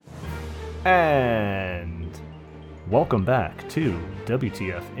And welcome back to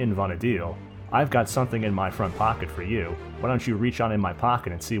WTF in Vanadil. I've got something in my front pocket for you. Why don't you reach on in my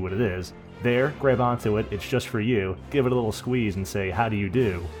pocket and see what it is? There, grab onto it, it's just for you. Give it a little squeeze and say, how do you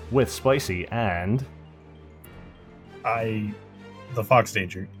do? With Spicy and... The Fox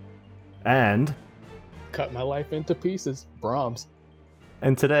Danger. And... Cut my life into pieces, Brahms.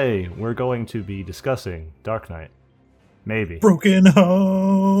 And today, we're going to be discussing Dark Knight. Maybe. Broken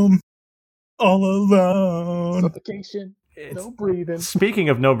home. All alone. Suffocation. No breathing. Speaking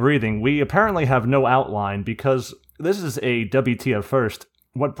of no breathing, we apparently have no outline because this is a WTF first.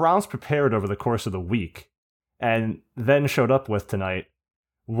 What Brahms prepared over the course of the week and then showed up with tonight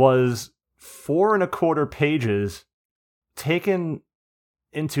was 4 1/4 pages taken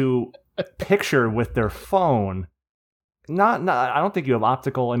into picture with their phone. Not. I don't think you have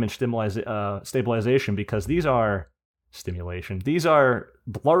optical image stabilization because these are stimulation. These are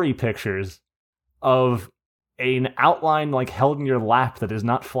blurry pictures of an outline like held in your lap that is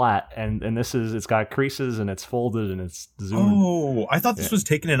not flat, and it's got creases and it's folded and it's zoomed. Oh, I thought this was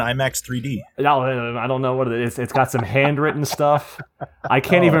taken in IMAX 3D. No, I don't know what it is. It's got some handwritten stuff. I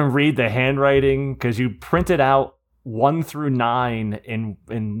can't even read the handwriting because you printed out 1 through 9 in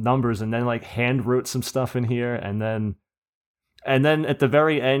numbers and then like hand wrote some stuff in here, and then at the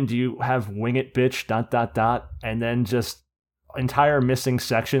very end you have wing it bitch ... and then just entire missing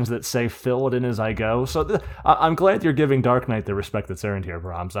sections that say fill it in as I go. So I'm glad you're giving Dark Knight the respect that's earned here,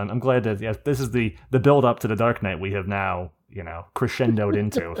 Brahms. I'm glad that this is the build up to the Dark Knight we have now, crescendoed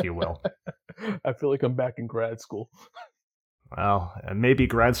into, if you will. I feel like I'm back in grad school. Well, maybe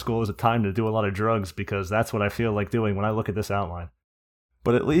grad school is a time to do a lot of drugs because that's what I feel like doing when I look at this outline.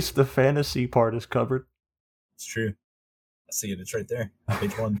 But at least the fantasy part is covered. It's true. I see it. It's right there.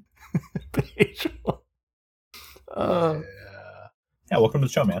 Page 1. Page 1. Yeah, welcome to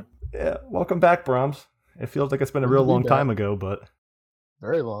the show, man. Yeah, welcome back, Brahms. It feels like it's been a real long time ago, but...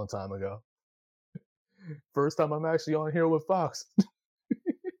 Very long time ago. First time I'm actually on here with Fox.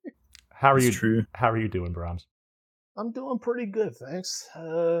 How are you doing, Brahms? I'm doing pretty good, thanks.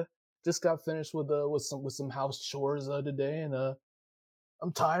 Just got finished with some house chores today, and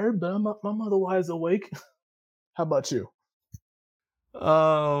I'm tired, but I'm otherwise awake. How about you?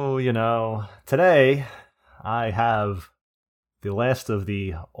 Oh, today I have the last of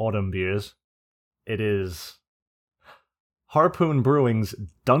the autumn beers. It is Harpoon Brewing's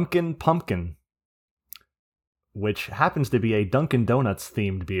Dunkin' Pumpkin, which happens to be a Dunkin' Donuts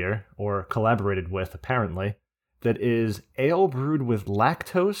themed beer, or collaborated with, apparently, that is ale brewed with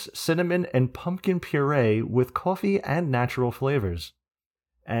lactose, cinnamon, and pumpkin puree with coffee and natural flavors.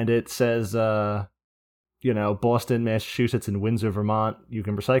 And it says, Boston, Massachusetts, and Windsor, Vermont, you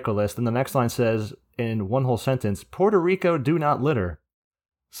can recycle this. Then the next line says, in one whole sentence, Puerto Rico do not litter.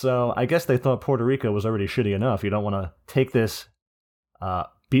 So I guess they thought Puerto Rico was already shitty enough. You don't want to take this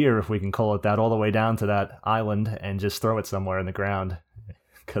beer, if we can call it that, all the way down to that island and just throw it somewhere in the ground.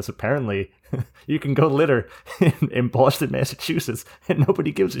 Because apparently you can go litter in Boston, Massachusetts, and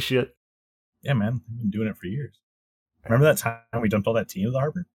nobody gives a shit. Yeah, man. I've been doing it for years. Remember that time we dumped all that tea into the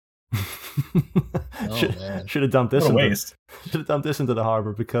harbor? Should have dumped this. What a waste. Should have dumped this into the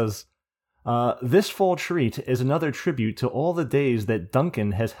harbor because this fall treat is another tribute to all the days that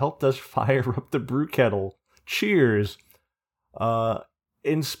Duncan has helped us fire up the brew kettle. Cheers!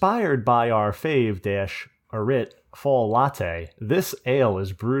 Inspired by our fave-Arit fall latte, this ale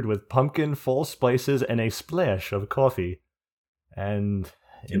is brewed with pumpkin, fall spices, and a splash of coffee. And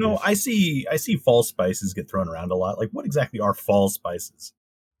I see fall spices get thrown around a lot. Like, what exactly are fall spices?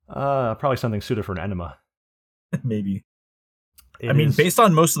 Probably something suited for an enema. Maybe. Based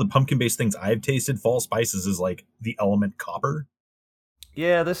on most of the pumpkin-based things I've tasted, fall spices is like the element copper.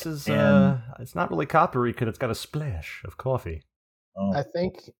 Yeah, this is, it's not really coppery because it's got a splash of coffee. Oh. I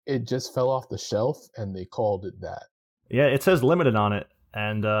think it just fell off the shelf and they called it that. Yeah, it says limited on it,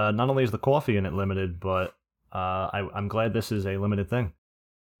 and not only is the coffee in it limited, but I'm glad this is a limited thing.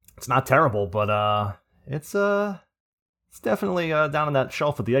 It's not terrible, but it's definitely down on that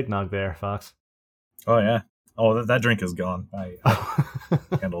shelf with the eggnog there, Fox. Oh, yeah. Oh, that drink is gone. I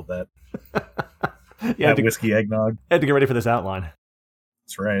handled that. Yeah, that whiskey eggnog. I had to get ready for this outline.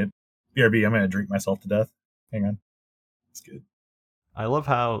 That's right. BRB, I'm going to drink myself to death. Hang on. It's good. I love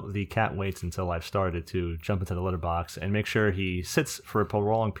how the cat waits until I've started to jump into the litter box and make sure he sits for a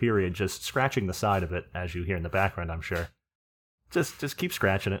prolonged period just scratching the side of it, as you hear in the background, I'm sure. Just keep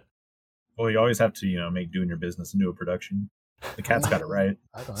scratching it. Well, you always have to, make doing your business into a production. The cat's got it right.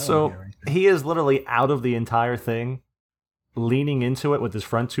 So he is literally out of the entire thing, leaning into it with his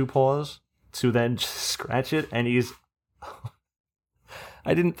front 2 paws to then just scratch it, and he's...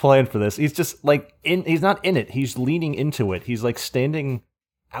 I didn't plan for this. He's just like he's not in it. He's leaning into it. He's like standing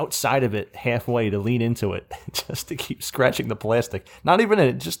outside of it halfway to lean into it just to keep scratching the plastic. Not even in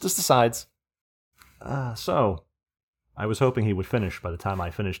it, just the sides. So I was hoping he would finish by the time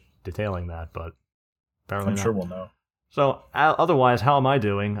I finished detailing that, but apparently I'm not. sure we'll know. So otherwise, how am I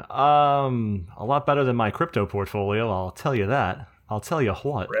doing? A lot better than my crypto portfolio, I'll tell you that. I'll tell you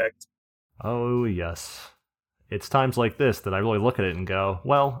what. Correct. Oh, yes. It's times like this that I really look at it and go,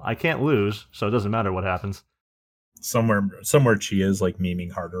 well, I can't lose, so it doesn't matter what happens. Somewhere Chia is like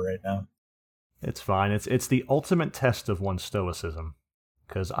memeing harder right now. It's fine. It's the ultimate test of one's stoicism.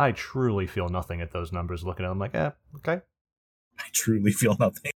 Because I truly feel nothing at those numbers, looking at them like, okay. I truly feel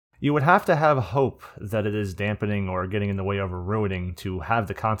nothing. You would have to have hope that it is dampening or getting in the way of ruining to have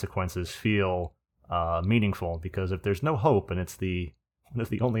the consequences feel meaningful. Because if there's no hope and it's one of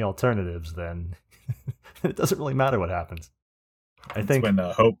the only alternatives, then it doesn't really matter what happens. I think when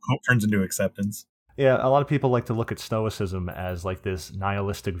hope turns into acceptance. Yeah, a lot of people like to look at stoicism as like this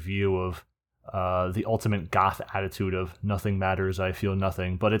nihilistic view of the ultimate goth attitude of nothing matters, I feel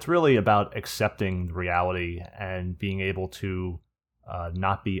nothing. But it's really about accepting reality and being able to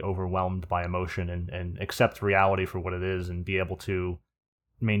not be overwhelmed by emotion and accept reality for what it is and be able to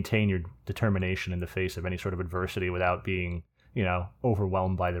maintain your determination in the face of any sort of adversity without being,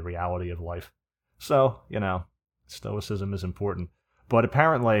 overwhelmed by the reality of life. So, stoicism is important. But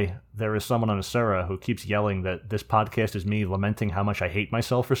apparently, there is someone on Asura who keeps yelling that this podcast is me lamenting how much I hate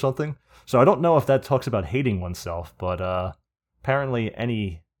myself or something. So I don't know if that talks about hating oneself, but apparently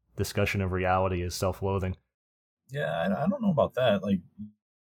any discussion of reality is self-loathing. Yeah, I don't know about that. Like,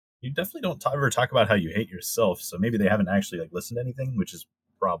 you definitely don't ever talk about how you hate yourself, so maybe they haven't actually listened to anything, which is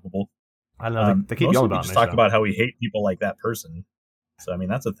probable. I don't know, they keep yelling about me. Just talk about how we hate people like that person. So, I mean,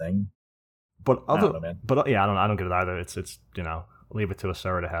 that's a thing. But I don't know, man. But yeah, I don't get it either. It's leave it to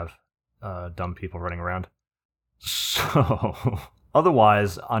Asura to have dumb people running around. So,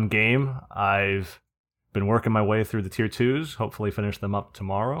 otherwise, on game, I've been working my way through the tier 2s, hopefully finish them up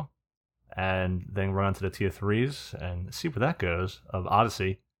tomorrow, and then run onto the tier 3s and see where that goes of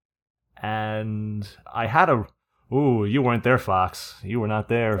Odyssey. And I had you weren't there, Fox. You were not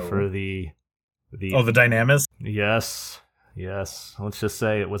there for the the Dynamis? Yes. Let's just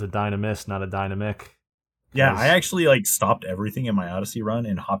say it was a Dynamis, not a dynamic. Yeah, I actually stopped everything in my Odyssey run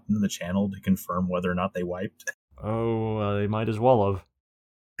and hopped into the channel to confirm whether or not they wiped. Oh, they might as well have.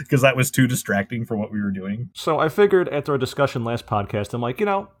 Because that was too distracting for what we were doing. So I figured after our discussion last podcast, I'm like,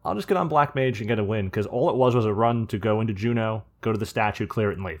 I'll just get on Black Mage and get a win, because all it was a run to go into Juno, go to the statue,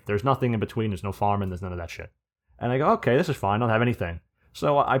 clear it, and leave. There's nothing in between, there's no farming, there's none of that shit. And I go, okay, this is fine, I don't have anything.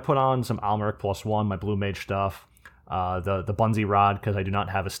 So I put on some Almeric +1, my Blue Mage stuff, the Bunzi Rod, because I do not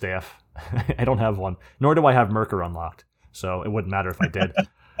have a staff. I don't have one, nor do I have Merkur unlocked, so it wouldn't matter if I did.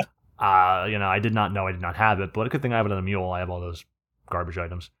 I did not know I did not have it, but a good thing I have it on a mule. I have all those garbage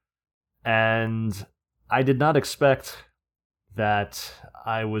items. And I did not expect that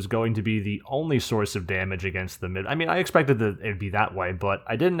I was going to be the only source of damage against the mid. I mean, I expected that it'd be that way, but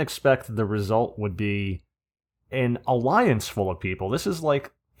I didn't expect the result would be an alliance full of people. This is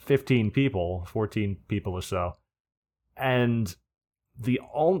like 15 people, 14 people or so. And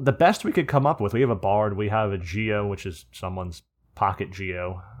the best we could come up with, we have a Bard, we have a Geo, which is someone's pocket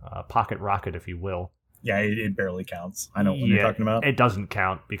Geo, pocket rocket, if you will. Yeah, it barely counts. I know what you're talking about. It doesn't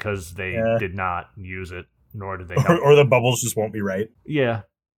count because they did not use it, nor did they or the bubbles just won't be right. Yeah.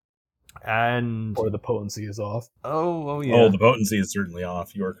 Or the potency is off. Oh, yeah. Oh, the potency is certainly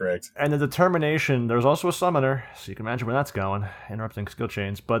off. You are correct. And the determination, there's also a summoner, so you can imagine where that's going, interrupting skill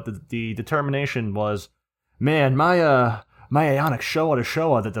chains. But the determination was, man, my Ionic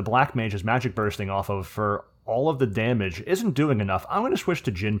Showa that the Black Mage is magic bursting off of for all of the damage isn't doing enough. I'm going to switch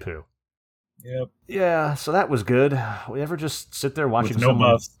to Jinpu. Yep. Yeah, so that was good. We ever just sit there watching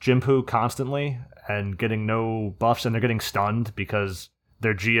someone Jinpu constantly and getting no buffs, and they're getting stunned because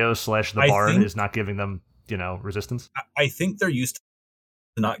their Geo / the Bard is not giving them, resistance? I think they're used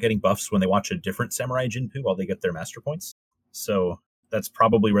to not getting buffs when they watch a different Samurai Jinpu while they get their master points. So that's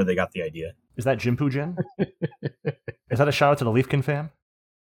probably where they got the idea. Is that Jinpu Gen? Is that a shout out to the Leafkin fam?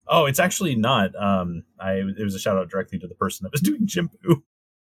 Oh, it's actually not. It was a shout out directly to the person that was doing Jinpu.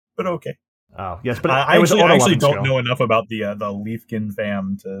 But okay. Oh, yes, but I actually don't know enough about the Leafkin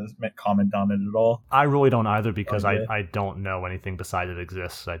fam to comment on it at all. I really don't either, because I don't know anything besides it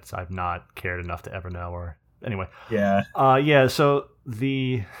exists. I've not cared enough to ever know. Or anyway, yeah, So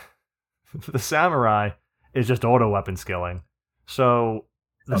the samurai is just auto weapon skilling. So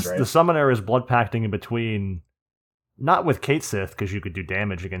the summoner is blood pacting in between not with Kate Sith, because you could do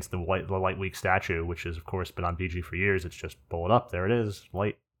damage against the light weak statue, which has, of course, been on BG for years. It's just pull it up. There it is.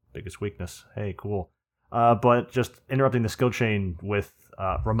 Light, biggest weakness. Hey, cool. But just interrupting the skill chain with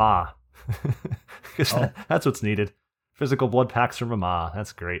Ramah. That's what's needed. Physical blood packs from Ramah.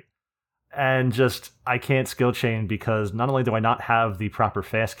 That's great. And just, I can't skill chain because not only do I not have the proper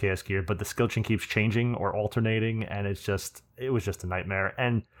fast cast gear, but the skill chain keeps changing or alternating, and it was just a nightmare.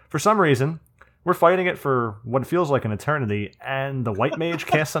 And for some reason, we're fighting it for what feels like an eternity, and the white mage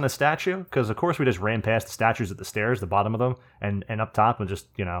casts on a statue, because of course we just ran past the statues at the stairs, the bottom of them, and up top, and just,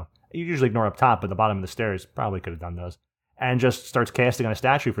 you usually ignore up top, but the bottom of the stairs, probably could have done those, and just starts casting on a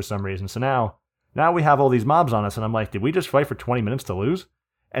statue for some reason. So now we have all these mobs on us, and I'm like, did we just fight for 20 minutes to lose?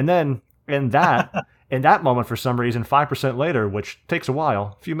 And then, in that moment, for some reason, 5% later, which takes a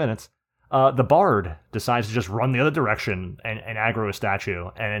while, a few minutes, the bard decides to just run the other direction and aggro a statue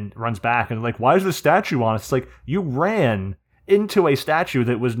and runs back and like, why is the statue on? It's like, you ran into a statue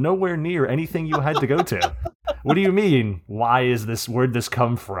that was nowhere near anything you had to go to. What do you mean? Where'd this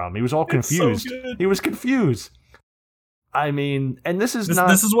come from? He was all confused. So he was confused. I mean, and this is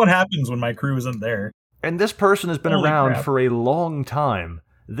what happens when my crew isn't there. And this person has been Holy around crap. for a long time.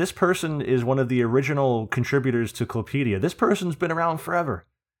 This person is one of the original contributors to Clopedia. This person's been around forever.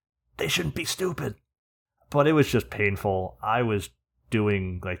 They shouldn't be stupid. But it was just painful. I was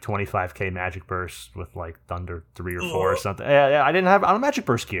doing like 25k magic bursts with like Thunder 3 or 4 or something. I didn't have magic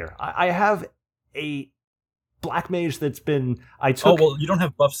burst gear. I have a black mage that's been... Oh, well, you don't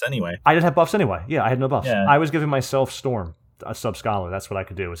have buffs anyway. I didn't have buffs anyway. Yeah, I had no buffs. Yeah. I was giving myself Storm, a sub-scholar. That's what I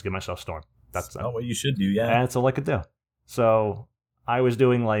could do, was give myself Storm. That's not what you should do, yeah. And that's all I could do. So I was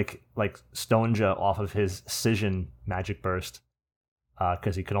doing like Stonja off of his Scission magic burst,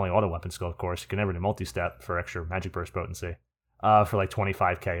 because he could only auto weapon skill, of course. He could never do multi-step for extra magic burst potency, for like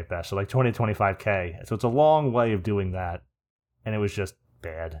 25k at best. So like 20 to 25k. So it's a long way of doing that. And it was just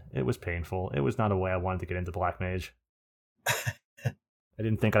bad. It was painful. It was not a way I wanted to get into Black Mage. I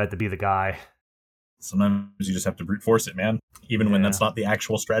didn't think I'd have to be the guy. Sometimes you just have to brute force it, man. Even when that's not the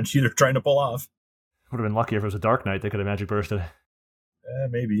actual strategy they're trying to pull off. Would have been lucky if it was a Dark Knight. They could have magic bursted.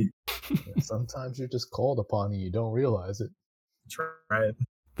 Maybe. Sometimes you're just called upon and you don't realize it. That's right.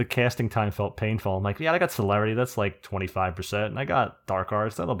 The casting time felt painful. I'm like, yeah, I got Celerity. That's like 25%. And I got Dark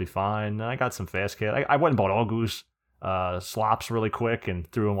Arts. That'll be fine. And I got some fast cast. I went and bought Augus slops really quick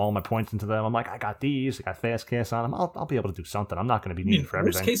and threw them all my points into them. I'm like, I got these. I got fast cast on them. I'll be able to do something. I'm not going to be needing for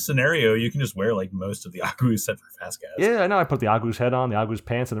everything. Worst case scenario, you can just wear like most of the Augus set for fast cast. Yeah, I know. I put the Augus head on, the Augus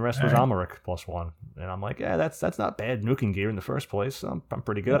pants, and the rest was Amalric +1. And I'm like, yeah, that's not bad nuking gear in the first place. So I'm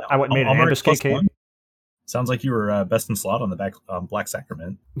pretty good. I went and made an ambuscade cape. Sounds like you were best in slot on the Black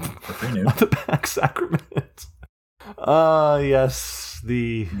Sacrament for free nuke. The Black Sacrament. Yes,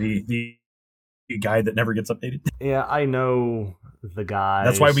 the guy that never gets updated. Yeah, I know the guy.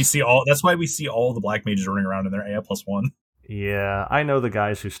 That's why we see all the black mages running around in their AA +1. Yeah, I know the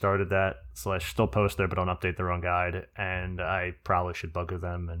guys who started that / still post there but don't update their own guide, and I probably should bugger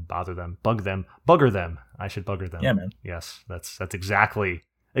them and bother them. Bugger them. I should bugger them. Yeah, man. Yes, that's exactly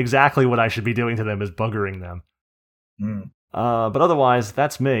what I should be doing to them, is buggering them. But otherwise,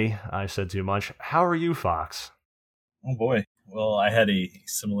 that's me. I said too much. How are you, Fox? Oh boy. Well, I had a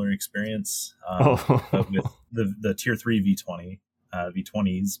similar experience with the tier 3 V20,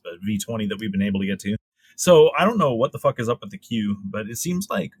 V20s, but V20 that we've been able to get to. So I don't know what the fuck is up with the queue, but it seems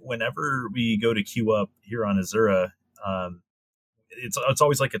like whenever we go to queue up here on Azura, it's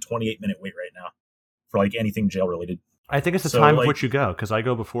always like a 28-minute wait right now for like anything jail related. I think it's the time of which you go, because I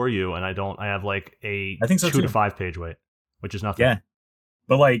go before you, and I have like a 2 to 5 page wait, which is nothing. Yeah,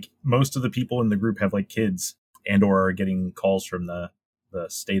 but like most of the people in the group have like kids and or are getting calls from the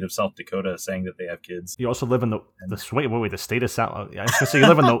state of South Dakota saying that they have kids. You also live in the state of South. I was going to say you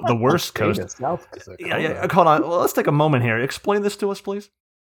live in the worst coast. South yeah. Hold on. Well, let's take a moment here. Explain this to us, please.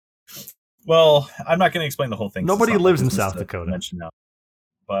 Well, I'm not going to explain the whole thing. Nobody lives in South Dakota.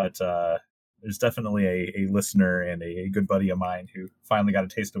 But there's definitely a listener and a good buddy of mine who finally got a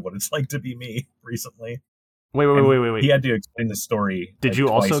taste of what it's like to be me recently. Wait. He had to explain the story. Did you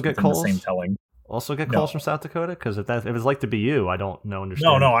also get calls? The same telling. Also get calls from South Dakota? Because if it's like to be you, I don't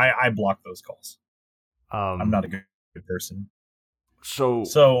understand. No, I block those calls. I'm not a good person.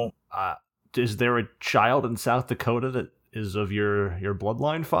 So is there a child in South Dakota that is of your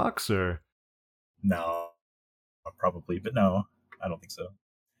bloodline, Fox? Or no, probably, but no, I don't think so.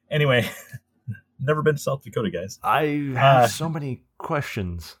 Anyway, never been to South Dakota, guys. I have so many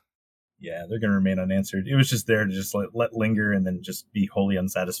questions. Yeah, they're going to remain unanswered. It was just there to just let linger and then just be wholly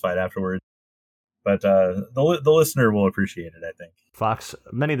unsatisfied afterwards. But the listener will appreciate it, I think. Fox,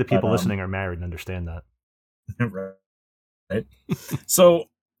 many of the people listening are married and understand that. Right. Right? So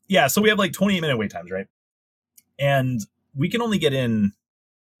we have like 28-minute wait times, right? And we can only get in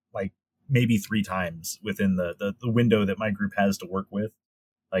like maybe 3 times within the window that my group has to work with.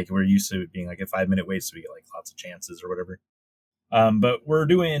 Like we're used to it being like a 5-minute wait, so we get like lots of chances or whatever. But we're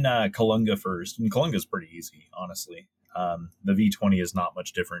doing Kalunga first, and Kalunga's pretty easy, honestly. The V20 is not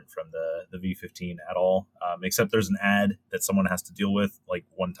much different from the V15 at all, except there's an ad that someone has to deal with like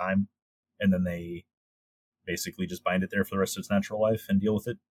one time, and then they basically just bind it there for the rest of its natural life and deal with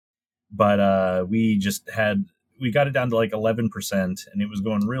it. But we got it down to like 11%, and it was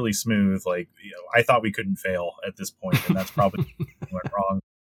going really smooth. Like, I thought we couldn't fail at this point, and that's probably went wrong.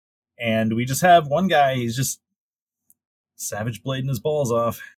 And we just have one guy, he's just savage blading his balls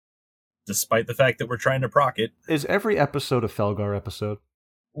off, despite the fact that we're trying to proc it. Is every episode a Felgar episode?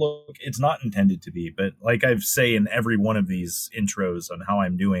 Look, it's not intended to be, but like I say in every one of these intros on how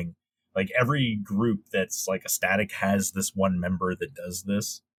I'm doing, like every group that's like a static has this one member that does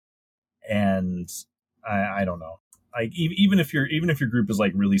this. And I don't know. Like even if your group is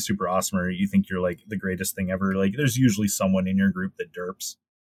like really super awesome, or you think you're like the greatest thing ever, like there's usually someone in your group that derps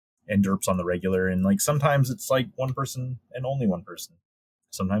on the regular, and like sometimes it's like one person and only one person.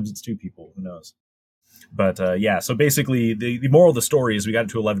 Sometimes it's 2 people, who knows. But so basically the moral of the story is we got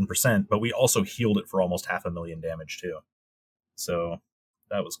it to 11%, but we also healed it for almost 500,000 damage too. So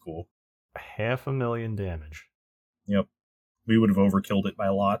that was cool. 500,000 damage. Yep. We would have overkilled it by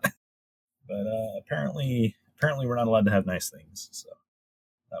a lot. But apparently we're not allowed to have nice things. So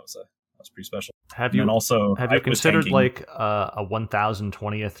that was pretty special. Have you considered like a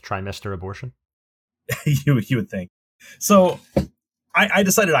 1,020th trimester abortion? you would think. So I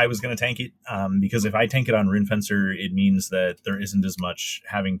decided I was going to tank it because if I tank it on Runefencer, it means that there isn't as much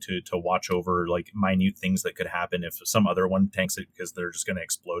having to watch over like minute things that could happen if some other one tanks it, because they're just going to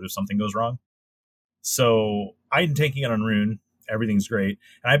explode if something goes wrong. So I'm tanking it on Rune. Everything's great.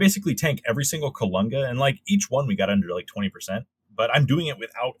 And I basically tank every single Kalunga, and like each one we got under like 20%, but I'm doing it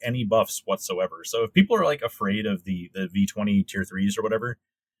without any buffs whatsoever. So if people are like afraid of the V20 tier 3s or whatever,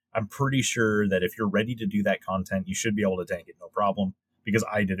 I'm pretty sure that if you're ready to do that content, you should be able to tank it no problem, because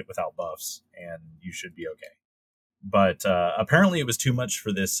I did it without buffs and you should be okay. But apparently it was too much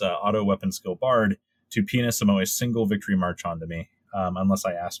for this auto weapon skill bard to pianissimo a single victory march onto me, unless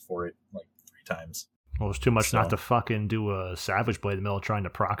I asked for it like 3 times. Well, it was too much not to fucking do a Savage Blade in the middle of trying to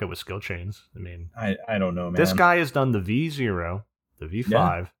proc it with skill chains. I mean, I don't know, man. This guy has done the V0, the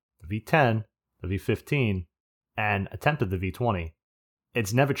V5, the V10, the V15, and attempted the V20.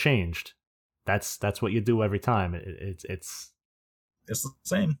 It's never changed. That's what you do every time. It's the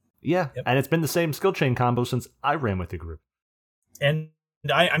same. Yeah, yep. And it's been the same skill chain combo since I ran with the group. And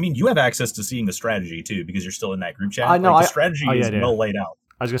I mean, you have access to seeing the strategy too, because you're still in that group chat. I know like, the strategy is well laid out.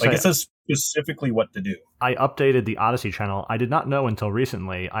 I was gonna say, it says specifically what to do. I updated the Odyssey channel. I did not know until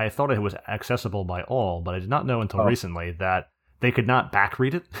recently. I thought it was accessible by all, but I did not know until recently that they could not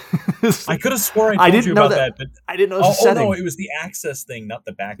backread it. I could have swore I told you about that, but I didn't know it was a setting. No, it was the access thing, not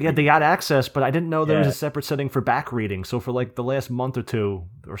the backreading. Yeah, they got access, but I didn't know there was a separate setting for backreading. So for like the last month or 2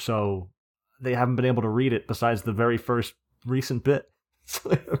 or so, they haven't been able to read it besides the very first recent bit. So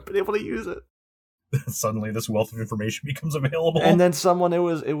they haven't been able to use it. Suddenly this wealth of information becomes available. And then someone, it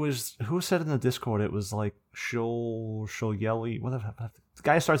was who said in the Discord, it was like Sholyeli, whatever. The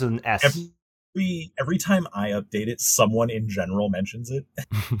guy starts with an S. Every time I update it, someone in general mentions it.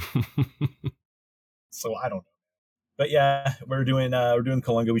 So I don't know. But yeah, we're doing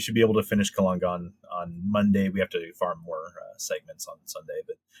Kalunga. We should be able to finish Kalunga on Monday. We have to farm more segments on Sunday,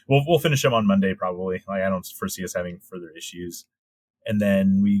 but we'll finish them on Monday probably. Like, I don't foresee us having further issues. And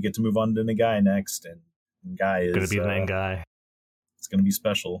then we get to move on to Nagai next, and Nagai is going to be the main guy. It's going to be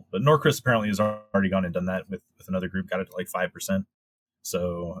special. But Norcris apparently has already gone and done that with another group, got it to like 5%.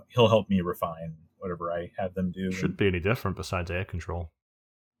 So he'll help me refine whatever I have them do. Shouldn't be any different besides air control.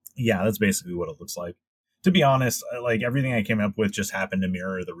 Yeah, that's basically what it looks like. To be honest, like everything I came up with just happened to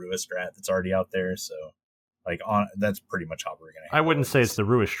mirror the Rua strat that's already out there. So like that's pretty much how we're going to. I wouldn't say it's the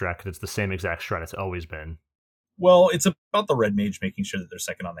Rua strat, because it's the same exact strat it's always been. Well, it's about the red mage making sure that they're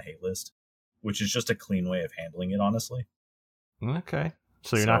second on the hate list, which is just a clean way of handling it, honestly. Okay.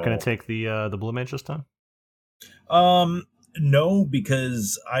 So you're not going to take the blue mage this time? No,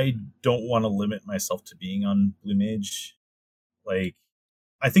 because I don't want to limit myself to being on blue mage. Like,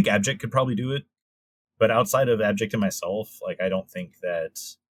 I think Abject could probably do it, but outside of Abject and myself, like, I don't think that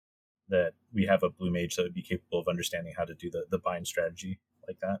we have a blue mage that would be capable of understanding how to do the bind strategy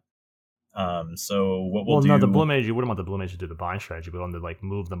like that. So what we'll do... no, the blue mage, you wouldn't want the blue mage to do the bind strategy, but want to like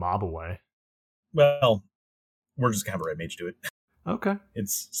move the mob away. Well, we're just gonna have a red mage do it. Okay.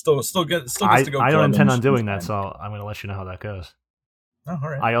 It's still good. Still I gets to go. don't intend on doing fine. that, so I'm going to let you know how that goes. Oh, all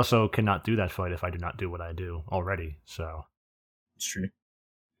right. I also cannot do that fight if I do not do what I do already. So It's true.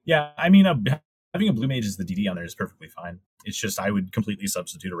 Yeah, I mean, having a blue mage as the DD on there is perfectly fine. It's just I would completely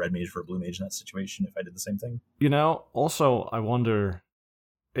substitute a red mage for a blue mage in that situation if I did the same thing. Also, I wonder,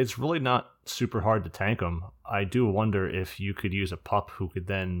 it's really not super hard to tank them. I do wonder if you could use a pup who could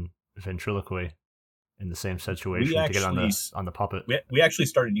then ventriloquy in the same situation to get on the puppet. We actually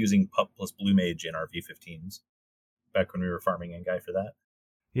started using pup plus blue mage in our V15s back when we were farming Guy for that.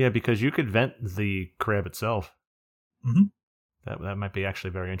 Yeah, because you could vent the crab itself. Mm-hmm. That might be actually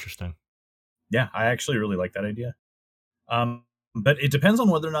very interesting. Yeah, I actually really like that idea. But it depends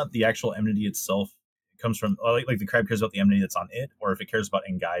on whether or not the actual enmity itself comes from, like the crab cares about the enmity that's on it, or if it cares about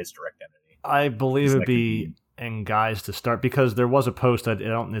Ngai's direct enmity. I believe it'd be Ngai's to start, because there was a post that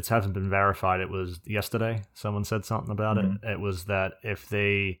it hasn't been verified. It was yesterday. Someone said something about it. It was that if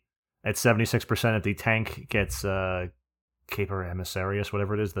they, at 76%, if the tank gets Caper Emissarius,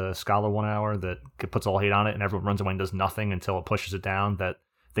 whatever it is, the Scholar 1 hour that puts all hate on it and everyone runs away and does nothing until it pushes it down, that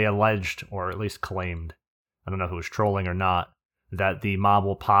they alleged, or at least claimed, I don't know if it was trolling or not, that the mob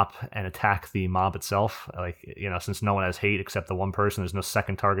will pop and attack the mob itself. Like, since no one has hate except the one person, there's no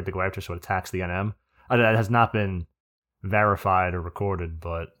second target to go after, so it attacks the NM. That has not been verified or recorded,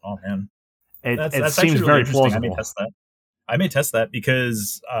 but oh man, it seems very plausible. I may test that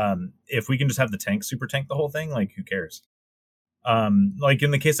because if we can just have the tank super tank the whole thing, like who cares? Like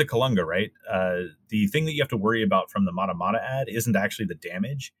in the case of Kalunga, right? The thing that you have to worry about from the Mata Mata ad isn't actually the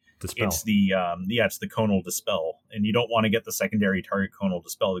damage. Dispel. It's the it's the Conal Dispel, and you don't want to get the secondary target Conal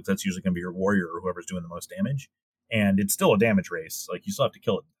Dispel because that's usually going to be your warrior or whoever's doing the most damage, and it's still a damage race. Like you still have to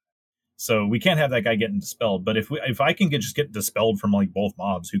kill it. So we can't have that guy getting dispelled. But if I can get dispelled from like both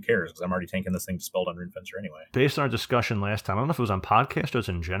mobs, who cares? Because I'm already tanking this thing dispelled on Runefencer anyway. Based on our discussion last time, I don't know if it was on podcast or just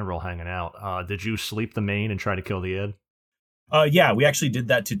in general hanging out. Did you sleep the main and try to kill the id? Yeah, we actually did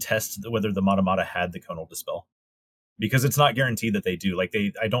that to test whether the Mata Mata had the Conal Dispel, because it's not guaranteed that they do. Like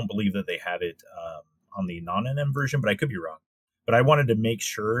I don't believe that they have it on the non-NM version, but I could be wrong. But I wanted to make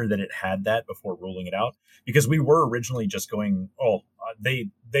sure that it had that before ruling it out, because we were originally just going,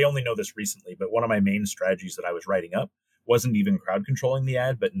 they only know this recently, but one of my main strategies that I was writing up wasn't even crowd controlling the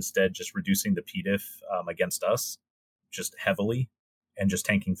ad, but instead just reducing the PDIF against us just heavily and just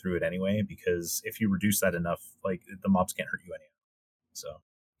tanking through it anyway, because if you reduce that enough, like the mobs can't hurt you anyhow. So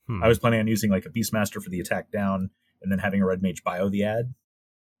I was planning on using like a Beastmaster for the attack down, and then having a Red Mage bio the ad,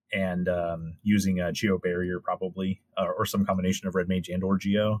 and using a Geo Barrier probably, or some combination of Red Mage and or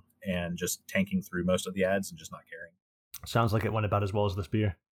Geo, and just tanking through most of the ads and just not caring. Sounds like it went about as well as the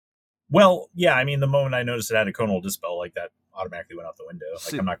spear. Well, yeah, I mean, the moment I noticed it had a Conal Dispel, like that automatically went out the window.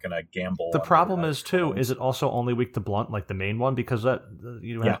 Like, I'm not going to gamble. The problem is, too, is it also only weak to blunt, like the main one? Because that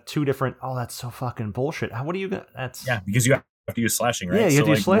you have two different... Oh, that's so fucking bullshit. What do you get? That's... Yeah, because you have to use slashing, right? Yeah, you have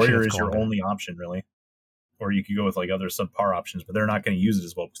to use slashing. Warrior is your only option, really. Or you could go with like other subpar options, but they're not going to use it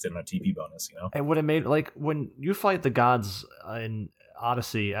as well because they don't have TP bonus, And what it made, like, when you fight the gods in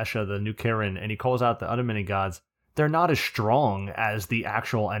Odyssey, Esha, the new Kirin, and he calls out the other mini gods, they're not as strong as the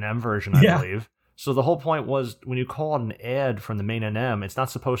actual NM version, I believe. So the whole point was, when you call out an ad from the main NM, it's not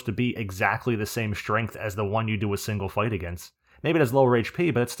supposed to be exactly the same strength as the one you do a single fight against. Maybe it has lower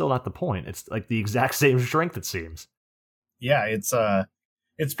HP, but it's still not the point. It's like the exact same strength, it seems. Yeah,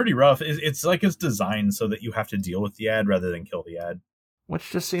 it's pretty rough. It's like it's designed so that you have to deal with the ad rather than kill the ad.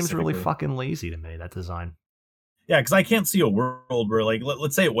 Which just seems really fucking lazy to me, that design. Yeah, because I can't see a world where, like,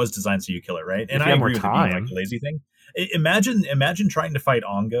 let's say it was designed so you kill it, right? And I agree with it being like a lazy thing. Imagine trying to fight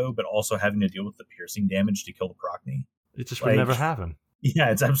Ongo, but also having to deal with the piercing damage to kill the Procne. It just would never happen.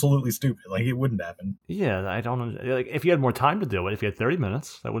 Yeah, it's absolutely stupid. Like, it wouldn't happen. Yeah, I don't... Like, if you had more time to do it, if you had 30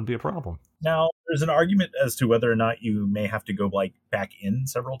 minutes, that wouldn't be a problem. Now, there's an argument as to whether or not you may have to go, like, back in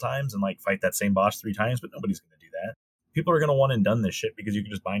several times and, like, fight that same boss 3 times, but nobody's going to do that. People are going to want and done this shit because you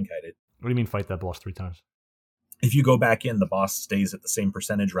can just bind kite it. What do you mean fight that boss 3 times? If you go back in, the boss stays at the same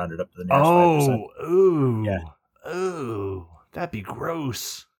percentage rounded up to the nearest 5%. Ooh. Yeah. Ooh. That'd be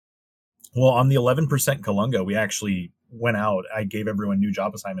gross. Well, on the 11% Kalunga, we actually went out. I gave everyone new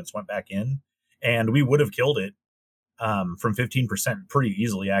job assignments, went back in, and we would have killed it from 15% pretty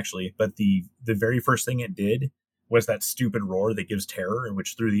easily, actually. But the very first thing it did was that stupid roar that gives terror,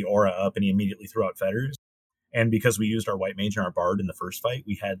 which threw the aura up, and he immediately threw out fetters. And because we used our White Mage and our Bard in the first fight,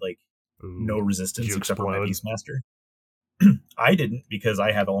 we had, like, no resistance except for my Beastmaster. I didn't, because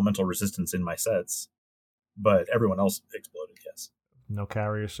I have elemental resistance in my sets, but everyone else exploded, yes. No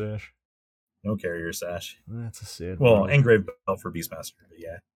carrier sash? No carrier sash. That's a sad Well, engraved belt for Beastmaster, but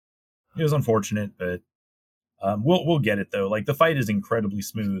yeah. It was unfortunate, but We'll get it though. Like the fight is incredibly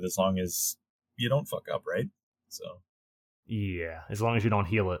smooth as long as you don't fuck up, right? So yeah, as long as you don't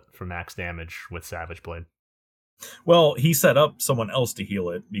heal it for max damage with Savage Blade. Well, he set up someone else to heal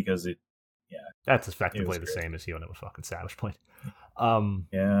it because that's effectively the same as healing it with fucking Savage Blade.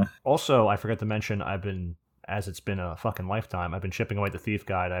 Yeah. Also, I forgot to mention, as it's been a fucking lifetime, I've been chipping away at the Thief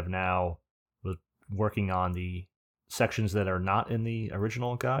Guide. I've now was working on the sections that are not in the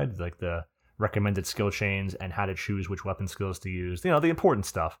original guide, like the recommended skill chains and how to choose which weapon skills to use. The important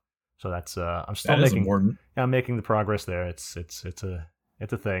stuff. So that's I'm still I'm making the progress there. It's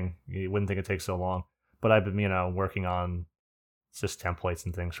a thing. You wouldn't think it takes so long, but I've been working on just templates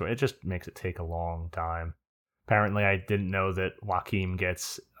and things, so it just makes it take a long time. Apparently, I didn't know that Joachim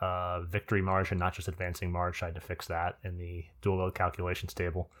gets victory march and not just advancing march. I had to fix that in the dual load calculations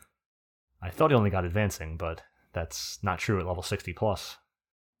table. I thought he only got advancing, but that's not true at level 60 plus.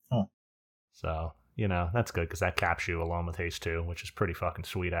 Oh. So, that's good because that caps you along with haste 2, which is pretty fucking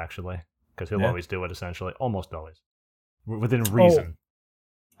sweet, actually. Because he'll always do it, essentially. Almost always. Within reason.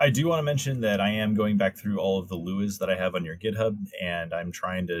 I do want to mention that I am going back through all of the Luas that I have on your GitHub, and I'm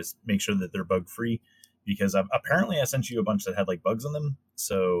trying to make sure that they're bug-free, because apparently I sent you a bunch that had like bugs on them.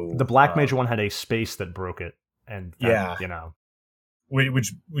 So the Black Mage one had a space that broke it, and that,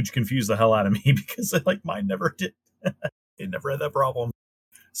 which confused the hell out of me because mine never did. It never had that problem.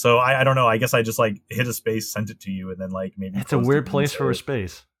 So I don't know. I guess I just hit a space, sent it to you, and then maybe it's a weird place for a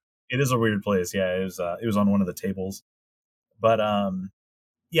space. It is a weird place. Yeah, it was on one of the tables, but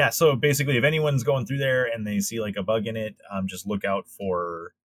yeah. So basically, if anyone's going through there and they see a bug in it, just look out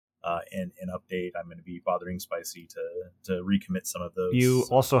for an update. I'm going to be bothering Spicy to recommit some of those. You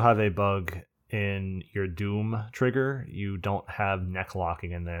also have a bug in your Doom trigger. You don't have neck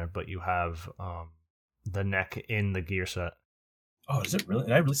locking in there, but you have the neck in the gear set. Oh, is it really?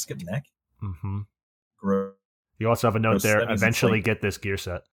 Did I really skip neck? Mm-hmm. Gross. You also have a note there, eventually get this gear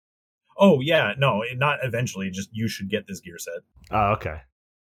set. Oh, yeah. No, not eventually. Just you should get this gear set. Oh, okay.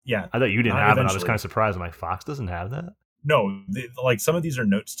 Yeah. I thought you didn't have it. I was kind of surprised. I'm like, Fox doesn't have that? No, some of these are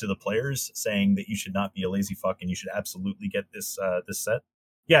notes to the players saying that you should not be a lazy fuck and you should absolutely get this set.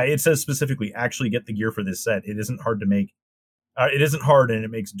 Yeah, it says specifically, actually get the gear for this set. It isn't hard to make. It isn't hard, and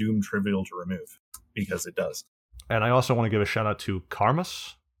it makes Doom trivial to remove, because it does. And I also want to give a shout out to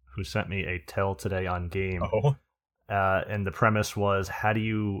Karmus, who sent me a tell today on game. Oh. And the premise was,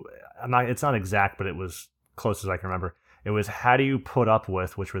 it's not exact, but it was close as I can remember. It was, how do you put up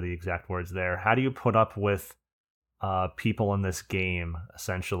with, which were the exact words there, how do you put up with people in this game,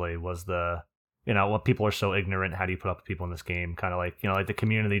 essentially, was the, what people are so ignorant, how do you put up with people in this game? Kind of like the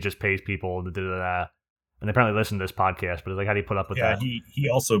community just pays people to do that. And they apparently listen to this podcast, but it's how do you put up with that? Yeah, he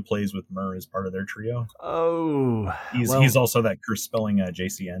also plays with Mur as part of their trio. Oh. He's also that curse spelling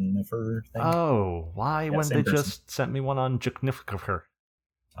JCN thing. Oh, why? Yeah, when they just sent me one on Juknifker.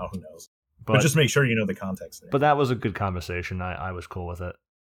 Oh, who knows? But just make sure you know the context there. But that was a good conversation. I was cool with it.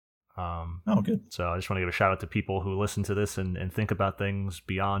 Good. So I just want to give a shout out to people who listen to this and think about things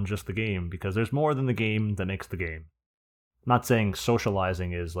beyond just the game, because there's more than the game that makes the game. I'm not saying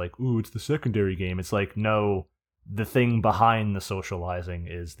socializing is ooh, it's the secondary game. It's no, the thing behind the socializing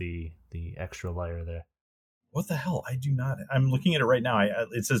is the extra layer there. What the hell? I do not. I'm looking at it right now.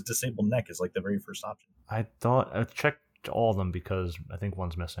 It says disable neck is the very first option. I thought I checked all of them because I think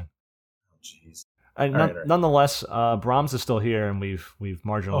one's missing. Oh, jeez. Nonetheless, Brahms is still here, and we've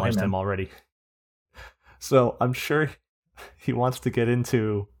marginalized him already. So I'm sure he wants to get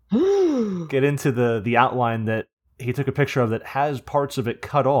into the outline that he took a picture of that has parts of it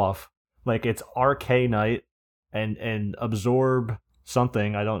cut off, it's RK Knight and absorb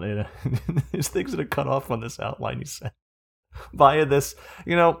something. I don't know. There's things that are cut off on this outline he sent. Via this,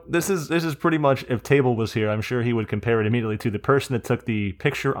 this is pretty much, if Table was here, I'm sure he would compare it immediately to the person that took the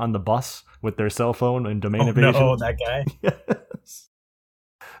picture on the bus with their cell phone and domain evasion. No, that guy. Yes.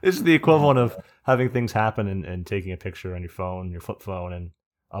 This is the equivalent of having things happen and taking a picture on your phone, your flip phone, and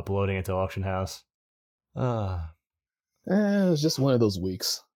uploading it to Auction House. It was just one of those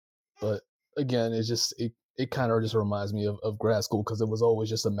weeks. But again, it kind of just reminds me of grad school, because it was always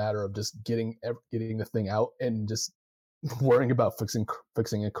just a matter of just getting the thing out and just worrying about fixing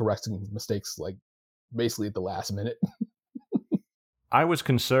and correcting mistakes basically at the last minute. I was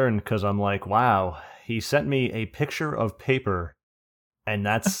concerned because I'm like, wow, he sent me a picture of paper, and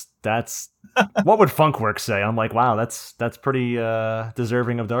that's what would Funkworks say? I'm like, wow, that's pretty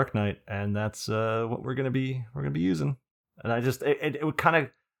deserving of Dark Knight, and that's what we're gonna be using. And I just it kind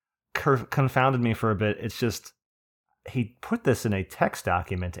of confounded me for a bit. It's just, he put this in a text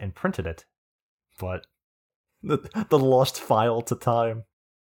document and printed it, but the lost file to time.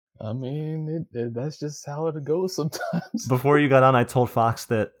 I mean, that's just how it goes sometimes. Before you got on, I told Fox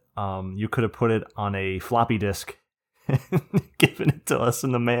that you could have put it on a floppy disk and given it to us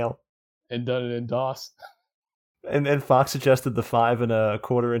in the mail. And done it in DOS. And then Fox suggested the 5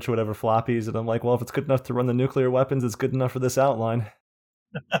 1/4 inch whatever floppies, and I'm like, well, if it's good enough to run the nuclear weapons, it's good enough for this outline.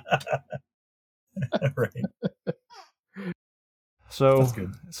 Right.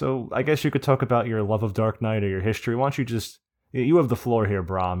 So I guess you could talk about your love of Dark Knight or your history. Why don't you have the floor here,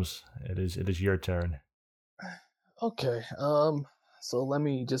 Brahms. It is your turn. Okay. So let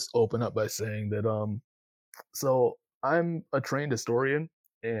me just open up by saying that so I'm a trained historian,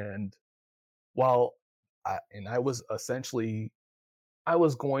 and while I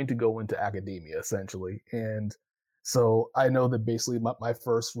was going to go into academia essentially, and so I know that basically my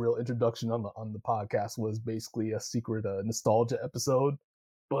first real introduction on the podcast was basically a secret nostalgia episode,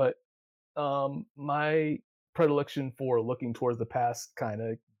 but my predilection for looking towards the past kind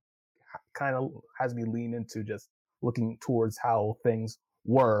of has me lean into just looking towards how things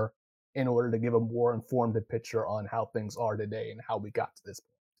were in order to give a more informed picture on how things are today and how we got to this point.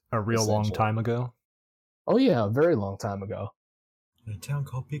 A real long time ago? Oh yeah, a very long time ago. In a town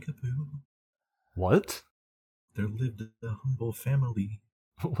called Peekaboo. What? There lived a humble family.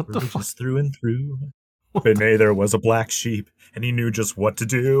 What the fuck? Through and through. But nay, there was a black sheep, and he knew just what to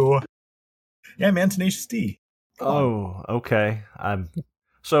do. Yeah, man, Tenacious D. Oh, okay.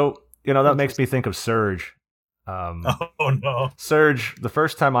 So, that makes me think of Surge. Oh, no. Surge, the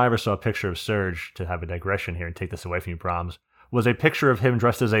first time I ever saw a picture of Surge, to have a digression here and take this away from you, Brahms, was a picture of him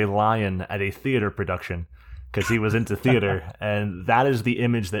dressed as a lion at a theater production, because he was into theater, and that is the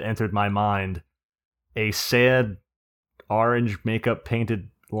image that entered my mind. A sad, orange makeup painted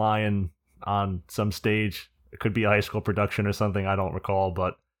lion on some stage. It could be a high school production or something, I don't recall,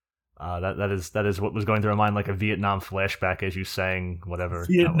 but that is what was going through my mind, like a Vietnam flashback as you sang whatever.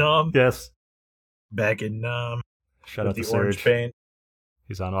 Vietnam? Yes. Back in Shout out to the Surge. orange paint.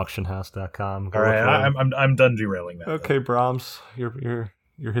 He's on auctionhouse.com. All right, I'm done derailing that. Okay, though. Brahms, your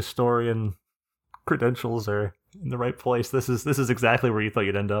historian credentials are in the right place. This is exactly where you thought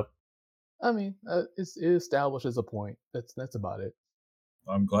you'd end up. I mean, it establishes a point. That's about it.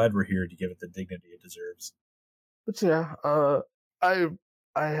 I'm glad we're here to give it the dignity it deserves. But yeah, I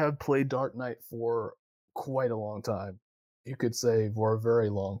have played Dark Knight for quite a long time. You could say for a very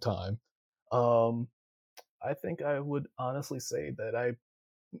long time. I think I would honestly say that I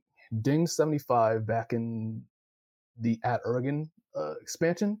dinged 75 back in the At Urgen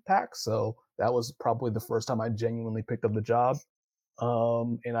expansion pack, so that was probably the first time I genuinely picked up the job.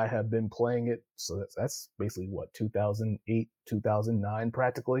 And I have been playing it, so that's basically what, 2008, 2009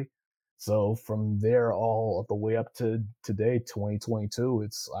 practically. So from there all the way up to today, 2022,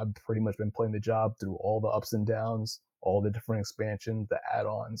 I've pretty much been playing the job through all the ups and downs, all the different expansions, the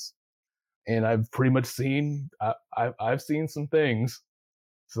add-ons, and I've pretty much seen I've seen some things.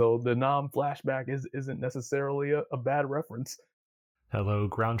 So the flashback isn't necessarily a bad reference. Hello,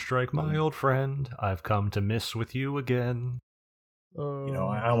 Groundstrike, my old friend. I've come to miss with you again.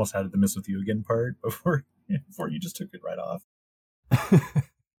 I almost had the miss with you again part before you just took it right off.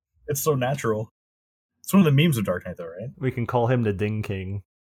 It's so natural. It's one of the memes of Dark Knight, though, right? We can call him the Ding King.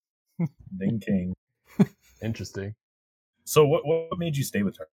 Ding King. Interesting. So what made you stay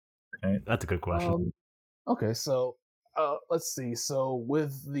with Dark Knight? That's a good question. Okay, so let's see. So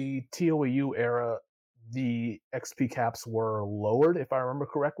with the TOAU era, the XP caps were lowered, if I remember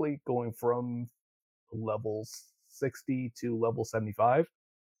correctly, going from level 60 to level 75.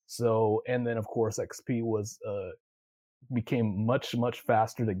 So, and then of course XP became much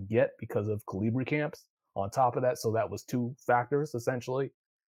faster to get because of Colibri camps on top of that. So that was two factors essentially.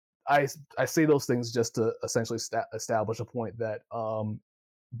 I say those things just to essentially establish a point that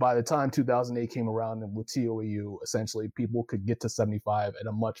by the time 2008 came around and with TOAU, essentially people could get to 75 at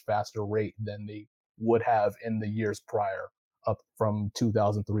a much faster rate than they would have in the years prior, up from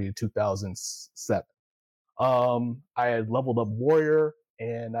 2003 to 2007. I had leveled up Warrior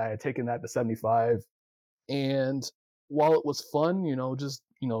and I had taken that to 75. And while it was fun, just,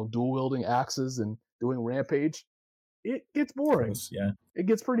 dual wielding axes and doing Rampage, it gets boring. Yeah. It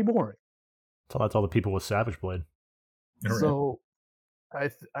gets pretty boring. So that's all the people with Savage Blade. So I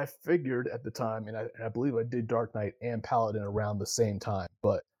figured at the time, and I believe I did Dark Knight and Paladin around the same time,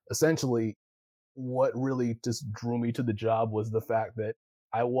 but essentially what really just drew me to the job was the fact that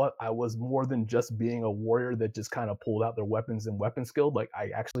I was more than just being a warrior that just kind of pulled out their weapons and weapon skilled. Like I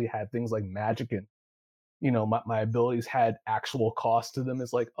actually had things like magic and, my abilities had actual cost to them.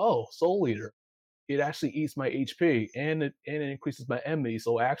 It's like, oh, Soul Eater, it actually eats my HP and it increases my enemy,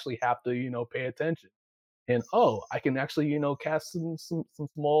 so I actually have to, pay attention. and I can actually cast some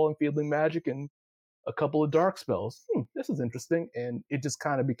small and fielding magic and a couple of dark spells. This is interesting, and it just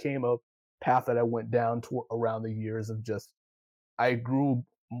kind of became a path that I went down to around the years of just I grew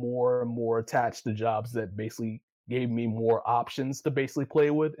more and more attached to jobs that basically gave me more options to basically play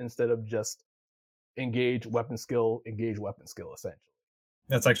with instead of just engage weapon skill, essentially.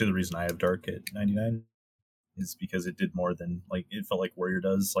 That's actually the reason I have Dark at 99, is because it did more than, like, it felt like Warrior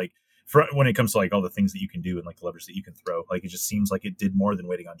does. Like, when it comes to like all the things that you can do and like the levers that you can throw, like it just seems like it did more than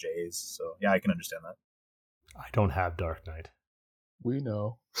waiting on JAs. So yeah, I can understand that. I don't have Dark Knight. We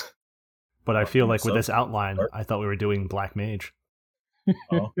know. But I feel like with this outline, I thought we were doing Black Mage.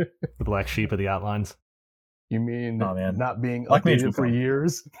 Oh. The black sheep of the outlines. You mean not being Black updated for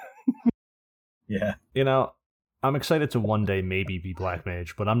years? Yeah. You know, I'm excited to one day maybe be Black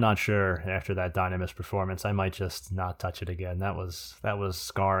Mage, but I'm not sure after that Dynamis performance. I might just not touch it again. That was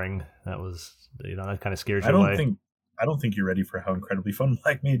scarring. That was, that kind of scared you away. I don't think you're ready for how incredibly fun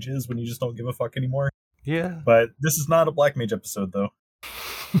Black Mage is when you just don't give a fuck anymore. Yeah. But this is not a Black Mage episode, though.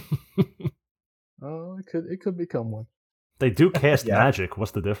 Oh, it could become one. They do cast magic. What's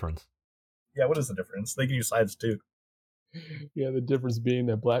the difference? Yeah, what is the difference? They can use sides too. Yeah, the difference being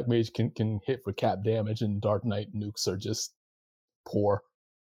that Black Mage can hit for cap damage and Dark Knight nukes are just poor.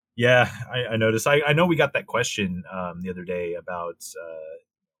 Yeah, I noticed. I know we got that question the other day about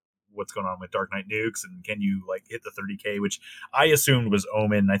what's going on with Dark Knight nukes and can you like hit the 30k, which I assumed was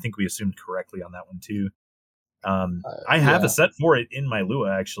Omen. I think we assumed correctly on that one too. I have a set for it in my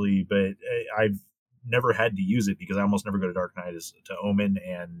Lua actually, but I've never had to use it because I almost never go to Dark Knight to Omen,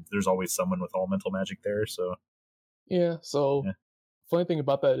 and there's always someone with elemental magic there. So funny thing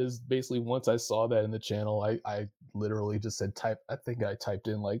about that is basically once I saw that in the channel, I literally just said I think I typed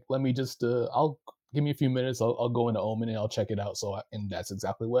in like, let me just I'll give me a few minutes, I'll go into Omen and I'll check it out. And that's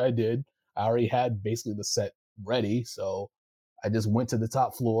exactly what I did. I already had basically the set ready, so I just went to the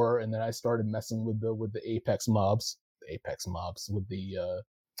top floor and then I started messing with the Apex mobs.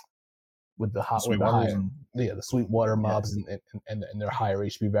 With the Sweetwater mobs and their higher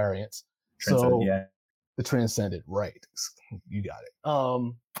HP variants. The Transcendent, right? You got it.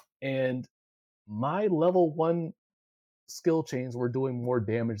 And my level 1 skill chains were doing more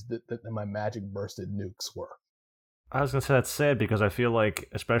damage than my magic bursted nukes were. I was gonna say that's sad because I feel like,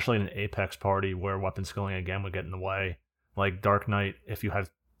 especially in an Apex party where weapon skilling again would get in the way, like Dark Knight, if you have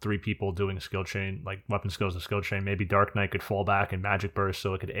 3 people doing a skill chain, like weapon skills and skill chain, maybe Dark Knight could fall back and magic burst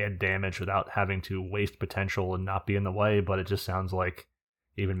so it could add damage without having to waste potential and not be in the way, but it just sounds like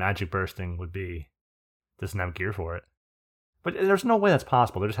even magic bursting doesn't have gear for it. But there's no way that's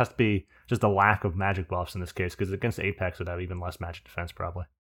possible. There just has to be just a lack of magic buffs in this case, because against Apex it would have even less magic defense probably.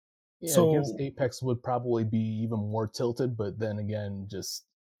 Yeah, so against Apex would probably be even more tilted, but then again, just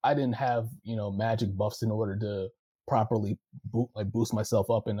I didn't have, magic buffs in order to properly boost myself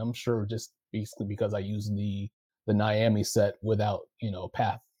up, and I'm sure just basically because I used the Nyami set without,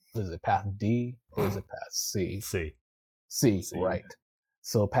 path. Is it path D or is it path C? C, right.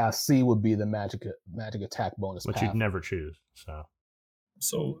 So path C would be the magic attack bonus, which you'd never choose.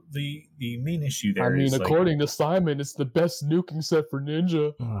 So the main issue there, according to Simon, it's the best nuking set for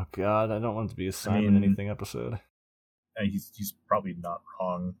Ninja. Oh God, I don't want it to be a Simon anything episode. He's probably not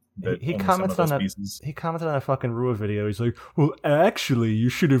wrong. He commented on that. He commented on a fucking Rua video. He's like, "Well, actually, you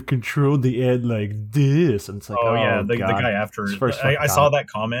should have controlled the end like this." And it's like, the guy after. I saw that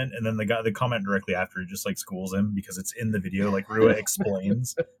comment, and then the comment directly after just like schools him because it's in the video. Like Rua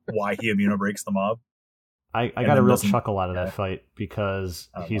explains why he immuno breaks the mob. I got a real chuckle out of that fight because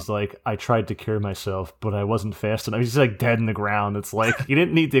he's like, I tried to cure myself, but I wasn't fast enough. He's like dead in the ground. It's like you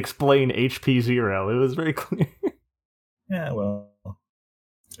didn't need to explain HP 0. It was very clear. Yeah, well.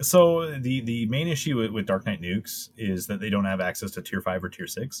 So the main issue with Dark Knight nukes is that they don't have access to tier 5 or tier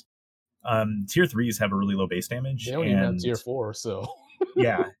 6. Tier 3s have a really low base damage. They don't even have tier 4, so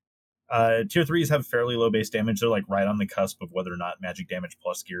yeah. Tier 3s have fairly low base damage. They're like right on the cusp of whether or not magic damage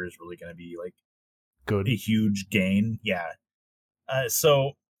plus gear is really going to be like good, a huge gain. Yeah.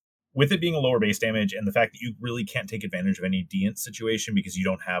 So with it being a lower base damage and the fact that you really can't take advantage of any Deant situation because you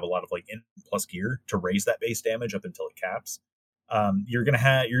don't have a lot of like in plus gear to raise that base damage up until it caps, you're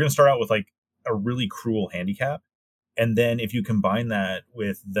gonna start out with like a really cruel handicap, and then if you combine that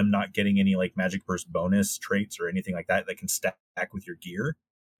with them not getting any like magic burst bonus traits or anything like that can stack with your gear,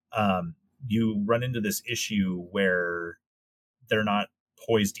 you run into this issue where they're not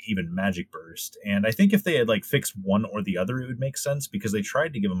poised to even magic burst. And I think if they had like fixed one or the other, it would make sense because they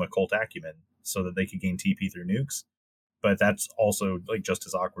tried to give them occult acumen so that they could gain TP through nukes, but that's also like just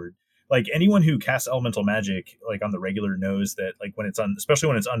as awkward. like anyone who casts elemental magic like on the regular knows that like when it's especially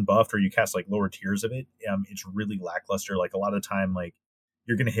when it's unbuffed or you cast like lower tiers of it, it's really lackluster. Like a lot of the time, like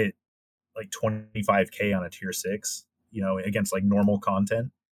you're gonna hit like 25k on a tier 6, against like normal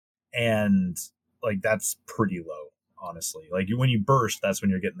content, and like that's pretty low, honestly. Like when you burst, that's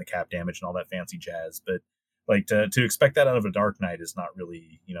when you're getting the cap damage and all that fancy jazz. But like to expect that out of a Dark Knight is not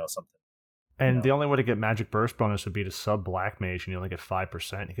really something. And the only way to get magic burst bonus would be to sub Black Mage, and you only get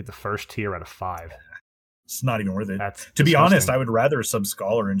 5%. You get the first tier out of 5. It's not even worth it. That's to be disgusting. honest, I would rather sub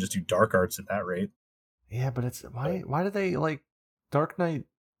Scholar and just do Dark Arts at that rate. Yeah, but it's why do they like Dark Knight?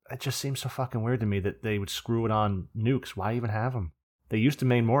 It just seems so fucking weird to me that they would screw it on nukes. Why even have them? They used to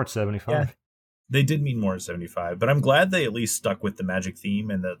main more at 75. Yeah, they did mean more at 75, but I'm glad they at least stuck with the magic theme,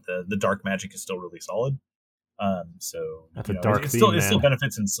 and the dark magic is still really solid. So that's a dark theme. It still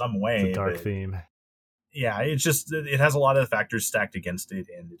benefits in some way. It's a dark theme. Yeah, it's just it has a lot of factors stacked against it,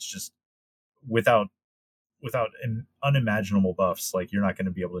 and it's just without unimaginable buffs, like you're not going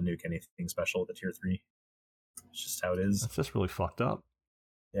to be able to nuke anything special at the tier 3. It's just how it is. That's just really fucked up.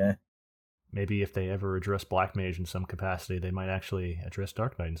 Yeah. Maybe if they ever address Black Mage in some capacity, they might actually address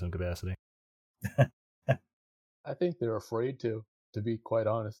Dark Knight in some capacity. I think they're afraid to be quite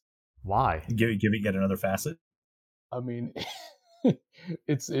honest. Why? Give it yet another facet. I mean,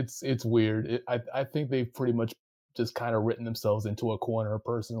 it's weird. I think they've pretty much just kind of written themselves into a corner.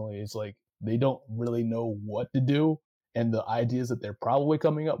 Personally, it's like they don't really know what to do, and the ideas that they're probably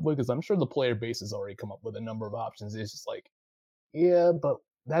coming up with, because I'm sure the player base has already come up with a number of options. It's just like, yeah, but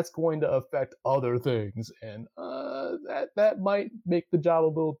that's going to affect other things, and that might make the job a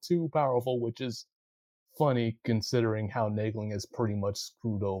little too powerful, which is funny considering how Naegling has pretty much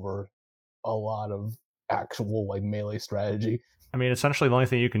screwed over a lot of actual like melee strategy. I mean, essentially the only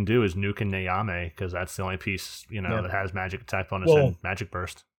thing you can do is nuke and Nayame, because that's the only piece that has magic attack bonus and magic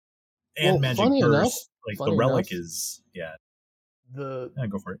burst. And magic burst, the relic is go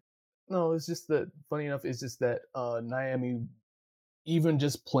for it. No, it's just that funny enough. It's just that Nayame, even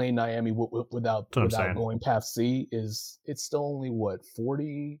just playing Nayame without going path C it's still only what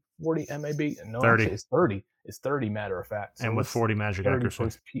 40 MAB. No, 30. It's 30. It's 30, matter of fact. So and with 40 magic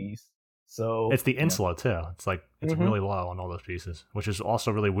accuracy. Piece. So it's the insula too. It's like it's really low on all those pieces, which is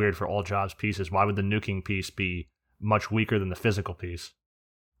also really weird for all jobs pieces. Why would the nuking piece be much weaker than the physical piece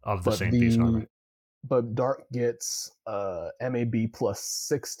of the same piece armor? But Dark gets MAB plus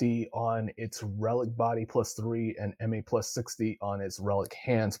 60 on its relic body plus 3 and MA plus 60 on its relic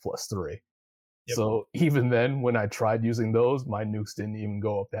hands plus 3. Yep. So even then, when I tried using those, my nukes didn't even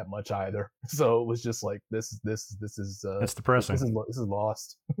go up that much either. So it was just like this is that's depressing. This is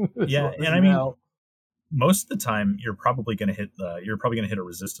lost. Yeah, and I mean, most of the time you're probably going to hit a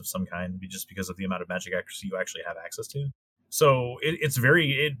resist of some kind, just because of the amount of magic accuracy you actually have access to. So it's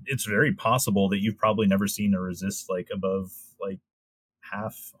very possible that you've probably never seen a resist like above like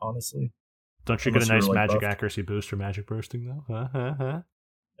half, honestly. Don't you get a nice magic accuracy boost for magic bursting though?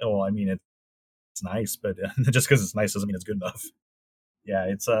 Well, I mean it's nice, but just because it's nice doesn't mean it's good enough. Yeah,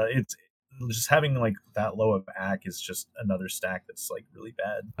 it's just having like that low of AC is just another stack that's like really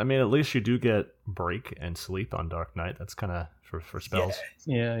bad. I mean, at least you do get break and sleep on Dark Knight. That's kind of for spells.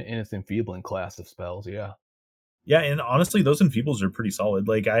 Yeah, and it's enfeebling class of spells. Yeah. Yeah, and honestly, those enfeebles are pretty solid.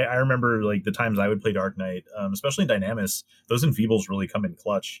 Like I remember like the times I would play Dark Knight, especially in Dynamis, those enfeebles really come in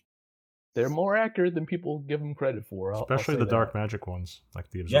clutch. They're more accurate than people give them credit for. Especially the dark magic ones, like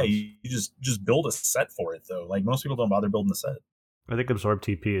the Absorb. Yeah, you just build a set for it though. Like most people don't bother building the set. I think Absorb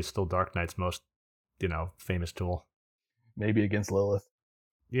TP is still Dark Knight's most, famous tool. Maybe against Lilith.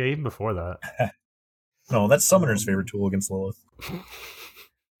 Yeah, even before that. No, that's Summoner's favorite tool against Lilith.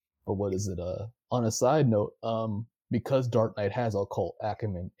 But what is it? On a side note, because Dark Knight has Occult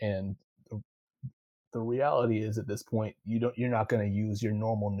Acumen, and the reality is at this point you're not going to use your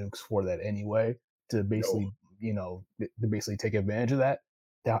normal nukes for that anyway to basically basically take advantage of that.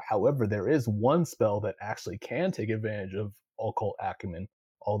 Now, however, there is one spell that actually can take advantage of Occult Acumen,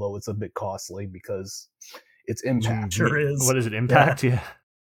 although it's a bit costly because it's impact. Sure is. What is it? Impact?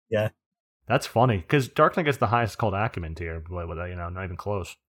 Yeah. That's funny because Dark Knight gets the highest Occult Acumen tier, but not even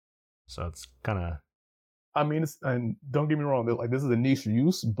close. So it's kind of. I mean, and don't get me wrong, like this is a niche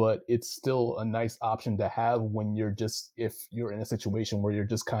use, but it's still a nice option to have when if you're in a situation where you're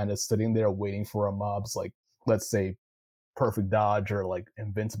just kind of sitting there waiting for a mob's, like, let's say, perfect dodge or like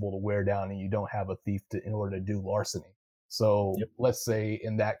invincible to wear down, and you don't have a thief in order to do larceny. So let's say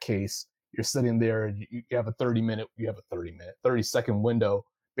in that case, you're sitting there, you have a 30-second window,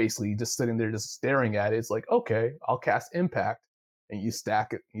 basically just sitting there, just staring at it. It's like, okay, I'll cast Impact. And you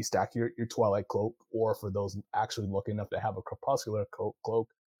stack it. You stack your Twilight Cloak, or for those actually lucky enough to have a Crepuscular Cloak,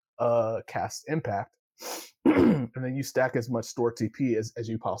 cast Impact, and then you stack as much store TP as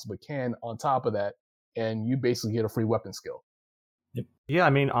you possibly can on top of that, and you basically get a free weapon skill. Yep. Yeah, I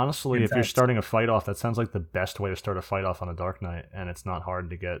mean, honestly, In if you're fact- starting a fight off, that sounds like the best way to start a fight off on a Dark Knight, and it's not hard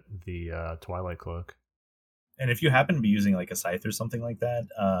to get the Twilight Cloak. And if you happen to be using like a scythe or something like that,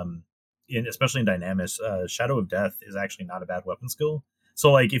 especially in Dynamis, Shadow of Death is actually not a bad weapon skill.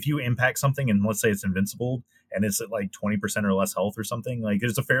 So like if you impact something and let's say it's invincible and it's at like 20% or less health or something, like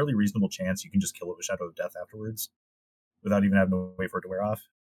there's a fairly reasonable chance you can just kill it with Shadow of Death afterwards without even having to wait for it to wear off.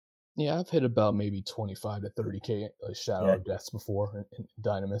 Yeah, I've hit about maybe 25 to 30k Shadow of Deaths before in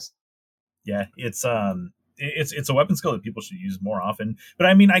Dynamis. Yeah, it's a weapon skill that people should use more often. But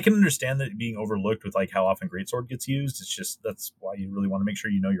I mean, I can understand that being overlooked with like how often Greatsword gets used. It's just that's why you really want to make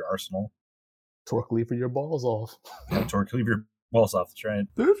sure you know your arsenal. Torque lever your balls off. Yeah, Torque leave your balls off. That's right.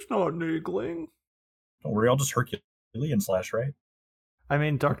 That's not Niggling. Don't worry, I'll just Herculean slash, right? I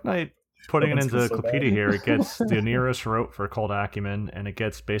mean, Dark Knight, putting it Weapon into skill's so Wikipedia bad. here, it gets the Oneirus Rope for Cold Acumen, and it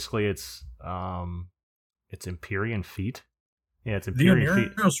gets basically its Empyrean Feet. Yeah, it's The Empyrean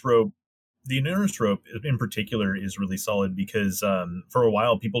Feet. Oneirus rope in particular is really solid because for a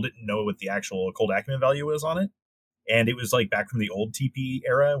while people didn't know what the actual cold acumen value was on it, and it was like back from the old TP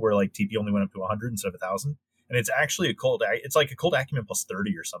era where like TP only went up to 100 instead of 1,000, and it's actually it's like a cold acumen plus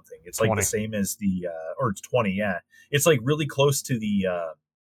 30 or something. It's like 20. the same as the or it's 20, yeah. It's like really close to the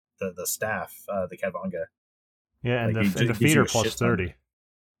staff, the Kadvanga. Yeah, and Like, the gives feet you are a plus shit ton. 30.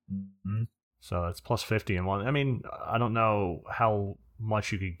 Mm-hmm. So it's plus 50 in one. I mean, I don't know how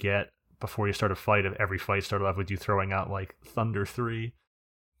much you could get before you start a fight if every fight started off with you throwing out like Thunder 3.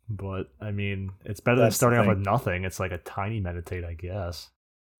 But I mean, it's better than That's the starting off thing. with nothing. It's like a tiny meditate, I guess.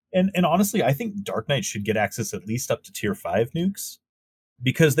 And honestly, I think Dark Knight should get access at least up to tier 5 nukes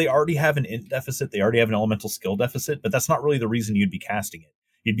because they already have an int deficit, they already have an elemental skill deficit, but that's not really the reason you'd be casting it.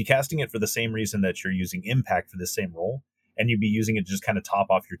 You'd be casting it for the same reason that you're using Impact for the same role, and you'd be using it to just kind of top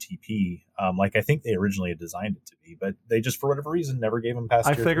off your TP, like I think they originally had designed it to be, but they just, for whatever reason, never gave them past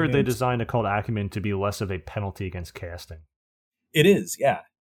I tier 3 figured they nukes. designed a Cold Acumen to be less of a penalty against casting. It is, yeah.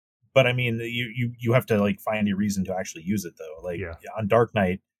 But I mean, you have to like find a reason to actually use it though. Like Yeah. on Dark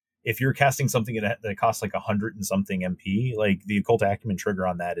Knight, if you're casting something that costs like 100 and something MP, like the Occult Acumen trigger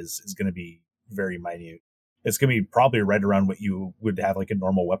on that is going to be very minute. It's going to be probably right around what you would have like a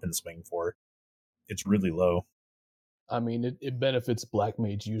normal weapon swing for. It's really low. I mean, it benefits Black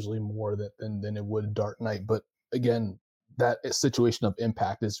Mage usually more than it would Dark Knight. But again, that situation of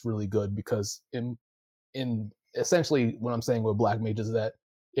Impact is really good because in essentially what I'm saying with Black Mage is that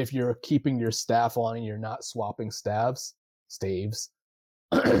if you're keeping your staff on and you're not swapping staves,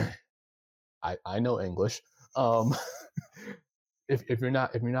 I know English. If you're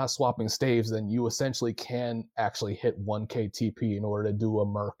not swapping staves, then you essentially can actually hit 1k TP in order to do a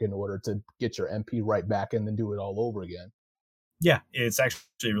merc in order to get your MP right back and then do it all over again. Yeah, it's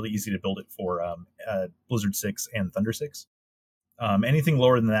actually really easy to build it for Blizzard 6 and Thunder 6. Anything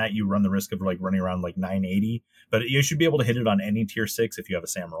lower than that, you run the risk of like running around like 980, but you should be able to hit it on any tier 6 if you have a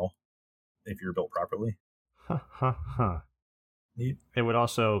SAM roll, if you're built properly. Neat. It would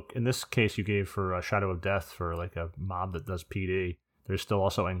also, in this case, you gave for Shadow of Death for like a mob that does PD. There's still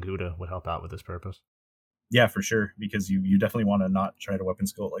also Anguta would help out with this purpose. Yeah, for sure, because you definitely want to not try to weapon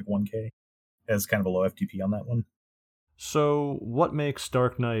skill at like 1k. As kind of a low FTP on that one. So, what makes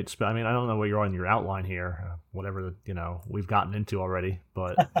Dark Knight? I mean, I don't know what you're on your outline here. Whatever we've gotten into already,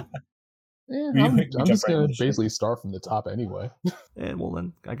 but Yeah, I'm just right gonna into shit. basically start from the top anyway. well,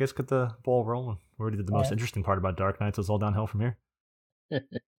 then I guess get the ball rolling. We already did the most Alright. interesting part about Dark Knight, so it's all downhill from here.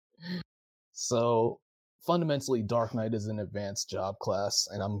 So fundamentally, Dark Knight is an advanced job class,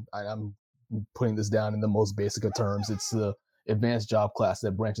 and I'm putting this down in the most basic of terms. It's the advanced job class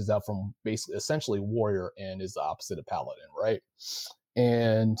that branches out from basically essentially warrior and is the opposite of paladin, right?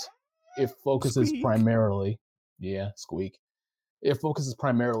 And it focuses Squeak. primarily, squeak. It focuses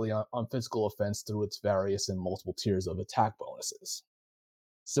primarily on physical offense through its various and multiple tiers of attack bonuses.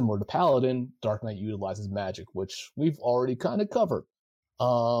 Similar to Paladin, Dark Knight utilizes magic, which we've already kind of covered,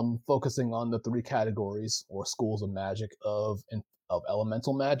 focusing on the 3 categories or schools of magic of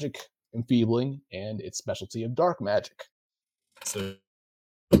elemental magic, enfeebling, and its specialty of dark magic. So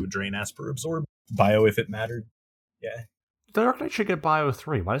drain, Asper, absorb, bio if it mattered. Yeah, Dark Knight should get Bio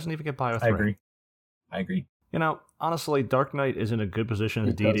 3. Why doesn't it even get Bio 3? I agree. Honestly, Dark Knight is in a good position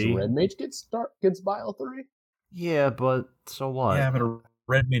as Because DD. Red Mage gets Bio 3? Yeah, but so what? Yeah, but a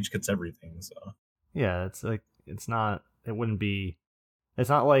red mage gets everything, so. Yeah, it's like it's not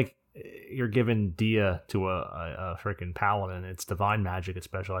like you're giving Dia to a freaking paladin. It's divine magic it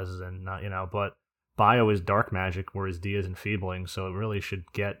specializes in, not but Bio is dark magic, whereas D is enfeebling, so it really should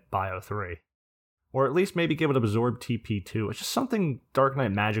get Bio 3. Or at least maybe give it Absorb TP2. It's just something Dark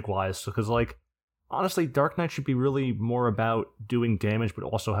Knight magic-wise, because, like, honestly, Dark Knight should be really more about doing damage, but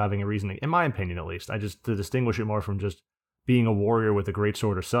also having a reason, in my opinion at least. To distinguish it more from just being a warrior with a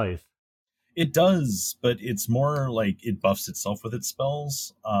greatsword or scythe. It does, but it's more like it buffs itself with its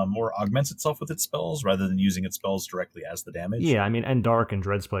spells, or augments itself with its spells, rather than using its spells directly as the damage. Yeah, I mean, and Dark and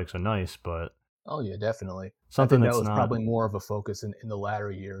Dread Spikes are nice, but... Oh yeah, definitely. Something I think that's that was not... probably more of a focus in the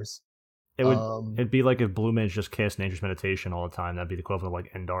latter years. It'd be like if Blue Mage just cast Nature's Meditation all the time. That'd be the equivalent of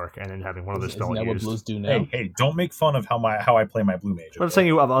like Endark, and then having one other spell Isn't that used. what blues do now? Hey, don't make fun of how I play my Blue Mage. Okay? But I'm saying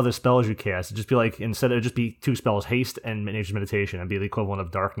you have other spells you cast. It'd just be like, instead of just be 2 spells, Haste and Nature's Meditation, it'd be the equivalent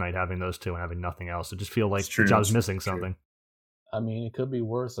of Dark Knight having those 2 and having nothing else. It just feel like the job's missing something. I mean, it could be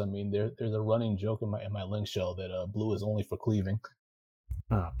worse. I mean, there's a running joke in my link shell that blue is only for cleaving.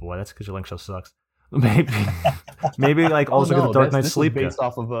 Oh boy, that's because your link shell sucks. Maybe like also get the Dark Knight Sleep.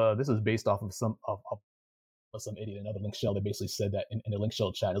 This is based off of some idiot in another link shell that basically said that in the link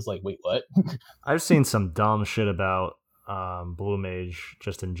shell chat. It's like, wait, what? I've seen some dumb shit about Blue Mage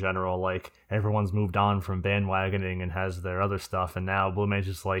just in general. Like everyone's moved on from bandwagoning and has their other stuff, and now Blue Mage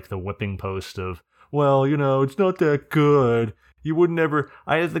is like the whipping post of, well, it's not that good. You would never.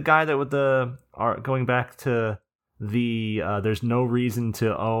 I had the guy that with the going back to the there's no reason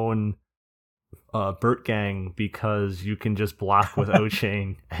to own Burt Gang because you can just block with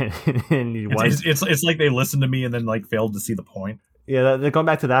O-Chain and it's like they listened to me and then like failed to see the point. Yeah, they're going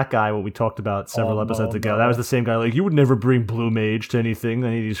back to that guy, what we talked about several episodes ago. That was the same guy, like, you would never bring Blue Mage to anything,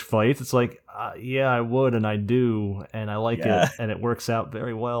 any of these fights. It's like, yeah, I would, and I do, and I like it, and it works out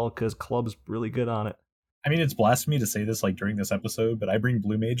very well because Club's really good on it. I mean, it's blasphemy to say this like during this episode, but I bring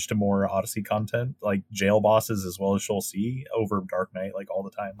Blue Mage to more Odyssey content, like jail bosses as well as Shoal C, over Dark Knight, like all the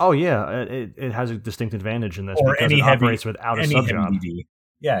time. Oh yeah, it has a distinct advantage in this or because it operates without a sub-job.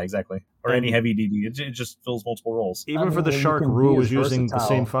 Yeah, exactly. Or any heavy DD. It just fills multiple roles. Even for the Shark, Rue is using the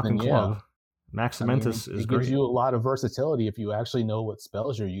same fucking club. Max Cementus is great. It gives you a lot of versatility if you actually know what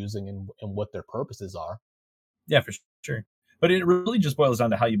spells you're using and what their purposes are. Yeah, for sure. But it really just boils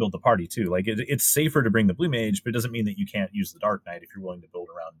down to how you build the party, too. Like, it's safer to bring the Blue Mage, but it doesn't mean that you can't use the Dark Knight if you're willing to build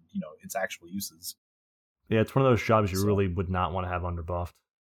around, its actual uses. Yeah, it's one of those jobs you really would not want to have underbuffed.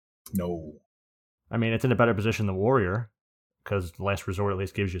 No. I mean, it's in a better position than Warrior, because Last Resort at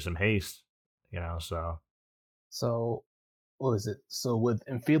least gives you some haste, so... So, what is it? So with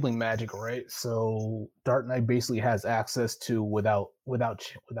Enfeebling Magic, right? So Dark Knight basically has access to, without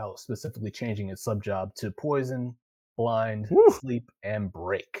specifically changing its sub-job, to Poison, Blind, Sleep, and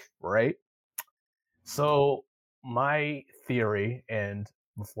Break, right? So my theory, and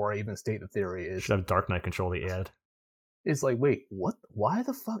before I even state the theory, is... should have Dark Knight control the ad. It's like, wait, what? Why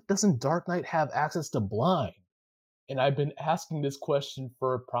the fuck doesn't Dark Knight have access to Blind? And I've been asking this question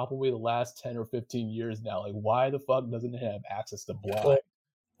for probably the last 10 or 15 years now. Like, why the fuck doesn't it have access to Blind? Well,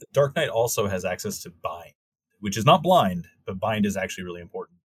 Dark Knight also has access to Bind, which is not Blind, but Bind is actually really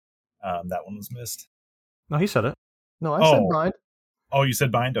important. That one was missed. No, he said it. No, I said Bind. Oh, you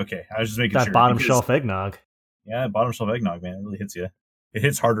said Bind? Okay. I was just making sure. That bottom shelf eggnog. Yeah, bottom shelf eggnog, man. It really hits you. It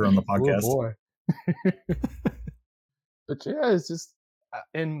hits harder on the podcast. Oh, boy. But yeah, it's just...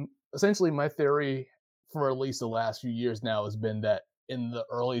 And essentially my theory... for at least the last few years now has been that in the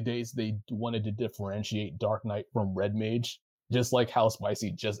early days they wanted to differentiate Dark Knight from Red Mage, just like how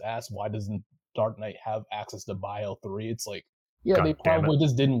Spicy just asked, why doesn't Dark Knight have access to Bio 3? It's like, yeah, God, they probably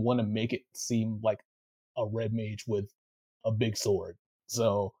just didn't want to make it seem like a Red Mage with a big sword.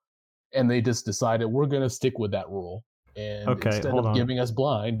 So, and they just decided we're gonna stick with that rule. And instead of giving us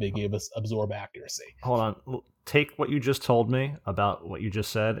Blind, they gave us Absorb Accuracy. Hold on. Take what you just told me about what you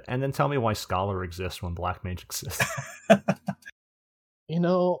just said, and then tell me why Scholar exists when Black Mage exists. I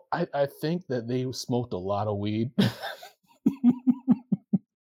think that they smoked a lot of weed.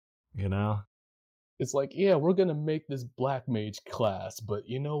 It's like, yeah, we're going to make this Black Mage class, but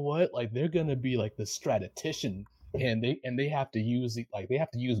you know what? Like, they're going to be like the Stratitician, and they have to use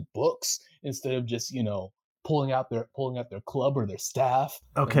books instead of just, pulling out their club or their staff.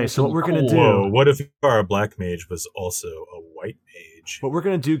 Okay, so what we're going to do... Whoa, what if our Black Mage was also a White Mage? What we're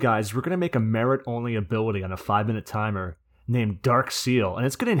going to do, guys, we're going to make a merit-only ability on a 5-minute timer named Dark Seal, and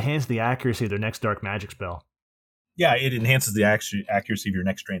it's going to enhance the accuracy of their next Dark Magic spell. Yeah, it enhances the accuracy of your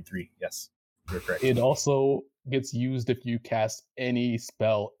next Drain 3. Yes, you're correct. It also gets used if you cast any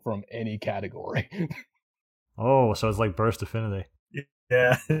spell from any category. Oh, so it's like Burst Affinity.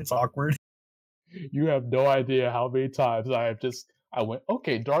 Yeah, it's awkward. You have no idea how many times I went,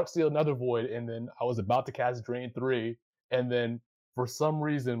 okay, Dark Seal, another Void, and then I was about to cast Drain 3, and then for some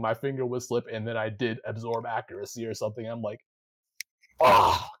reason my finger would slip, and then I did absorb accuracy or something. I'm like,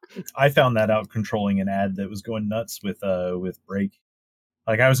 oh. I found that out controlling an ad that was going nuts with break.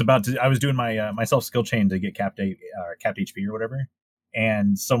 Like I was doing my myself skill chain to get capped HP or whatever,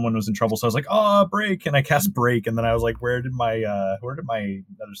 and someone was in trouble, so I was like, oh, break, and I cast break, and then I was like, where did my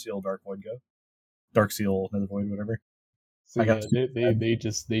Nether Seal Dark Void go? Dark Seal Nether Void, whatever. So yeah,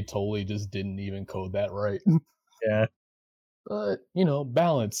 they totally just didn't even code that right. Yeah. But,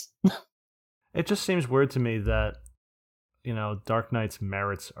 balance. It just seems weird to me that, Dark Knight's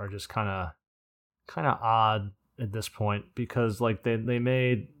merits are just kind of odd at this point, because like they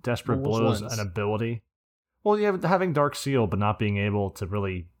made Desperate Blows an ability. Well, yeah, having Dark Seal but not being able to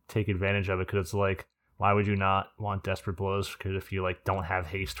really take advantage of it, because it's like, why would you not want Desperate Blows? Because if you like don't have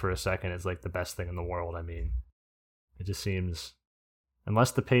haste for a second, it's like the best thing in the world. I mean, it just seems,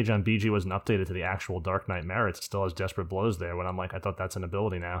 unless the page on BG wasn't updated to the actual Dark Knight merits, it still has Desperate Blows there, when I'm like, I thought that's an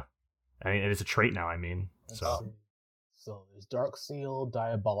ability now. I mean, it's a trait now, I mean. So there's Dark Seal,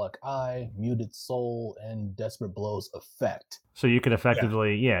 Diabolic Eye, Muted Soul, and Desperate Blows effect. So you could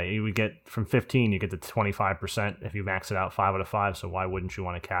effectively, you would get from 15, you get to 25% if you max it out 5 out of 5, so why wouldn't you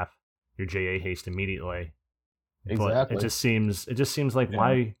want to cap your JA haste immediately? Exactly. But it just seems like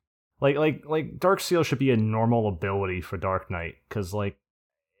why... Like Dark Seal should be a normal ability for Dark Knight, because like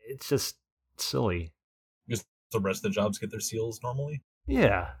it's just silly. Just the rest of the jobs get their seals normally.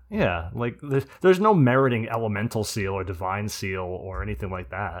 Yeah. Like there's no meriting Elemental Seal or Divine Seal or anything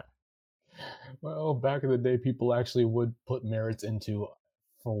like that. Well, back in the day, people actually would put merits into,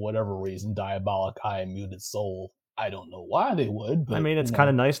 for whatever reason, Diabolic Eye and Muted Soul. I don't know why they would. But, I mean, it's kind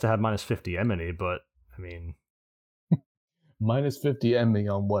of nice to have minus 50 enmity, but I mean. Minus 50 enmity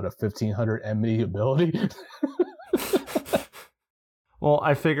on what, a 1500 enmity ability? Well,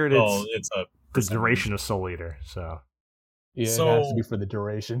 I figured it's the duration of Soul Eater, so. Yeah, it has to be for the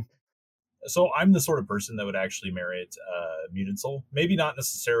duration. So I'm the sort of person that would actually merit Muted Soul. Maybe not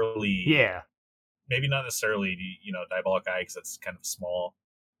necessarily. Yeah. Maybe not necessarily, Diabolic Eye, because that's kind of a small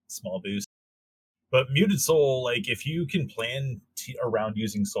boost. But Muted Soul, like if you can plan around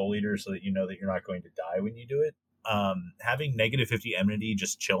using Soul Eater so that you know that you're not going to die when you do it, having negative 50 enmity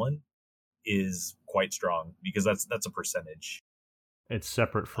just chilling is quite strong, because that's a percentage. It's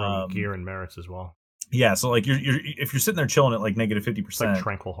separate from gear and merits as well. Yeah, so like you're if you're sitting there chilling at like negative 50%, it's like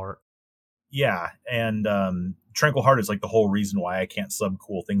Tranquil Heart. Yeah, and Tranquil Heart is like the whole reason why I can't sub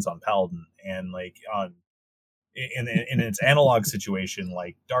cool things on Paladin, and like in its analog situation,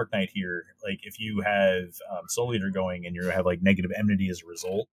 like Dark Knight here, like if you have Soul Eater going and you have like negative enmity as a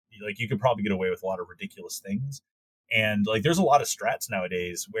result, like you could probably get away with a lot of ridiculous things. And like there's a lot of strats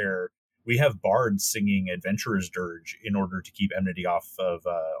nowadays where we have bards singing Adventurer's Dirge in order to keep enmity off of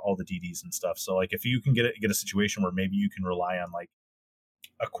all the DDs and stuff. So like if you can get a situation where maybe you can rely on like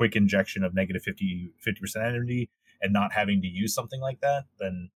a quick injection of negative 50% enmity and not having to use something like that,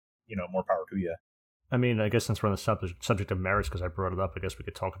 then more power to you. I mean, I guess since we're on the subject of merits, because I brought it up, I guess we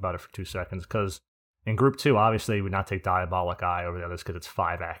could talk about it for 2 seconds. Because in Group 2, obviously, we would not take Diabolic Eye over the others because it's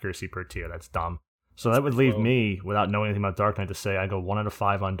 5 accuracy per tier. That's dumb. So that would leave me, without knowing anything about Dark Knight, to say I go 1 out of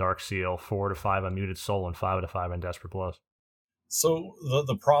 5 on Dark Seal, 4 out of 5 on Muted Soul, and 5 out of 5 on Desperate Blows. So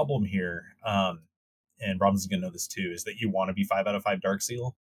the problem here, and Brahms is going to know this too, is that you want to be 5 out of 5 Dark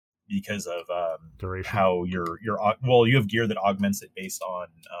Seal because of duration. How you have gear that augments it based on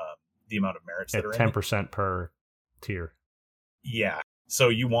the amount of merits that are 10% in it. per tier. Yeah. So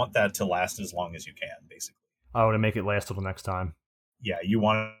you want that to last as long as you can, basically. Oh, to make it last till the next time. Yeah, you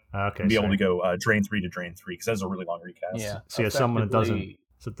want to be able to go drain 3 to drain 3, because that's a really long recast. Yeah. See, as someone that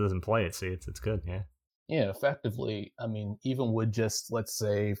doesn't play it, see, it's good, yeah. Yeah, effectively, I mean, even with just, let's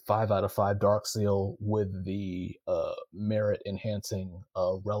say, 5 out of 5 Dark Seal with the merit enhancing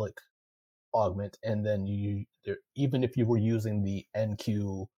relic augment, and then even if you were using the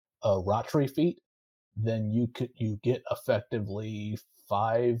NQ Rotary feat, then you get effectively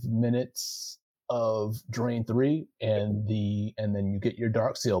 5 minutes of drain 3, and then you get your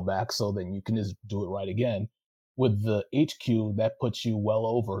Dark Seal back, so then you can just do it right again. With the HQ, that puts you well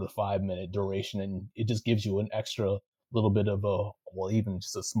over the 5-minute duration, and it just gives you an extra little bit of even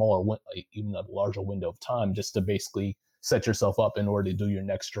just a smaller, even a larger window of time, just to basically set yourself up in order to do your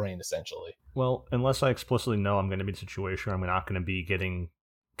next drain, essentially. Well, unless I explicitly know I'm going to be in a situation where I'm not going to be getting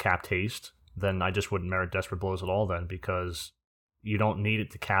capped haste, then I just wouldn't merit Desperate Blows at all then, because you don't need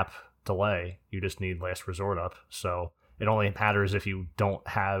it to cap delay. You just need Last Resort up. So it only matters if you don't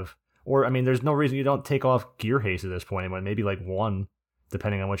have... Or, I mean, there's no reason you don't take off Gear Haste at this point anymore. Maybe like 1,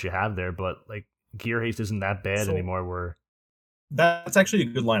 depending on what you have there. But like Gear Haste isn't that bad anymore. Where That's actually a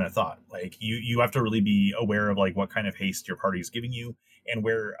good line of thought. Like you have to really be aware of like what kind of haste your party is giving you and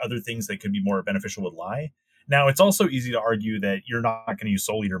where other things that could be more beneficial would lie. Now, it's also easy to argue that you're not going to use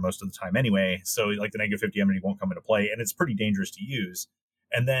Soul Eater most of the time anyway, so like the -50 enmity won't come into play, and it's pretty dangerous to use.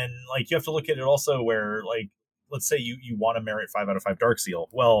 And then like you have to look at it also where like let's say you want to merit 5 out of 5 Dark Seal.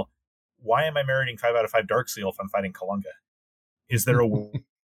 Well, why am I meriting 5 out of 5 Dark Seal if I'm fighting Kalunga? Is there a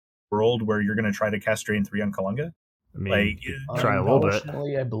world where you're going to try to cast Drain 3 on Kalunga? I mean, like, try a little bit.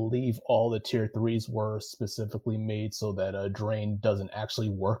 Unfortunately, I believe all the tier 3s were specifically made so that a drain doesn't actually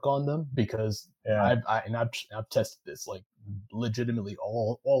work on them, because yeah. I've tested this. Like, legitimately,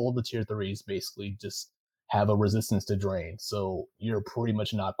 all of the tier 3s basically just have a resistance to drain, so you're pretty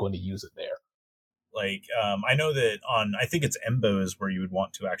much not going to use it there. Like, I know that on, I think it's Embo is where you would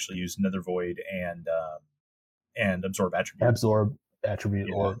want to actually use Nether Void and Absorb Attribute. Absorb Attribute,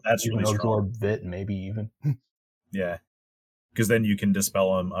 Yeah, or that's even really strong. Absorb Vit, maybe even. Yeah, because then you can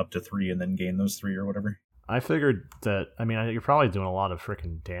dispel them up to 3 and then gain those 3 or whatever. I figured that, I mean, you're probably doing a lot of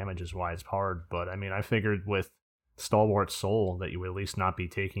freaking damage is why it's hard, but I mean, I figured with Stalwart Soul that you would at least not be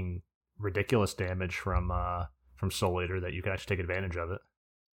taking ridiculous damage from Soul Eater, that you could actually take advantage of it.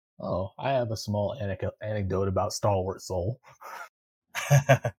 Oh, I have a small anecdote about Stalwart Soul.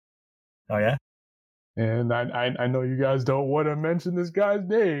 Oh, yeah? And I know you guys don't want to mention this guy's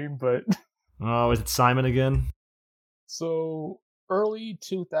name, but... Oh, is it Simon again? So early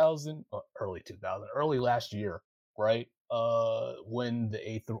last year, right? When the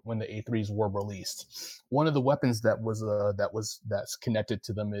A3s were released, one of the weapons that's connected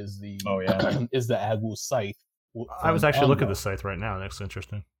to them is the is the Agu Scythe. I was actually looking at the scythe right now. That's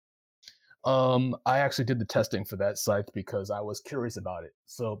interesting. I actually did the testing for that scythe because I was curious about it.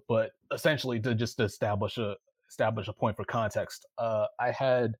 So, but essentially to just establish a point for context, I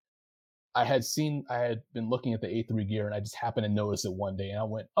had been looking at the A3 gear, and I just happened to notice it one day, and I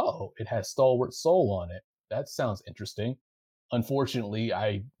went, "Oh, it has Stalwart Soul on it. That sounds interesting." Unfortunately,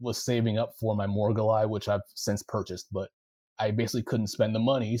 I was saving up for my Morgulai, which I've since purchased, but I basically couldn't spend the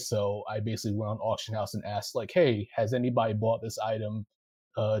money, so I basically went on Auction House and asked, like, "Hey, has anybody bought this item?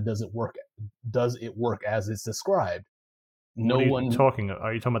 Does it work? Does it work as it's described?" No one. Talking?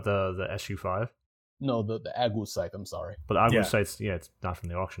 Are you talking about the SU5? No, the Agu Scythe. I'm sorry. But the Agu Scythe, yeah, it's not from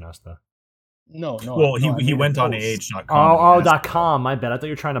the Auction House though. No. Well, he went on AH.com. .com. My bad. I thought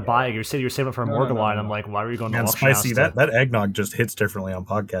you were trying to buy it. You said you were saving up for a Morgulai, and I'm like, why were you going to Auction House? Spicy, that eggnog just hits differently on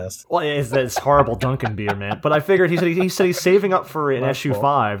podcast. Well, it's horrible Dunkin' beer, man. But I figured he said he's saving up for an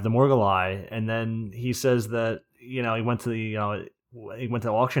SU5, the Morgulai, and then he says that he went to he went to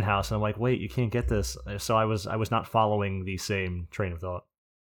the Auction House, and I'm like, wait, you can't get this. So I was not following the same train of thought.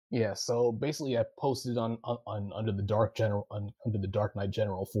 Yeah, so basically I posted on under the Dark Knight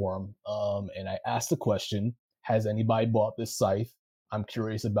General forum, and I asked the question, has anybody bought this scythe? I'm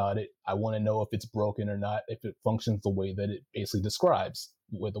curious about it. I want to know if it's broken or not, if it functions the way that it basically describes,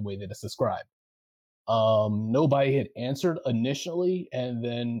 with the way that it's described. Nobody had answered initially, and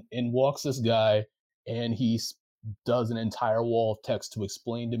then in walks this guy, and he does an entire wall of text to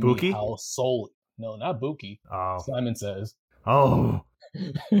explain to me how Soul... No, not Buki. Oh. Simon says. Oh.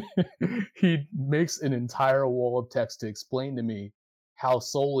 He makes an entire wall of text to explain to me how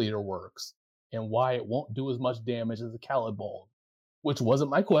Soul Eater works and why it won't do as much damage as a Caliban, which wasn't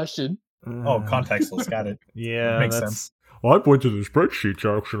my question. Oh, contextless, got it. Yeah, makes sense. Well, I went to the spreadsheets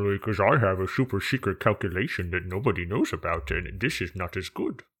actually because I have a super secret calculation that nobody knows about, and this is not as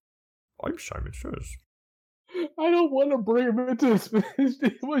good. I'm Simon Says. I don't want to bring him into this.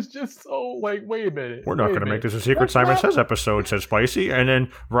 It was just so like, wait a minute. We're not going to make this a secret Simon Says episode, said Spicy, and then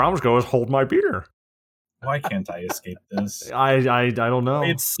Roms goes, hold my beer. Why can't I escape this? I don't know.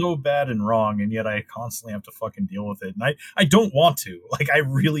 It's so bad and wrong, and yet I constantly have to fucking deal with it. And I don't want to. Like, I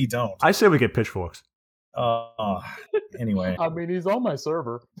really don't. I say we get pitchforks. Anyway. I mean, he's on my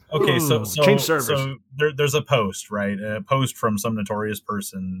server. Okay, so change servers. So there's a post, right? A post from some notorious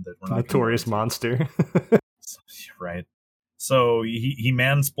person that we're not notorious monster. Right. So he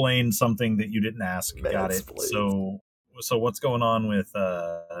mansplained something that you didn't ask. Got it. So what's going on with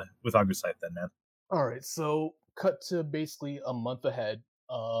Agu Scythe then, man? All right. So cut to basically a month ahead.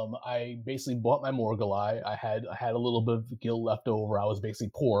 I basically bought my Morgulai. I had a little bit of gil left over. I was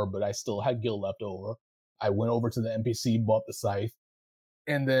basically poor, but I still had gil left over. I went over to the NPC, bought the scythe,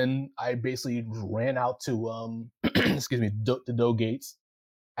 and then I basically ran out to the Doe Gates,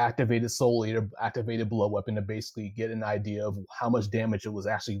 activated Soul Eater, activated Blow Weapon to basically get an idea of how much damage it was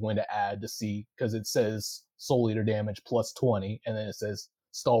actually going to add to see, because it says Soul Eater damage plus 20, and then it says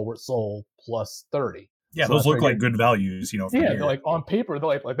Stalwart Soul plus 30. Yeah, so those look like good values, Yeah, they're like on paper,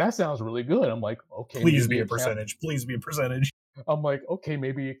 they're like that sounds really good. I'm like, okay. Please be a percentage. I'm like, okay,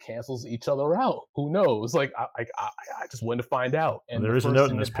 maybe it cancels each other out. Who knows? Like, I just wanted to find out. And there is a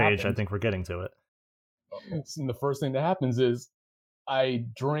note in this page. I think we're getting to it. And the first thing that happens is I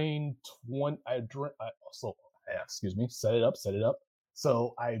drain 20. Excuse me. Set it up.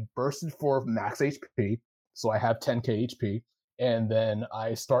 So I bursted for max HP. So I have 10k HP, and then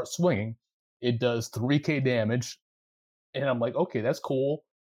I start swinging. It does 3k damage, and I'm like, okay, that's cool.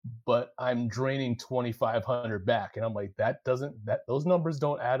 But I'm draining 2,500 back, and I'm like, those numbers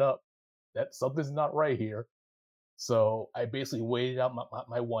don't add up. That something's not right here. So I basically waited out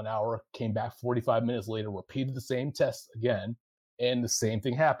my 1 hour, came back 45 minutes later, repeated the same test again, and the same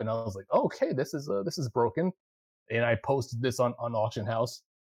thing happened. I was like, okay, this is broken, and I posted this on Auction House,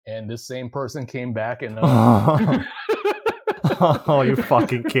 and this same person came back and oh, you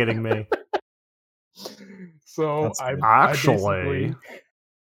fucking kidding me? So I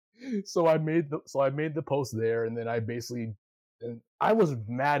made the post there, and then I was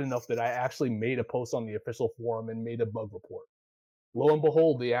mad enough that I actually made a post on the official forum and made a bug report. Lo and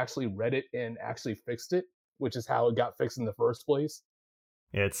behold, they actually read it and actually fixed it, which is how it got fixed in the first place.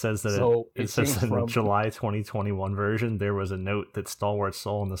 Yeah, it says that it says in the July 2021 version, there was a note that Stalwart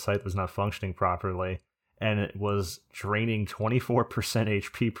Soul on the site was not functioning properly, and it was draining 24%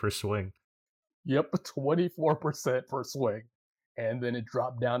 HP per swing. Yep, 24% per swing. And then it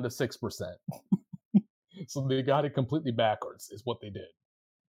dropped down to 6%. So they got it completely backwards, is what they did.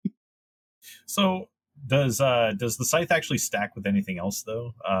 So does the scythe actually stack with anything else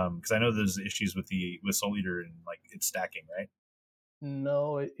though? Because I know there's issues with Soul Eater and like it's stacking, right?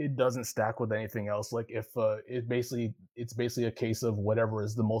 No, it doesn't stack with anything else. Like if it's basically a case of whatever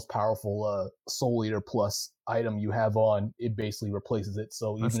is the most powerful Soul Eater plus item you have on, it basically replaces it.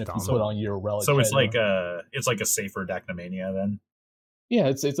 So even if you put on your relic, so it's like a safer Dacnomania then. Yeah,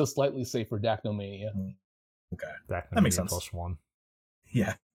 it's a slightly safer Dacnomania. Okay, Dacnomania that makes sense. +1.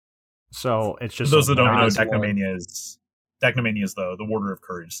 Yeah. So it's just for those that don't know, Dacnomania is the Warder of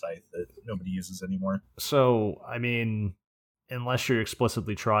Courage scythe that nobody uses anymore. So I mean, unless you're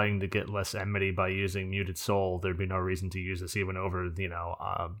explicitly trying to get less enmity by using Muted Soul, there'd be no reason to use this even over, the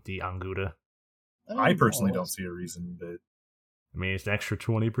Anguta. I personally don't see a reason, but I mean, it's an extra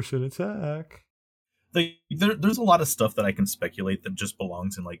 20% attack. There's a lot of stuff that I can speculate that just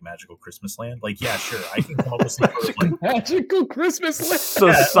belongs in like Magical Christmas Land. Like, yeah, sure, I can come up with some like Magical Christmas Land. So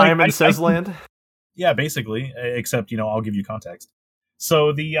yeah, Simon Says Land. Yeah, basically, except I'll give you context.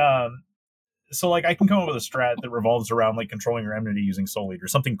 So I can come up with a strat that revolves around like controlling your enmity using Soul Eater,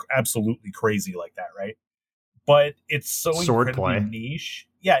 something absolutely crazy like that, right? But it's so incredibly niche.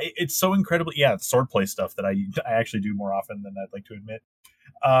 Yeah, it's so incredibly swordplay stuff that I actually do more often than I'd like to admit.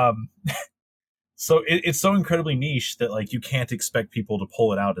 So it's so incredibly niche that like you can't expect people to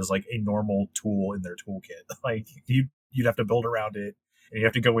pull it out as like a normal tool in their toolkit. Like you'd have to build around it, and you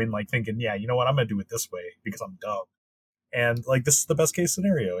have to go in like thinking, yeah, you know what, I'm gonna do it this way because I'm dumb. And like this is the best case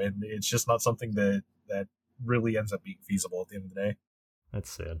scenario, and it's just not something that really ends up being feasible at the end of the day.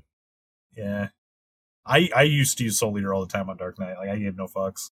 That's sad. Yeah, I used to use Soul Eater all the time on Dark Knight. Like I gave no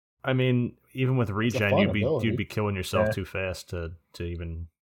fucks. I mean, even with regen, you'd be killing yourself too fast to even.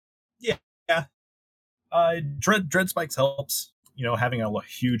 Yeah. Dread Spikes helps. Having a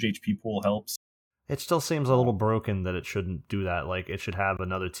huge HP pool helps. It still seems a little broken that it shouldn't do that. Like, it should have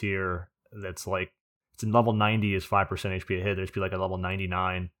another tier that's like, it's in level 90 is 5% HP a hit. There should be like a level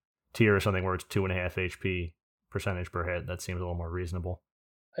 99 tier or something where it's 2.5 HP percentage per hit. That seems a little more reasonable.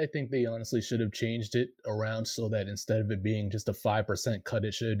 I think they honestly should have changed it around so that instead of it being just a 5% cut,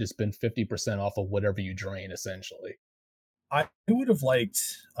 it should have just been 50% off of whatever you drain, essentially. I would have liked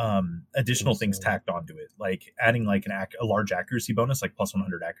additional things tacked onto it, like adding like a large accuracy bonus, like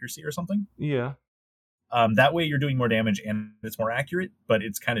 +100 accuracy or something. Yeah. That way you're doing more damage and it's more accurate, but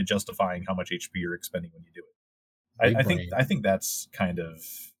it's kind of justifying how much HP you're expending when you do it. I think that's kind of.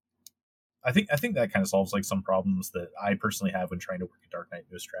 I think that kind of solves like some problems that I personally have when trying to work a Dark Knight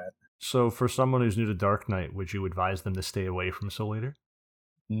into a strat. So for someone who's new to Dark Knight, would you advise them to stay away from Soul Eater?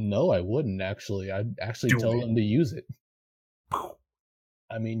 No, I wouldn't actually. I'd actually tell them to use it.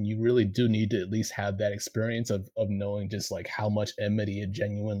 I mean, you really do need to at least have that experience of knowing just like how much enmity it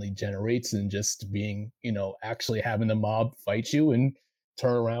genuinely generates, and just being, actually having the mob fight you and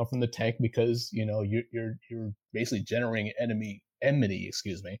turn around from the tank because, you're basically generating enmity,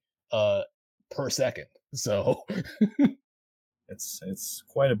 per second. So it's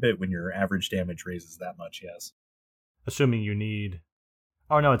quite a bit when your average damage raises that much, yes. Assuming you need.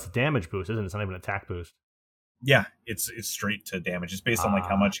 Oh no, it's a damage boost, isn't it? It's not even an attack boost. Yeah, it's straight to damage. It's based on like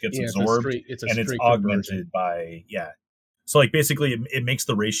how much gets absorbed, it's augmented by So like basically, it makes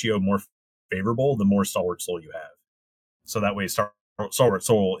the ratio more favorable the more Stalwart Soul you have. so that way Stalwart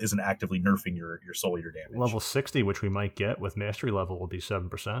Soul isn't actively nerfing your Soul Eater damage. Level 60, which we might get with Mastery level, will be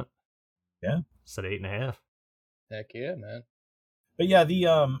 7%. Yeah, instead of 8.5. Heck yeah, man. But yeah,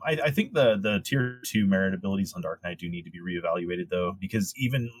 I think the tier 2 merit abilities on Dark Knight do need to be reevaluated though, because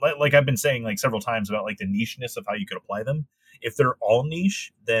even like I've been saying like several times about like the nicheness of how you could apply them. If they're all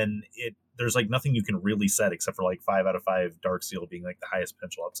niche, then there's like nothing you can really set except for like 5 out of 5 Dark Seal being like the highest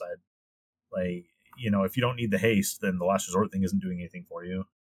potential upside. Like, if you don't need the haste, then the last resort thing isn't doing anything for you.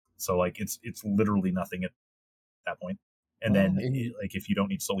 So like it's literally nothing at that point. And then like if you don't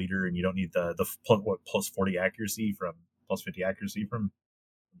need Soul Eater and you don't need the plus 40 accuracy from plus 50 accuracy from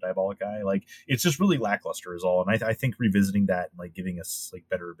Diabolic Eye, like it's just really lackluster is all. And I think revisiting that and like giving us like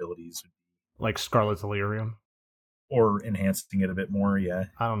better abilities, like Scarlet Delirium, or enhancing it a bit more. Yeah,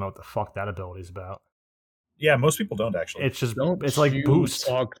 I don't know what the fuck that ability's about. Yeah, most people don't actually. It's just it's like boost.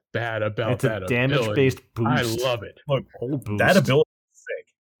 Talk bad about it's that. It's a damage-based boost. I love it. Look, boost. That ability is sick,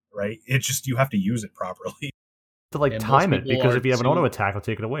 right? It's just you have to use it properly. To like and time it, because if you have an auto attack, it'll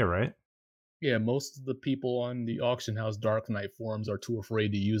take it away, right? Yeah, most of the people on the Auction House Dark Knight forums are too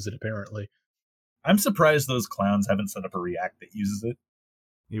afraid to use it, apparently. I'm surprised those clowns haven't set up a React that uses it.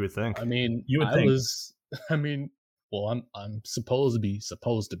 You would think. I mean, well, I'm supposed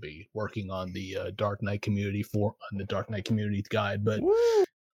to be working on the Dark Knight community on the Dark Knight community guide, but Woo!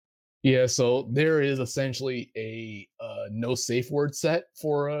 Yeah, so there is essentially a no safe word set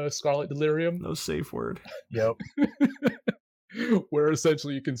for Scarlet Delirium. No safe word. Yep. Where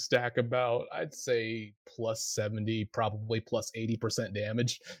essentially you can stack about, I'd say, plus 70, probably plus 80%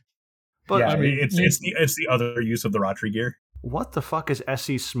 damage. But yeah, I mean, it's the other use of the Rotary gear. What the fuck is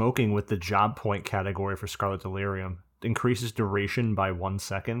SC smoking with the job point category for Scarlet Delirium? Increases duration by 1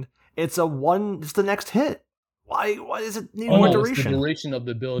 second. It's the next hit. Why does it need more duration? It's the duration of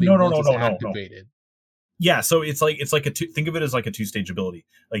the ability activated. Yeah, so it's like think of it as like a 2-stage ability.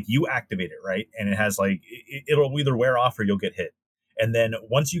 Like you activate it, right? And it has like it'll either wear off or you'll get hit. And then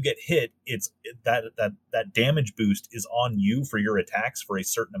once you get hit, that damage boost is on you for your attacks for a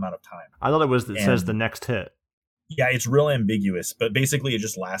certain amount of time. I thought it says the next hit. Yeah, it's real ambiguous, but basically it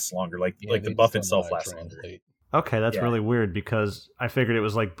just lasts longer. Like the buff itself lasts longer. Okay, that's really weird because I figured it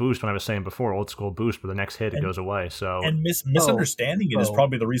was like boost when I was saying before, old school boost, but the next hit it goes away. So misunderstanding it is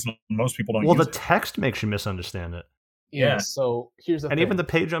probably the reason most people don't use it. Well, the text makes you misunderstand it. Yeah, so here's the thing. And even the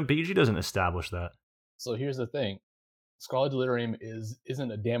page on BG doesn't establish that. So here's the thing. Scarlet Delirium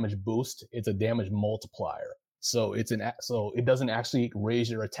isn't a damage boost, it's a damage multiplier. So it doesn't actually raise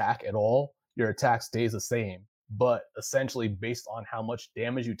your attack at all. Your attack stays the same, but essentially based on how much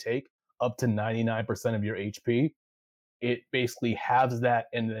damage you take, up to 99% of your HP, it basically halves that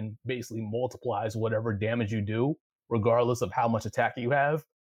and then basically multiplies whatever damage you do, regardless of how much attack you have,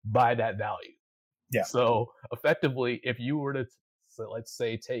 by that value. Yeah. So effectively, if you were to, let's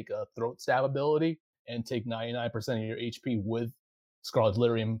say, take a throat stab ability and take 99% of your HP with Scarlet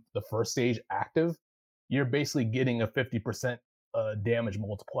Delirium, the first stage active, you're basically getting a 50% damage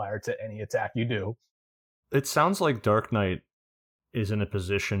multiplier to any attack you do. It sounds like Dark Knight is in a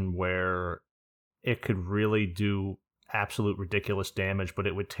position where it could really do absolute ridiculous damage, but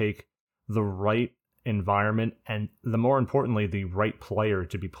it would take the right environment and, more importantly, the right player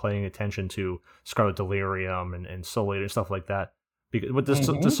to be paying attention to Scarlet Delirium and Soul Eater and stuff like that. Because with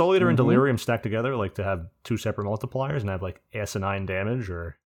the Soul Eater and Delirium stacked together, like to have 2 separate multipliers and have like asinine damage,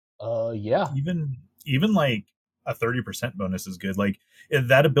 or yeah, even like a 30% bonus is good. Like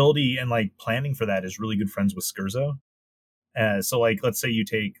that ability and like planning for that is really good friends with Scherzo. So like let's say you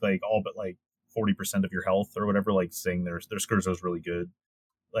take like all but like 40% of your health or whatever, like saying their Scherzo is really good.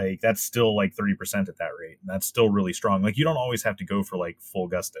 Like that's still like 30% at that rate, and that's still really strong. Like you don't always have to go for like full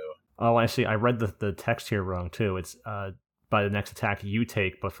gusto. Oh, I see. I read the text here wrong too. It's by the next attack you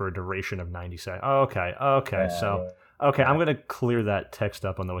take, but for a duration of 90 seconds. Oh, okay. Okay, I'm gonna clear that text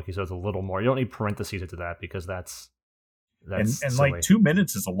up on the wiki so it's a little more. You don't need parentheses into that because that's and like 2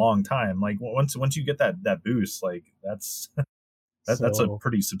 minutes is a long time. Like once you get that boost, like that's a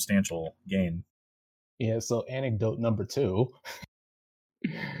pretty substantial gain. Yeah. So anecdote number 2.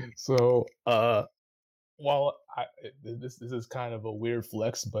 So while this is kind of a weird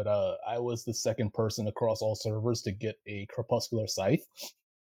flex, but I was the second person across all servers to get a Crepuscular Scythe.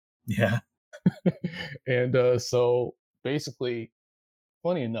 Yeah. And so basically,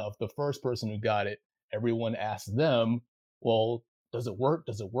 funny enough, the first person who got it, everyone asked them, well, does it work?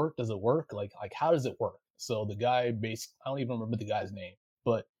 Does it work? Does it work? Like how does it work? So the guy I don't even remember the guy's name,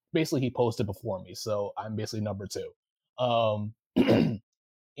 but basically he posted before me. So I'm basically number 2.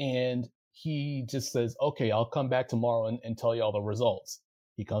 And he just says, okay, I'll come back tomorrow and tell you all the results.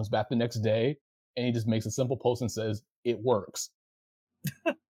 He comes back the next day. and he just makes a simple post and says it works.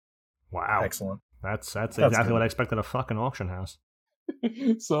 Wow, excellent. That's exactly good. what I expected a fucking auction house.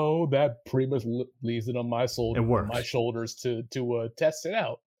 So that pretty much leaves it on my shoulders to test it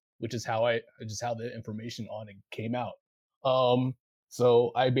out, which is how the information on it came out.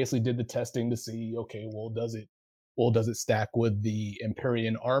 So I basically did the testing to see, okay, does it stack with the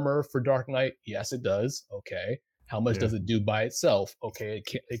Empyrean armor for Dark Knight? Yes, it does. Okay. How much does it do by itself? Okay,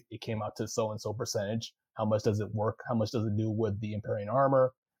 it came out to so and so percentage. How much does it work? How much does it do with the Empyrean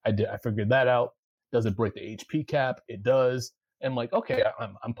armor? I figured that out. Does it break the HP cap? It does. And like, okay,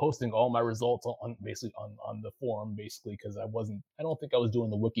 I'm posting all my results on the forum basically because I don't think I was doing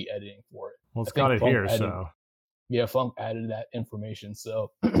the wiki editing for it. Well, it's got it here, so yeah, Funk added that information.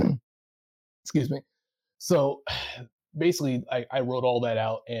 So excuse me. So basically, I wrote all that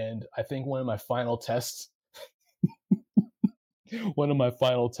out, and I think one of my final tests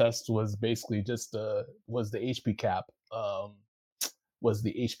was basically just was the HP cap. Was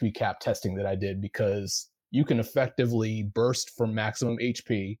the HP cap testing that I did, because you can effectively burst for maximum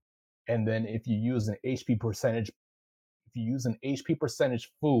HP, and then if you use an HP percentage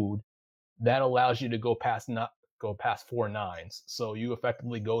food, that allows you to go past 4 nines. So you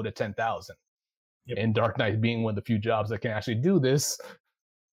effectively go to 10,000. Yep. And Dark Knight being one of the few jobs that can actually do this,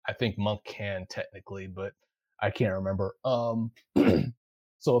 I think Monk can technically, but I can't remember.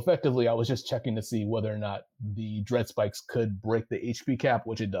 So effectively, I was just checking to see whether or not the Dread Spikes could break the HP cap,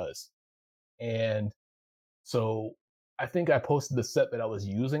 which it does. And so I think I posted the set that I was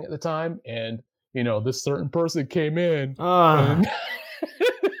using at the time, and this certain person came in. And...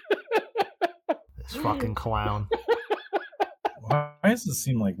 this fucking clown. Why does it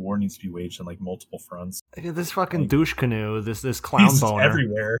seem like war needs to be waged on like multiple fronts? This fucking douche canoe, this clown boner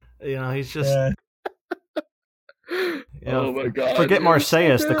everywhere. He's just. Oh my god! Forget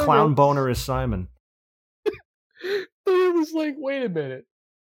Marseilles. The clown boner is Simon. He was like, "Wait a minute."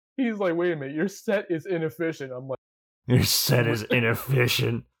 He's like, "Wait a minute. Your set is inefficient." I'm like, "Your set is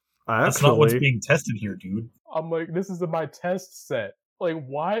inefficient." That's not what's being tested here, dude. I'm like, "This is my test set. Like,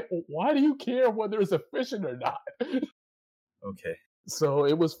 why do you care whether it's efficient or not?" Okay. So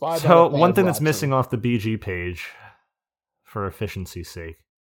it was 5. So one thing that's missing off the BG page, for efficiency's sake,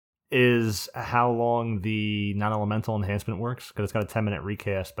 is how long the non-elemental enhancement works, because it's got a 10-minute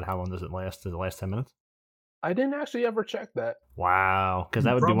recast, but how long does it last? Does it last 10 minutes? I didn't actually ever check that. Wow, because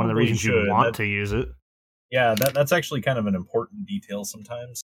that would be one of the reasons you want to use it. Yeah, that's actually kind of an important detail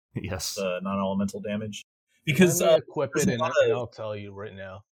sometimes. Yes. The non-elemental damage. Because equip it and I'll tell you right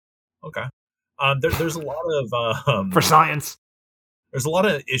now. Okay. There's a lot of for science. There's a lot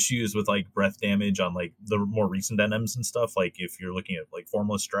of issues with like breath damage on like the more recent NMs and stuff. Like if you're looking at like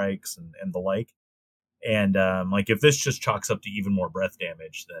Formless Strikes and the like, and like if this just chalks up to even more breath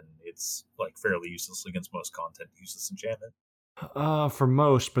damage, then it's like fairly useless against most content useless enchantment. For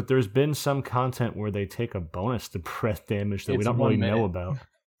most, but there's been some content where they take a bonus to breath damage that we don't really know about.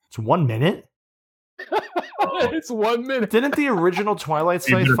 It's 1 minute. It's 1 minute. Didn't the original Twilight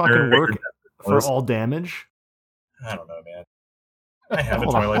Scythe fucking work for all damage? I don't know, man. I have a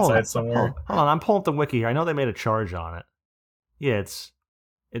Twilight Scythe somewhere. Hold on, I'm pulling up the wiki here. I know they made a charge on it. Yeah, it's.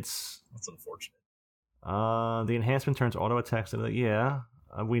 That's unfortunate. The enhancement turns auto attacks. Yeah,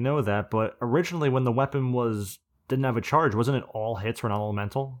 we know that. But originally, when the weapon didn't have a charge, wasn't it all hits were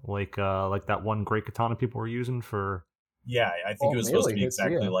non-elemental? Like that one great katana people were using for. Yeah, I think it was supposed to be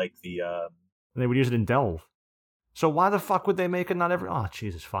exactly like the. They would use it in Delve. So why the fuck would they make it not every? Oh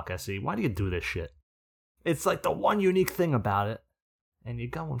Jesus, fuck SE. Why do you do this shit? It's like the one unique thing about it, and you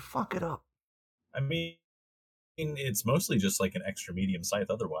go and fuck it up. I mean, it's mostly just like an extra medium scythe.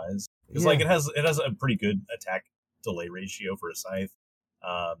 Otherwise, because like it has a pretty good attack delay ratio for a scythe.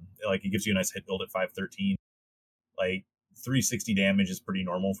 Like it gives you a nice hit build at 513. Like 360 damage is pretty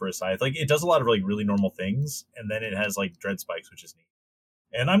normal for a scythe. Like it does a lot of like really normal things, and then it has like dread spikes, which is neat.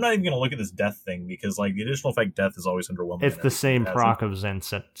 And I'm not even going to look at this death thing, because like the additional effect death is always underwhelming. It's the same proc of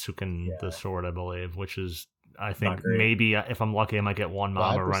Zensetsuken, the sword, I believe, which is, I think, maybe if I'm lucky, I might get one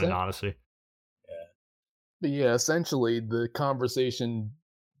Mama running Odyssey. Yeah. But yeah, essentially the conversation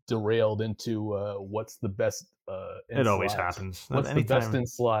derailed into what's the best in it slot. Always happens. What's the best in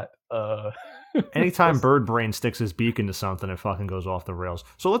slot? Anytime Bird Brain sticks his beak into something, it fucking goes off the rails.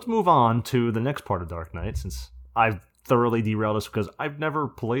 So let's move on to the next part of Dark Knight, since I've thoroughly derailed us, because I've never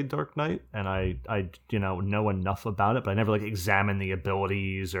played Dark Knight, and I know enough about it, but I never like examine the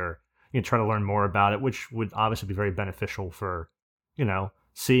abilities or try to learn more about it, which would obviously be very beneficial for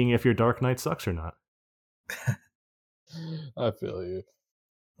seeing if your Dark Knight sucks or not. I feel you.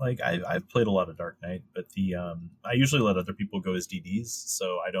 Like I've played a lot of Dark Knight, but I usually let other people go as DDs,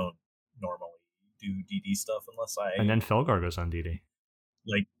 so I don't normally do DD stuff unless I And then Felgar goes on DD.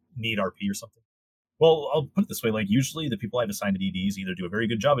 like need RP or something. Well, I'll put it this way: like usually the people I've assigned to DDs either do a very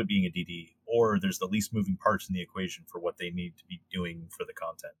good job at being a DD, or there's the least moving parts in the equation for what they need to be doing for the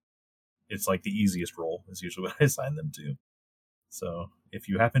content. It's like the easiest role is usually what I assign them to. So if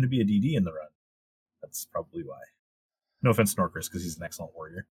you happen to be a DD in the run, that's probably why. No offense to Norcris, because he's an excellent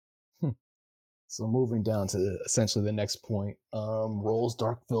warrior. So moving down to essentially the next point, roles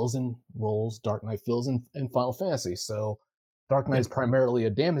Dark Knight fills in Final Fantasy. So Dark Knight is primarily a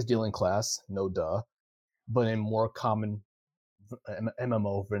damage dealing class, no duh, but in more common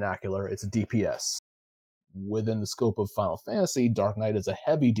MMO vernacular, it's a DPS. Within the scope of Final Fantasy, Dark Knight is a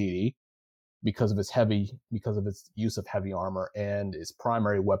heavy DD because of its use of heavy armor, and its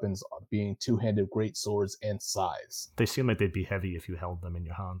primary weapons being two-handed great swords and scythes. They seem like they'd be heavy if you held them in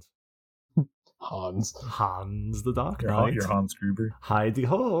your hands. Hans the Dark Knight. Your Hans Gruber. Heidi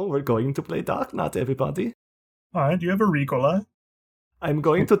ho, we're going to play Dark Knight, everybody. Hi, do you have a Ricola? I'm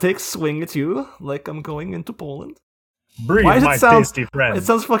going to take swing at you like I'm going into Poland. Breathe, Why does my it sound, tasty friend. It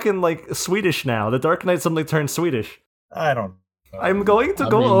sounds fucking like Swedish now. The Dark Knight suddenly turned Swedish. I don't know. I'm going to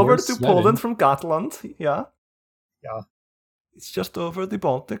go over to Poland from Gotland. Yeah. Yeah. It's just over the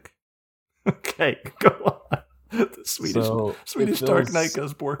Baltic. Okay, go on. The Swedish Dark Knight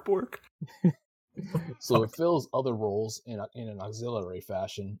goes bork. So it fills other roles in an auxiliary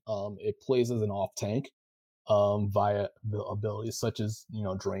fashion. It plays as an off tank via abilities such as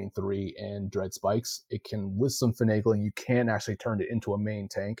Drain 3 and Dread Spikes. It can, with some finagling, you can actually turn it into a main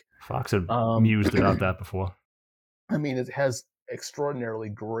tank. Fox had mused about that before. I mean, it has extraordinarily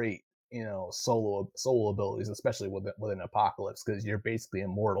great solo abilities, especially within Apocalypse, because you're basically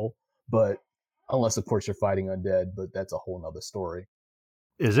immortal. But unless of course you're fighting undead, but that's a whole nother story.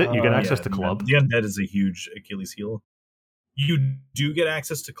 Is it? You get access to Club? The undead is a huge Achilles heel. You do get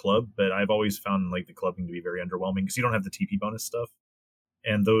access to Club, but I've always found like the clubbing to be very underwhelming because you don't have the TP bonus stuff,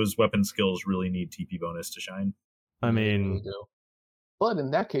 and those weapon skills really need TP bonus to shine. I mean, but in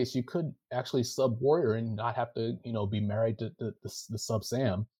that case, you could actually sub warrior and not have to be married to the sub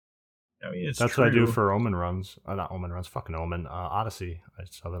Sam. I mean, that's true. What I do for Omen runs. Not Omen runs. Fucking Omen. Odyssey. I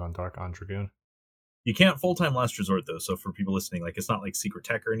sub it on Dragoon. You can't full-time last resort, though, so for people listening, like, it's not like secret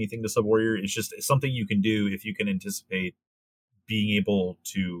tech or anything to sub-warrior. It's something you can do if you can anticipate being able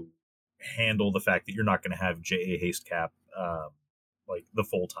to handle the fact that you're not going to have JA haste cap, like, the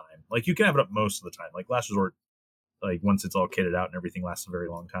full time. Like, you can have it up most of the time. Like, last resort, like, once it's all kitted out and everything lasts a very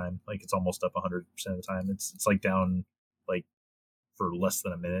long time. Like, it's almost up 100% of the time. It's like, down, like, for less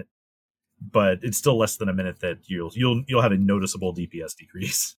than a minute. But it's still less than a minute that you'll have a noticeable DPS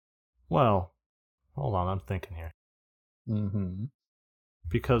decrease. Well... Hold on, I'm thinking here. Mm-hmm.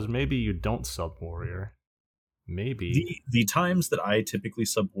 Because maybe you don't sub warrior. Maybe the times that I typically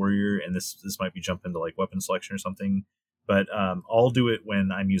sub warrior, and this might be jumping to like weapon selection or something, but I'll do it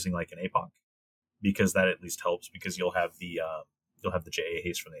when I'm using like an APOC, because that at least helps because you'll have the JA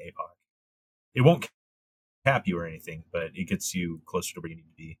haste from the APOC. It won't cap you or anything, but it gets you closer to where you need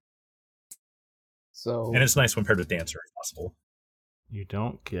to be. So, and it's nice when paired with Dancer if possible. You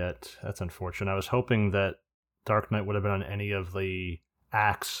don't get... That's unfortunate. I was hoping that Dark Knight would have been on any of the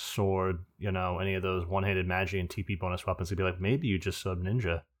axe, sword, any of those one-handed magi and TP bonus weapons. To be like, maybe you just sub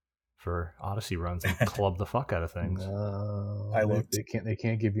ninja for Odyssey runs and club the fuck out of things. No, they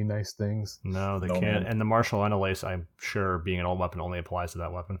can't give you nice things. No, they can't. Man. And the martial interlace, I'm sure, being an old weapon, only applies to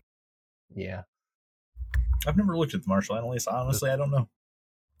that weapon. Yeah. I've never looked at the martial interlace. Honestly, I don't know.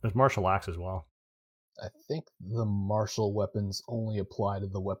 There's martial axe as well. I think the martial weapons only apply to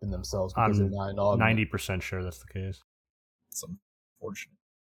the weapon themselves because they're not an augment. 90% sure that's the case. It's unfortunate.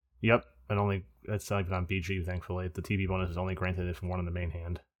 Yep, it's not even on BG, thankfully. The TP bonus is only granted if one in the main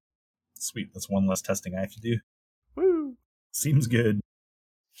hand. Sweet, that's one less testing I have to do. Woo! Seems good.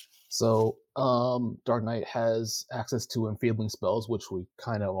 So, Dark Knight has access to enfeebling spells, which we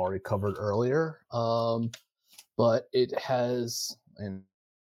kind of already covered earlier. But it has... and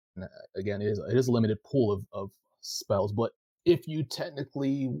again, it is a limited pool of spells, but if you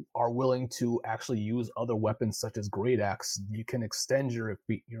technically are willing to actually use other weapons such as Great Axe, you can extend your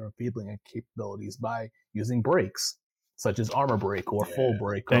enfeebling capabilities by using breaks, such as Armor Break or Full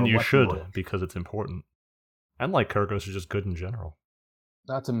Break. And you should, because it's important. And like Kyrgos is just good in general.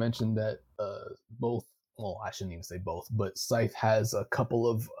 Not to mention that I shouldn't even say both, but Scythe has a couple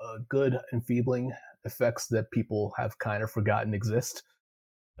of good enfeebling effects that people have kind of forgotten exist.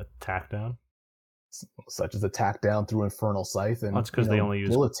 Attack down, such as attack down through Infernal Scythe, and that's because they only use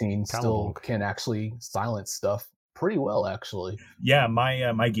Guillotine still can actually silence stuff pretty well, actually. Yeah,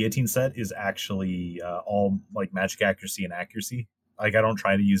 my Guillotine set is actually all like magic accuracy and accuracy. Like I don't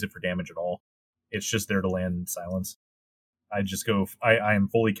try to use it for damage at all. It's just there to land in silence. I just go. I am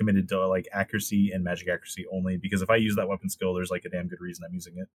fully committed to like accuracy and magic accuracy only, because if I use that weapon skill, there's like a damn good reason I'm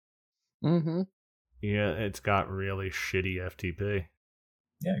using it. Mm-hmm. Yeah, it's got really shitty FTP.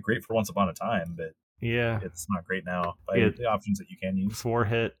 Yeah, great for once upon a time, but yeah, it's not great now by the options that you can use. 4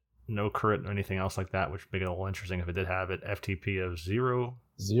 hit, no crit or anything else like that, which would make it a little interesting if it did have it. FTP of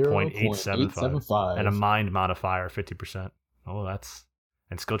 0.875 and a mind modifier 50%. Oh, that's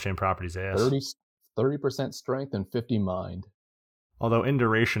and skill chain properties ass. 30% strength and 50 mind. Although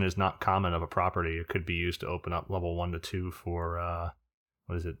induration is not common of a property, it could be used to open up level 1 to 2 for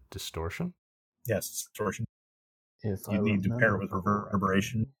what is it, distortion? Yes, distortion. If you need to pair it with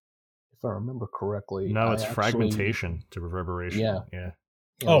reverberation. If I remember correctly. No, it's fragmentation to reverberation. Yeah.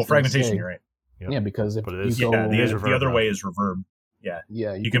 Oh, fragmentation, you're right. Yep. Yeah, because if the other way is reverb. Yeah.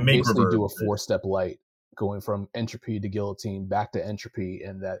 Yeah, you can make basically do a 4-step light, going from entropy to guillotine back to entropy,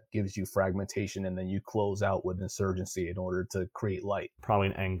 and that gives you fragmentation, and then you close out with insurgency in order to create light. Probably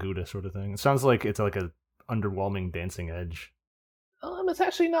an Anguta sort of thing. It sounds like it's like a underwhelming dancing edge. It's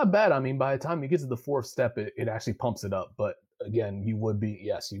actually not bad. I mean, by the time you get to the 4th step, it actually pumps it up. But again, you would be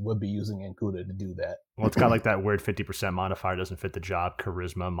using Anguta to do that. Well, it's got like that weird 50% modifier doesn't fit the job,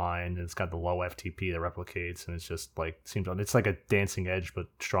 charisma, mind, and it's got the low FTP that replicates, and it's just like it's like a dancing edge, but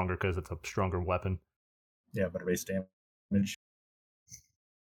stronger because it's a stronger weapon. Yeah, better base damage.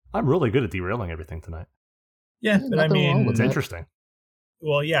 I'm really good at derailing everything tonight. Yeah, but I mean, it's interesting.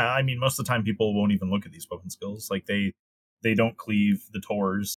 Well, yeah, I mean, most of the time people won't even look at these weapon skills. Like they don't cleave the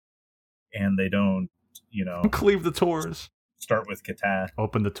Tors, and they don't, cleave the Tors. Start with Catastrophe.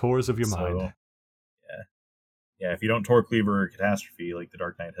 Open the Tors of your mind. Yeah. If you don't Tor Cleaver or Catastrophe, like the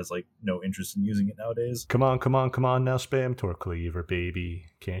Dark Knight has like no interest in using it nowadays. Come on, now spam Tor Cleaver, baby.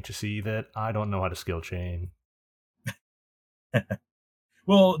 Can't you see that I don't know how to skill chain?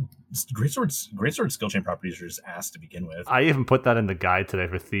 Well, Greatsword skill chain properties are just ass to begin with. I even put that in the guide today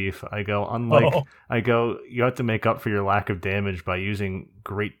for Thief. I go, you have to make up for your lack of damage by using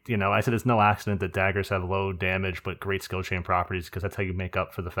great, I said it's no accident that daggers have low damage but great skill chain properties, because that's how you make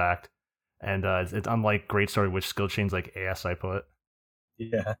up for the fact. And it's unlike Greatsword, which skill chain's like ass, I put.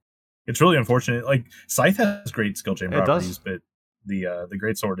 Yeah. It's really unfortunate. Like, Scythe has great skill chain properties, but the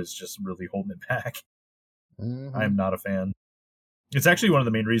Greatsword is just really holding it back. Mm-hmm. I'm not a fan. It's actually one of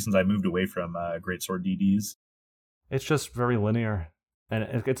the main reasons I moved away from Greatsword DDs. It's just very linear. And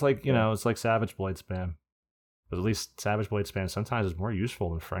it's like, it's like Savage Blade spam. But at least Savage Blade spam sometimes is more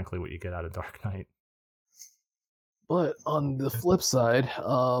useful than, frankly, what you get out of Dark Knight. But on the flip side,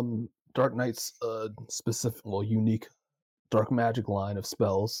 Dark Knight's unique dark magic line of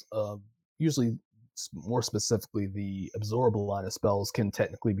spells, usually more specifically the absorbable line of spells, can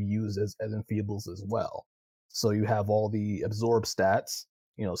technically be used as enfeebles as well. So you have all the absorb stats,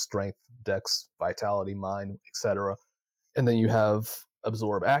 strength, dex, vitality, mind, etc. And then you have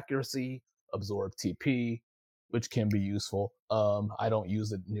absorb accuracy, absorb TP, which can be useful. I don't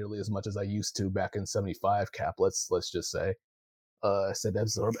use it nearly as much as I used to back in 75 cap, let's just say. I said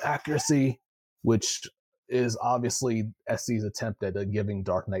absorb accuracy, which is obviously SC's attempt at giving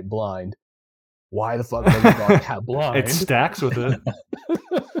Dark Knight blind. Why the fuck doesn't Dark Knight have blind? It stacks with it.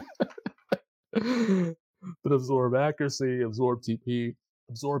 But absorb accuracy, absorb TP,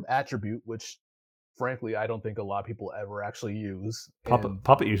 absorb attribute, which frankly I don't think a lot of people ever actually use.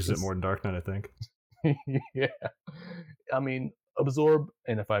 Puppet uses it more than Dark Knight, I think. Yeah. I mean, absorb,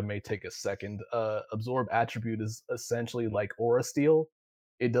 and if I may take a second, absorb attribute is essentially like Aura Steel.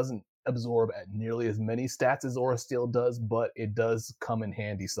 It doesn't absorb at nearly as many stats as Aura Steel does, but it does come in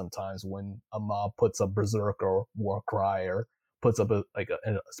handy sometimes when a mob puts up Berserk or Warcry or puts up a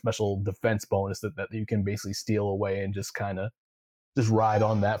special defense bonus that you can basically steal away and just kind of just ride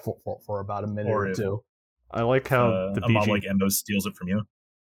on that for about a minute or two. I like how the BG, mob like Embo steals it from you.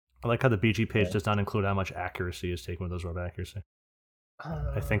 I like how the BG page does not include how much accuracy is taken with absorb accuracy.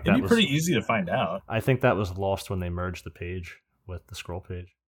 I think that it'd be pretty easy to find out. I think that was lost when they merged the page with the scroll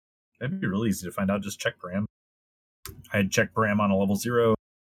page. That'd be really easy to find out. Just check Bram. I had checked Bram on a level 0,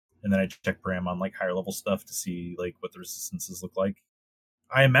 and then I checked Bram on like higher level stuff to see like what the resistances look like.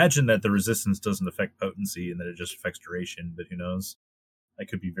 I imagine that the resistance doesn't affect potency and that it just affects duration, but who knows? I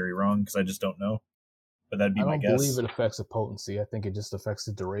could be very wrong because I just don't know. But that'd be my guess. I don't believe it affects the potency. I think it just affects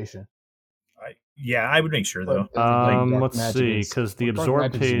the duration. I would make sure though. Let's see, because the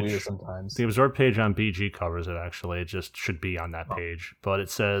absorb page on BG covers it. Actually, it just should be on that page, but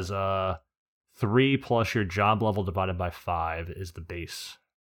it says 3 plus your job level divided by 5 is the base,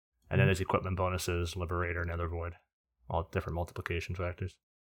 and then there's equipment bonuses, Liberator, Nether Void, all different multiplication factors.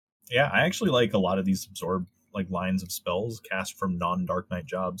 Yeah, I actually like a lot of these absorb like lines of spells cast from non-Dark Knight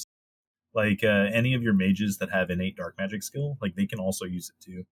jobs. Like any of your mages that have innate dark magic skill, like they can also use it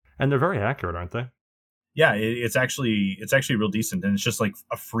too. And they're very accurate, aren't they? Yeah, it's actually real decent, and it's just like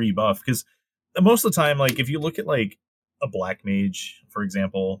a free buff because most of the time, like if you look at like a black mage, for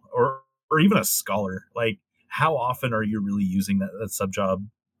example, or even a scholar, like how often are you really using that sub job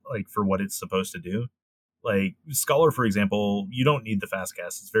like for what it's supposed to do? Like scholar, for example, you don't need the fast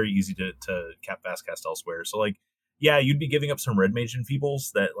cast. It's very easy to cap fast cast elsewhere. So like, yeah, you'd be giving up some red mage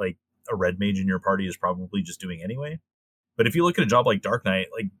enfeebles that like a red mage in your party is probably just doing anyway. But if you look at a job like Dark Knight,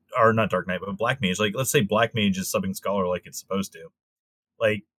 like, or not Dark Knight, but Black Mage, like let's say Black Mage is subbing Scholar like it's supposed to,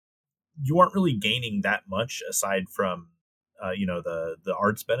 like you aren't really gaining that much aside from the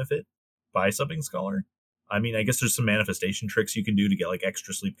arts benefit by subbing Scholar. I mean, I guess there's some manifestation tricks you can do to get like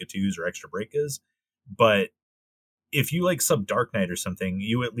extra Sleep Katus or extra Breakas, but if you like sub Dark Knight or something,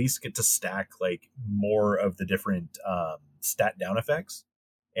 you at least get to stack like more of the different stat down effects.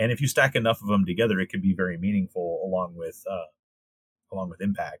 And if you stack enough of them together, it could be very meaningful along with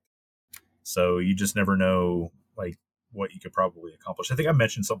impact. So you just never know like what you could probably accomplish. I think I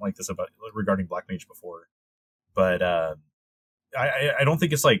mentioned something like this about regarding Black Mage before, but I don't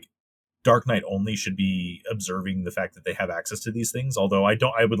think it's like Dark Knight only should be observing the fact that they have access to these things. Although I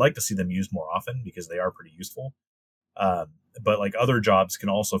would like to see them used more often because they are pretty useful. But like other jobs can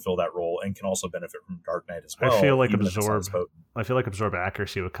also fill that role and can also benefit from Dark Knight as well. I feel like absorb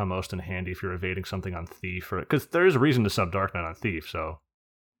accuracy would come most in handy if you're evading something on Thief, because there is a reason to sub Dark Knight on Thief. So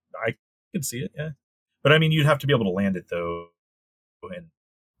I could see it, yeah. But I mean, you'd have to be able to land it though,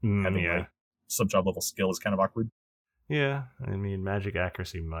 and having like sub job level skill is kind of awkward. Yeah, I mean, magic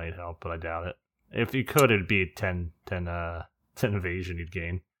accuracy might help, but I doubt it. If you could, it'd be 10 evasion you'd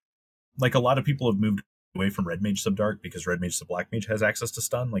gain. Like a lot of people have moved away from Red Mage sub Dark because Red Mage sub Black Mage has access to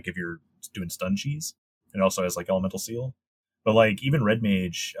stun, like if you're doing stun cheese. It also has like Elemental Seal. But like even Red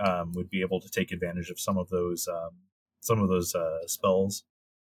Mage would be able to take advantage of some of those spells.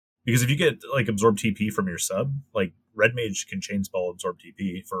 Because if you get like Absorb TP from your sub, like Red Mage can chain spell Absorb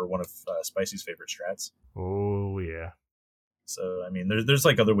TP for one of Spicy's favorite strats. Oh yeah. So I mean, there's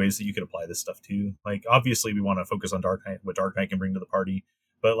like other ways that you could apply this stuff too. Like obviously we want to focus on Dark Knight, what Dark Knight can bring to the party,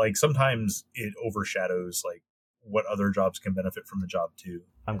 but like sometimes it overshadows like what other jobs can benefit from the job too.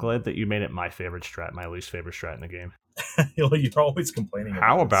 I'm glad that you made it my favorite strat, my least favorite strat in the game. You're always complaining.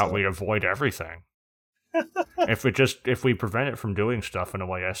 How about we avoid everything? If we prevent it from doing stuff in a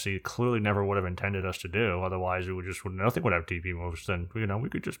way SC clearly never would have intended us to do, otherwise nothing would have TP moves. Then we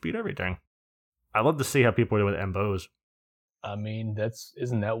could just beat everything. I love to see how people do with Mbos. I mean,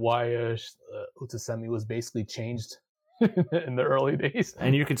 isn't that why Utsasemi was basically changed in the early days?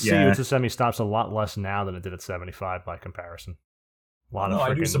 And you can see Utsasemi stops a lot less now than it did at 75 by comparison.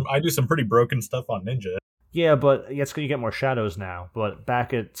 I do some pretty broken stuff on Ninja. Yeah, but you get more shadows now. But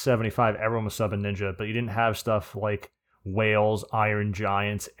back at 75, everyone was subbing Ninja, but you didn't have stuff like whales, iron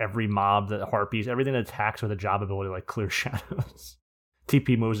giants, every mob, the harpies, everything that attacks with a job ability like clear shadows.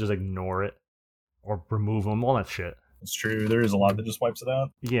 TP moves, just ignore it or remove them, all that shit. It's true. There is a lot that just wipes it out.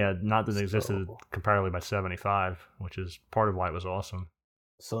 Yeah, not that it existed comparatively by 75, which is part of why it was awesome.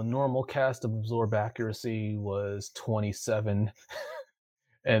 So normal cast of Absorb accuracy was 27,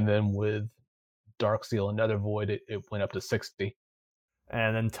 and then with Dark Seal and Nether Void, it went up to 60.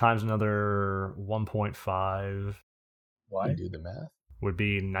 And then times another 1.5. Why? You do the math. Would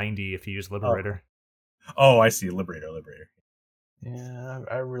be 90 if you use Liberator. Oh, I see. Liberator. Yeah,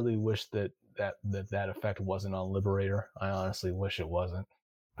 I really wish that effect wasn't on Liberator. I honestly wish it wasn't.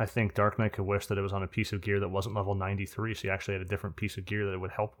 I think Dark Knight could wish that it was on a piece of gear that wasn't level 93, so you actually had a different piece of gear that it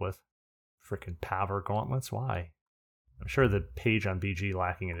would help with. Freaking Power Gauntlets, why? I'm sure the page on BG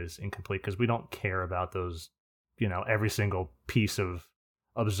lacking it is incomplete, because we don't care about those, every single piece of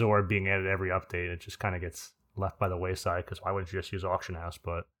Absorb being added every update. It just kind of gets left by the wayside, because why wouldn't you just use Auction House?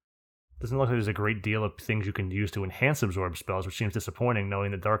 But doesn't look like there's a great deal of things you can use to enhance Absorb spells, which seems disappointing, knowing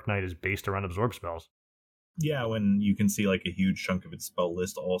that Dark Knight is based around Absorb spells. Yeah, when you can see like a huge chunk of its spell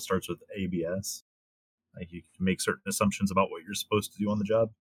list all starts with ABS. Like you can make certain assumptions about what you're supposed to do on the job.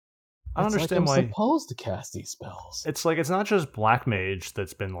 I don't understand why I'm supposed to cast these spells. It's like, it's not just Black Mage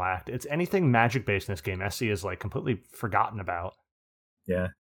that's been lacked. It's anything magic based in this game. SC is like completely forgotten about. Yeah.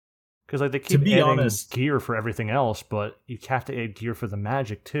 Because like they keep adding gear for everything else, but you have to add gear for the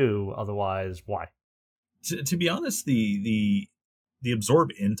magic too. Otherwise, why? To be honest, the Absorb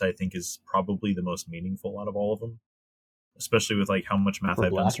Int I think is probably the most meaningful out of all of them, especially with like how much math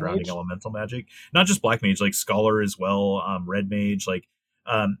I've done surrounding elemental magic. Not just Black Mage, like Scholar as well, Red Mage, like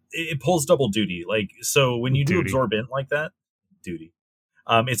it pulls double duty. Like so when you do Absorb Int like that,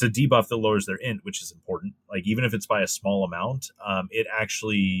 It's a debuff that lowers their int, which is important. Like, even if it's by a small amount, it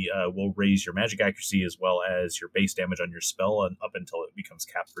actually will raise your magic accuracy as well as your base damage on your spell and up until it becomes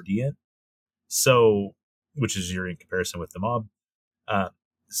capped for d-int. So, which is your in comparison with the mob.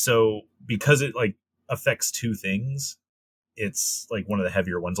 So because it like affects two things, it's like one of the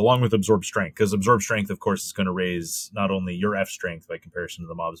heavier ones, along with absorb strength, because absorb strength, of course, is going to raise not only your F strength by comparison to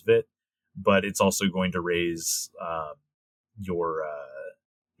the mob's vit, but it's also going to raise your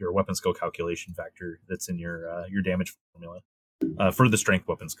weapon skill calculation factor that's in your damage formula for the strength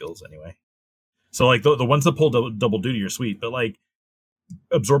weapon skills anyway. So like the ones that pull double duty are sweet, but like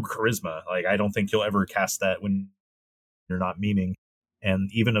absorb charisma, like I don't think you'll ever cast that when you're not memeing, and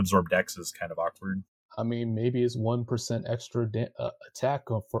even absorb dex is kind of awkward. I mean, maybe it's 1% extra attack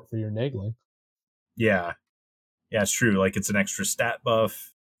for your Nagling. Yeah, it's true. Like it's an extra stat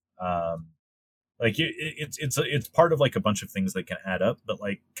buff. Like it's part of like a bunch of things that can add up. But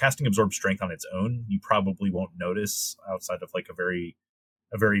like casting absorb strength on its own, you probably won't notice outside of like a very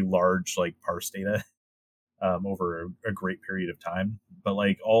large like parse data over a great period of time. But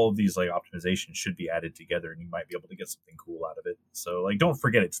like all of these like optimizations should be added together, and you might be able to get something cool out of it. So like don't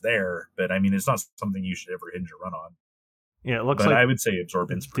forget it's there, but I mean it's not something you should ever hinge your run on. Yeah, it looks but like I would say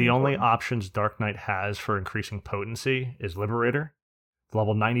absorbance. The only options Dark Knight has for increasing potency is Liberator, the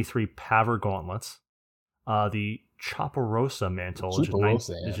level 93 Paver Gauntlets, the Chopperosa Mantle,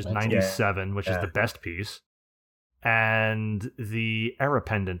 which is 97, which is the best piece, and the Era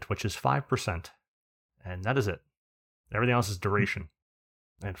Pendant, which is 5%. And that is it. Everything else is duration.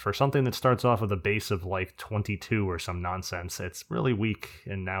 And for something that starts off with a base of like 22 or some nonsense, it's really weak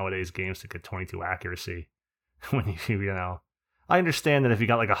in nowadays games to get 22 accuracy. When you know, I understand that if you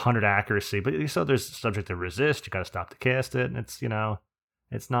got like 100 accuracy, but so there's subject to resist, you got to stop to cast it, and it's, you know,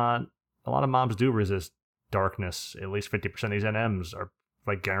 it's not, a lot of mobs do resist darkness. At least 50% of these NMs are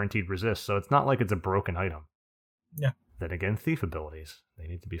like guaranteed resist, so it's not like it's a broken item. Yeah. Then again, thief abilities, they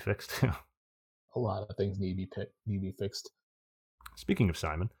need to be fixed too. A lot of things need to be fixed. Speaking of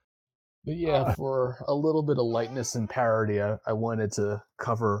Simon. But yeah, for a little bit of lightness and parody, I wanted to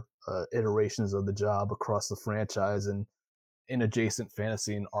cover iterations of the job across the franchise and in adjacent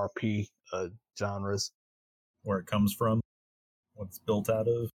fantasy and RP genres. Where it comes from, what it's built out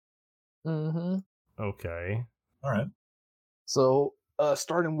of. Mm-hmm. Okay. All right. So,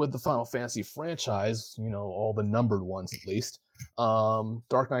 starting with the Final Fantasy franchise, you know, all the numbered ones at least,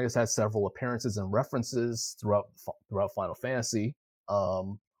 Dark Knight has had several appearances and references throughout Final Fantasy,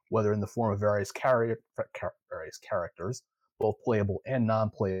 whether in the form of various characters, both playable and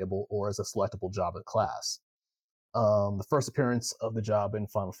non-playable, or as a selectable job of class. The first appearance of the job in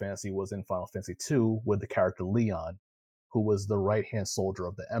Final Fantasy was in Final Fantasy II with the character Leon, who was the right-hand soldier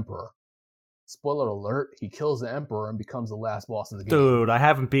of the Emperor. Spoiler alert, he kills the Emperor and becomes the last boss of the game. Dude, I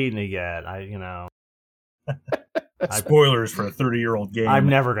haven't beaten it yet. Spoilers for a 30-year-old game. I'm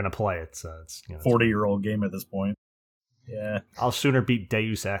never going to play it, so it's 40-year-old game at this point. Yeah. I'll sooner beat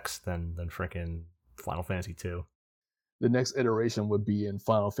Deus Ex than freaking Final Fantasy 2. The next iteration would be in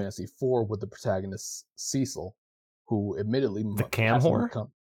Final Fantasy IV with the protagonist Cecil, who admittedly... The cam whore?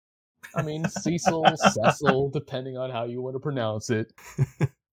 I mean, Cecil, Cecil, depending on how you want to pronounce it.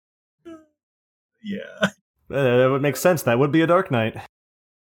 Yeah. That would make sense. That would be a Dark Knight.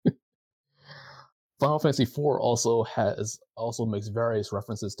 Final Fantasy IV also makes various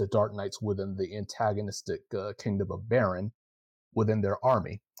references to Dark Knights within the antagonistic Kingdom of Baron within their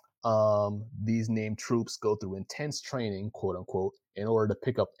army. These named troops go through intense training, quote unquote, in order to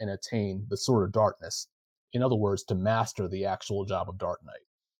pick up and attain the Sword of Darkness. In other words, to master the actual job of Dark Knight.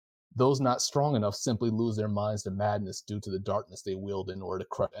 Those not strong enough simply lose their minds to madness due to the darkness they wield in order to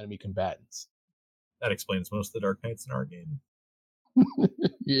crush enemy combatants. That explains most of the Dark Knights in our game.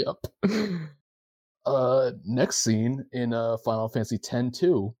 Yep. Next scene in Final Fantasy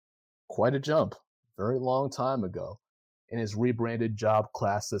X-2, quite a jump, very long time ago, in his rebranded job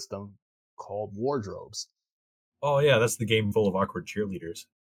class system called Wardrobes. Oh yeah, that's the game full of awkward cheerleaders.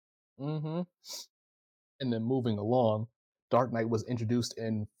 Mm-hmm. And then moving along, Dark Knight was introduced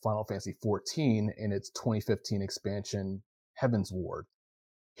in Final Fantasy XIV in its 2015 expansion, Heaven's Ward.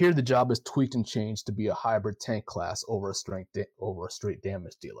 Here, the job is tweaked and changed to be a hybrid tank class over a straight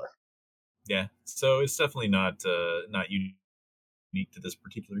damage dealer. Yeah, so it's definitely not unique to this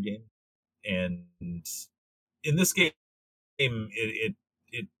particular game, and in this game, it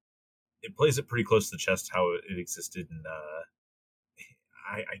plays it pretty close to the chest how it existed in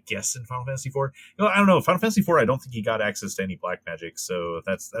I guess in Final Fantasy IV. No, I don't know. Final Fantasy IV, I don't think he got access to any black magic, so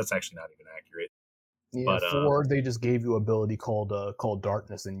that's actually not even accurate. Yeah, But 4 they just gave you an ability called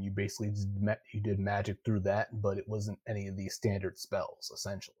darkness, and you basically you did magic through that, but it wasn't any of the standard spells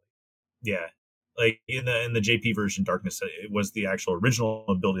essentially. yeah, like in the JP version, darkness, it was the actual original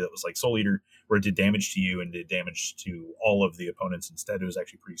ability that was like Soul Eater, where it did damage to you and did damage to all of the opponents instead. It was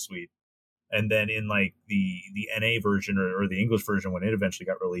actually pretty sweet. And then in like the NA version or the English version, when it eventually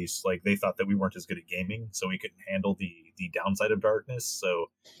got released, like they thought that we weren't as good at gaming, so we couldn't handle the downside of darkness. So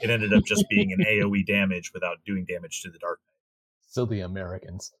it ended up just being an AOE damage without doing damage to the Dark Knight. So the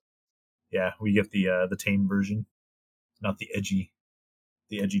Americans. Yeah, we get the tame version, not the edgy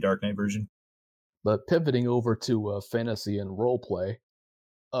Dark Knight version. But pivoting over to fantasy and roleplay,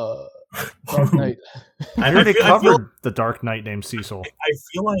 Dark Knight. I already covered the Dark Knight named Cecil. I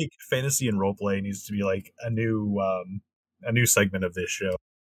feel like fantasy and roleplay needs to be like a new segment of this show,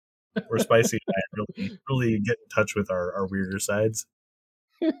 where Spicy and I really get in touch with our weirder sides.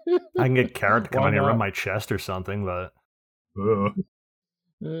 I can get Carrot to come in here and rub my chest or something, but.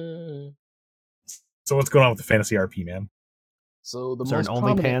 So what's going on with the fantasy RP, man? So is there an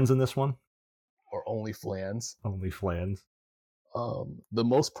OnlyPans in this one? Or only flans? Only flans. The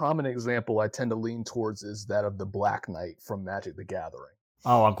most prominent example I tend to lean towards is that of the Black Knight from Magic the Gathering.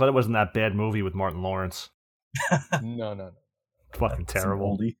 Oh, I'm glad it wasn't that bad movie with Martin Lawrence. No. Fucking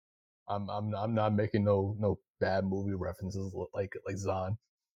terrible. I'm not making no bad movie references like Zahn.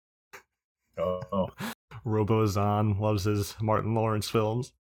 Oh. Robo Zahn loves his Martin Lawrence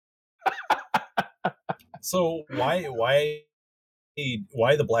films. So why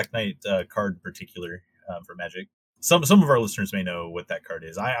the Black Knight card in particular for Magic? Some of our listeners may know what that card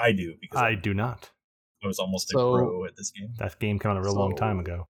is. I do because I do not. I was almost a pro at this game. That game came out a real long time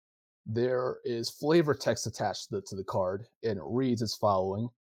ago. There is flavor text attached to the card, and it reads as following: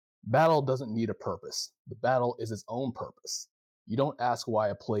 "Battle doesn't need a purpose. The battle is its own purpose. You don't ask why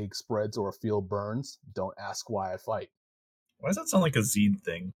a plague spreads or a field burns. Don't ask why I fight." Why does that sound like a Zed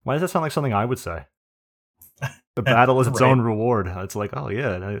thing? Why does that sound like something I would say? The battle is its own reward. It's like, oh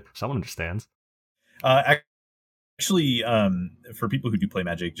yeah, someone understands. Actually, for people who do play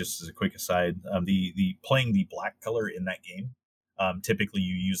Magic, just as a quick aside, the playing the black color in that game, typically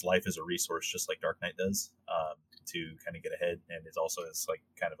you use life as a resource, just like Dark Knight does, to kind of get ahead, and it also is like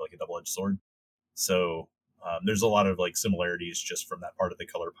kind of like a double-edged sword. So there's a lot of like similarities just from that part of the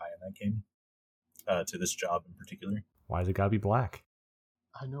color pie in that game to this job in particular. Why's it gotta be black?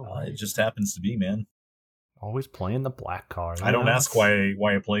 I know. It just happens to be, man. Always playing the black card. I don't ask why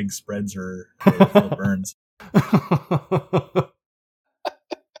a plague spreads or burns.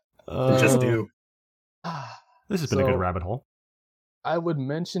 Just do. This has been a good rabbit hole. I would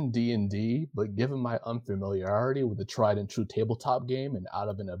mention D&D, but given my unfamiliarity with the tried and true tabletop game, and out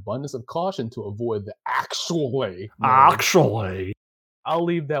of an abundance of caution to avoid the actually, I'll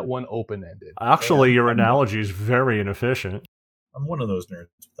leave that one open-ended. Actually, your analogy is very inefficient. I'm one of those nerds.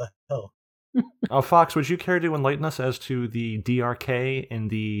 What the hell? Oh, Fox, would you care to enlighten us as to the DRK and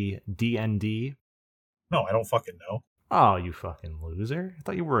the DND? No, I don't fucking know. Oh, you fucking loser. I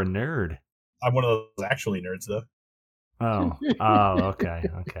thought you were a nerd. I'm one of those actually nerds, though. Oh, okay.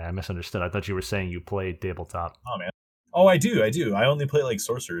 I misunderstood. I thought you were saying you played tabletop. Oh, man. Oh, I do. I only play, like,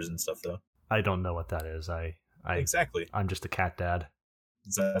 sorcerers and stuff, though. I don't know what that is. Exactly. I'm just a cat dad.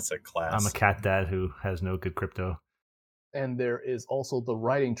 That's a class. I'm a cat dad who has no good crypto. And there is also the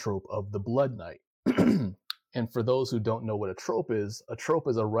writing trope of the Blood Knight. And for those who don't know what a trope is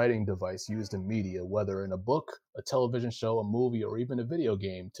a writing device used in media, whether in a book, a television show, a movie, or even a video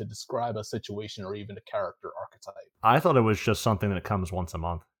game, to describe a situation or even a character archetype. I thought it was just something that comes once a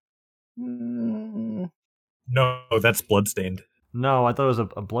month. Mm. No, that's Bloodstained. No, I thought it was a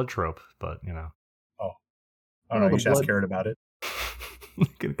blood trope, but, you know. Oh. I don't know, you should ask Carrot about it.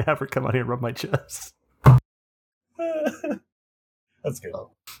 Can have her come out here and rub my chest. That's good.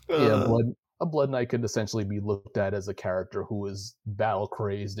 Yeah, a Blood Knight could essentially be looked at as a character who is battle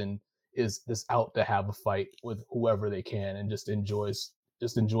crazed and is out to have a fight with whoever they can and just enjoys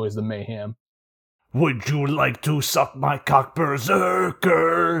the mayhem. Would you like to suck my cock,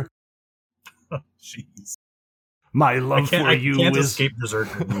 berserker? Jeez. My love for you is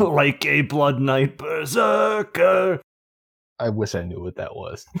like a Blood Knight berserker. I wish I knew what that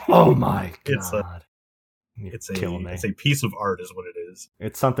was. Oh my god. It's a piece of art is what it is.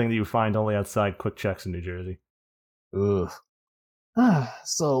 It's something that you find only outside Quick Checks in New Jersey. Ugh.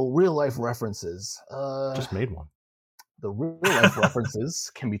 So, real life references. Just made one. The real life references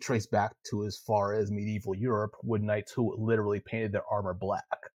can be traced back to as far as medieval Europe, with knights who literally painted their armor black.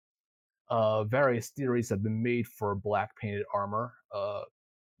 Various theories have been made for black painted armor,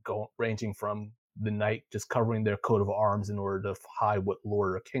 ranging from the knight just covering their coat of arms in order to hide what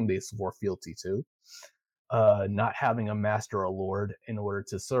lord or king they swore fealty to, not having a master or lord in order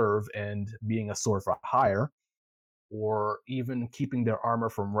to serve and being a sword for hire, or even keeping their armor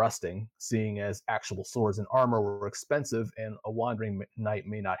from rusting, seeing as actual swords and armor were expensive and a wandering knight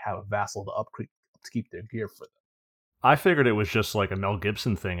may not have a vassal to keep their gear for them. I figured it was just like a Mel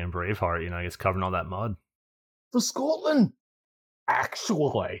Gibson thing in Braveheart, he's covering all that mud. For Scotland,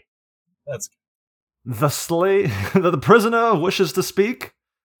 actually. That's the prisoner wishes to speak?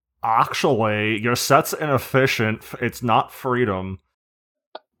 Actually, your set's inefficient. It's not freedom.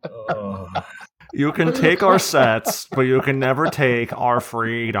 You can take our sets, but you can never take our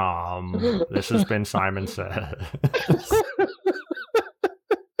freedom. This has been Simon Says.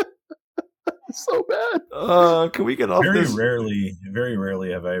 So bad. Can we get off this? Very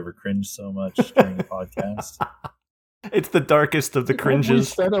rarely have I ever cringed so much during a podcast. It's the darkest of the cringes.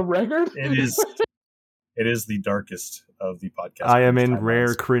 Set a record? It is the darkest of the podcast. I am in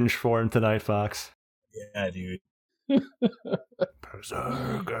rare cringe form tonight, Fox. Yeah, dude.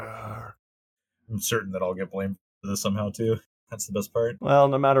 Berserker. I'm certain that I'll get blamed for this somehow too. That's the best part. Well,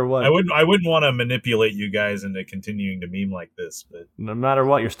 no matter what. I wouldn't want to manipulate you guys into continuing to meme like this, but no matter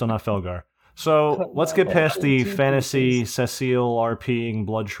what, you're still not Felgar. So let's get past the fantasy Cecile RPing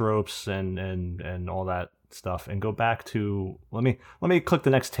blood tropes and all that stuff and go back to let me click the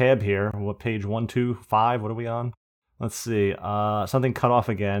next tab here. What page 125? What are we on? Let's see. Something cut off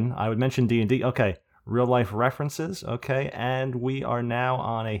again. I would mention D&D. Okay. Real life references. Okay. And we are now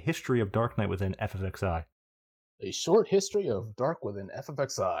on a history of Dark Knight within FFXI. A short history of Dark within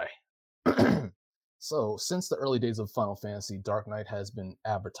FFXI. So, since the early days of Final Fantasy, Dark Knight has been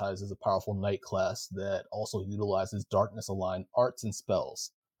advertised as a powerful knight class that also utilizes darkness-aligned arts and spells,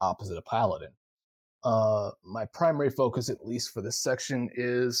 opposite a paladin. My primary focus, at least for this section,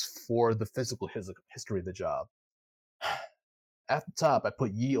 is for the physical history of the job. At the top, I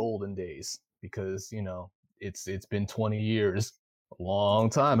put ye olden days, because, it's been 20 years, a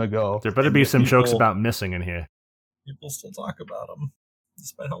long time ago. There better be some jokes about missing in here. People still talk about them,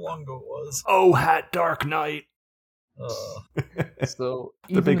 despite how long ago it was. Oh, Hat Dark Knight! So,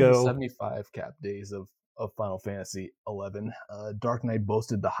 even in the 75 cap days of Final Fantasy XI, Dark Knight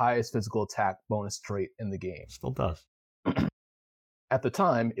boasted the highest physical attack bonus trait in the game. Still does. At the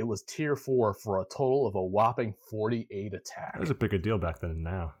time, it was tier 4 for a total of a whopping 48 attack. That was a bigger deal back then than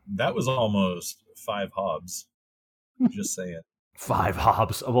now. That was almost 5 Hobbs. Just saying. 5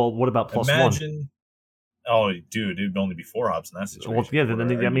 Hobbs? Well, what about plus Imagine, 1? Oh, dude, it'd only be 4 Hobbs in that situation. Well, yeah, then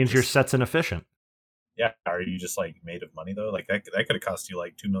that means your set's inefficient. Yeah, are you just made of money though? That could have cost you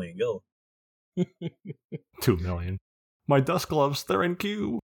 2 million gil. 2 million. My dust gloves, they're in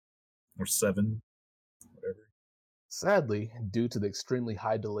queue. Or 7. Whatever. Sadly, due to the extremely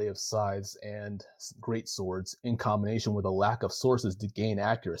high delay of scythes and great swords, in combination with a lack of sources to gain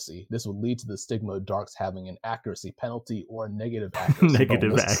accuracy, this would lead to the stigma of darks having an accuracy penalty or a negative accuracy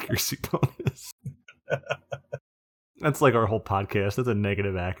accuracy bonus. That's like our whole podcast. That's a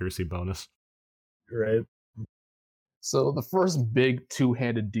negative accuracy bonus. Right. So the first big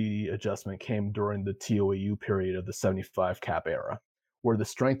two-handed DD adjustment came during the TOAU period of the 75 cap era, where the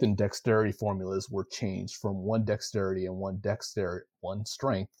strength and dexterity formulas were changed from one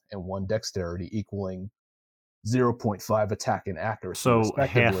strength and one dexterity equaling 0.5 attack and accuracy. So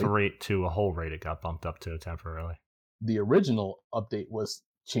half rate to a whole rate it got bumped up to temporarily. The original update was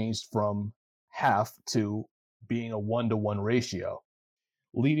changed from half to being a 1-to-1 ratio,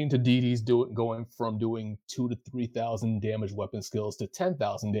 leading to DDs going from doing 2,000 to 3,000 damage weapon skills to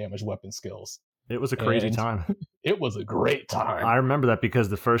 10,000 damage weapon skills. It was a crazy time. It was a great time. I remember that because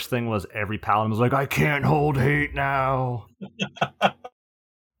the first thing was every paladin was like, I can't hold hate now.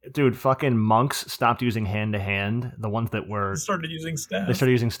 Dude, fucking monks stopped using hand-to-hand. The ones that were... They started using staves. They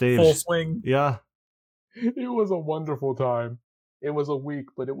started using staves. Full swing. Yeah. It was a wonderful time. It was a week,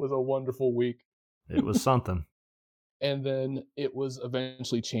 but it was a wonderful week. It was something. And then it was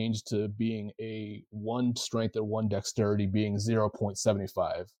eventually changed to being a 1 strength and 1 dexterity being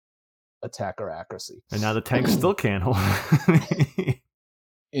 0.75 attack or accuracy. And now the tank still can't hold.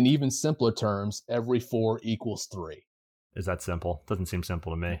 In even simpler terms, every 4 equals 3. Is that simple? Doesn't seem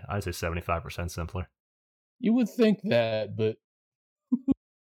simple to me. I'd say 75% simpler. You would think that, but...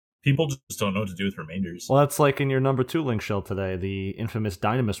 People just don't know what to do with remainders. Well, that's like in your number 2 link shell today, the infamous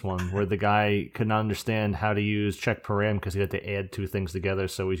Dynamis one, where the guy could not understand how to use check param because he had to add 2 things together,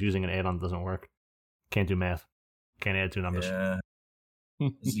 so he's using an add-on that doesn't work. Can't do math. Can't add 2 numbers. Yeah.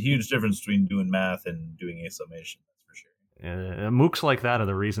 There's a huge difference between doing math and doing a summation, that's for sure. Mooks like that are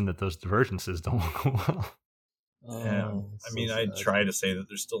the reason that those divergences don't go well. Yeah, I mean, I try to say that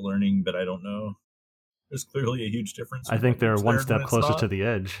they're still learning, but I don't know. There's clearly a huge difference. I think they're one step closer to the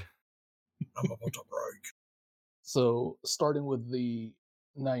edge. I'm about to break. So, starting with the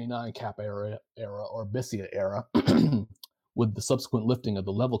 99 cap era or Bissia era, with the subsequent lifting of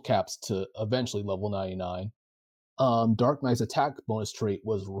the level caps to eventually level 99, Dark Knight's attack bonus trait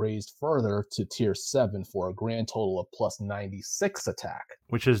was raised further to tier 7 for a grand total of plus 96 attack.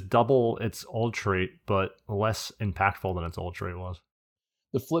 Which is double its old trait, but less impactful than its old trait was.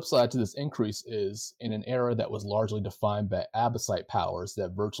 The flip side to this increase is, in an era that was largely defined by Abysite powers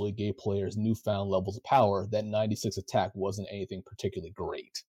that virtually gave players newfound levels of power, that 96 attack wasn't anything particularly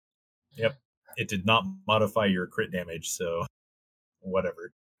great. Yep. It did not modify your crit damage, so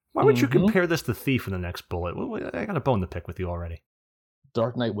whatever. Why would you compare this to Thief in the next bullet? I got a bone to pick with you already.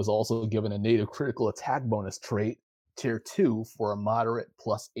 Dark Knight was also given a native critical attack bonus trait, tier 2, for a moderate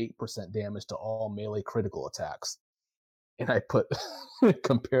plus 8% damage to all melee critical attacks. And I put,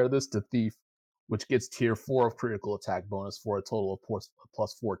 compare this to Thief, which gets tier 4 of critical attack bonus for a total of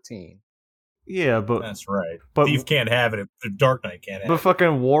plus 14. Yeah, but that's right. But Thief can't have it. Dark Knight can't have it. But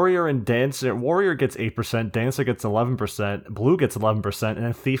fucking Warrior and Dancer, Warrior gets 8%, Dancer gets 11%, Blue gets 11%, and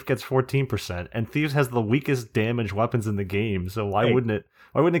then Thief gets 14%. And Thief has the weakest damage weapons in the game, so why wouldn't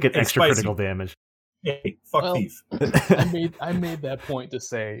it get extra critical damage? Hey, fuck Thief. I made that point to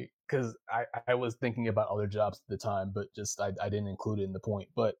say, because I was thinking about other jobs at the time, but just I didn't include it in the point.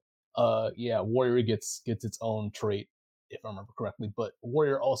 But yeah, Warrior gets its own trait, if I remember correctly, but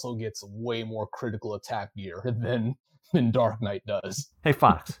Warrior also gets way more critical attack gear than Dark Knight does. Hey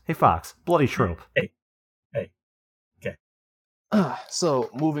Fox, bloody trope. Hey, okay. So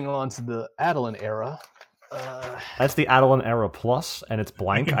moving on to the Adeline era. That's the Adeline era plus, and it's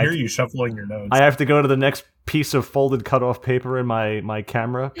blank. I can hear you shuffling your notes. I have to go to the next piece of folded cut-off paper in my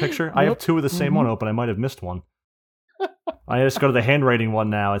camera picture. Yep. I have two of the same one open. I might have missed one. I just go to the handwriting one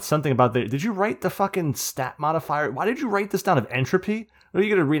now. It's something about did you write the fucking stat modifier? Why did you write this down of entropy? Are you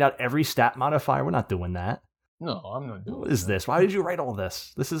going to read out every stat modifier? We're not doing that. No, I'm not doing that. What is this? Why did you write all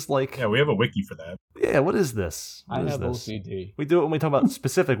this? This is like... Yeah, we have a wiki for that. Yeah, what is this? I have OCD. We do it when we talk about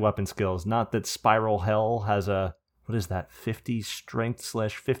specific weapon skills, not that Spiral Hell has a... What is that? 50 strength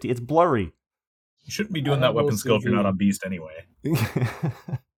 /50? It's blurry. You shouldn't be doing that weapon skill if you're not on Beast anyway.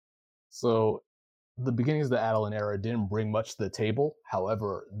 So... The beginnings of the Adeline era didn't bring much to the table.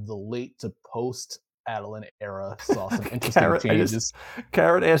 However, the late to post Adeline era saw some interesting changes.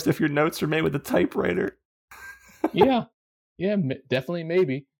 Karen asked if your notes are made with a typewriter. yeah, definitely,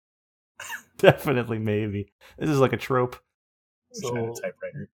 maybe. Definitely, maybe. This is like a trope. So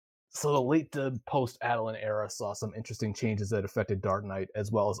the late to post Adeline era saw some interesting changes that affected Dark Knight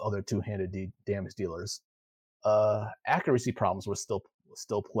as well as other two-handed damage dealers. Accuracy problems were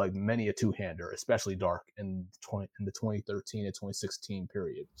still plagued many a two-hander, especially Dark in the 2013 and 2016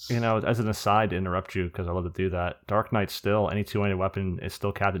 period. You know, as an aside to interrupt you, because I love to do that, Dark Knight still, any two-handed weapon is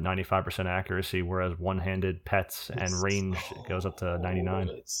still capped at 95% accuracy, whereas one-handed pets and range goes up to 99.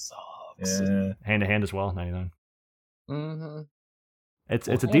 It sucks. Yeah. Hand-to-hand as well, 99. Mm-hmm. It's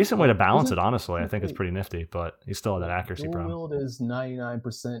a decent way to balance it, honestly. I think it's pretty nifty, but you still have that accuracy problem. Wield is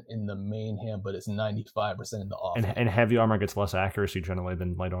 99% in the main hand, but it's 95% in the off. And heavy armor gets less accuracy generally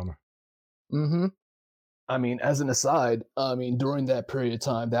than light armor. Mm-hmm. I mean, as an aside, during that period of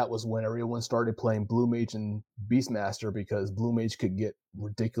time, that was when everyone started playing Blue Mage and Beastmaster because Blue Mage could get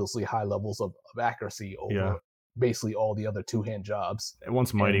ridiculously high levels of accuracy over basically all the other two-hand jobs. And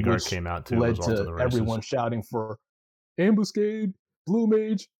once Mighty Guard came out, too, led to everyone shouting for Ambuscade. Blue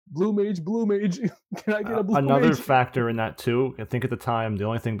Mage. Can I get a Blue Mage? Another factor in that, too, I think at the time, the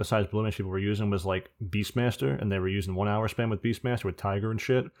only thing besides Blue Mage people were using was, like, Beastmaster, and they were using 1 hour span with Beastmaster with Tiger and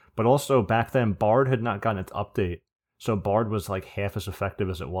shit. But also, back then, Bard had not gotten its update, so Bard was, like, half as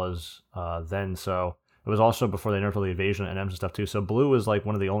effective as it was then, so... It was also before they nerfed all the evasion and NMs and stuff, too. So Blue was, like,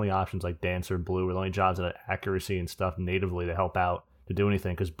 one of the only options, like Dancer, Blue, were the only jobs that had accuracy and stuff natively to help out to do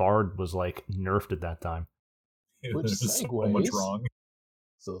anything, because Bard was, like, nerfed at that time. Which there's so much wrong.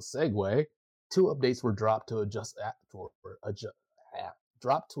 So segue, 2 updates were dropped to adjust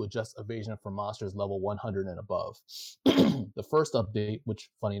evasion for monsters level 100 and above. The first update, which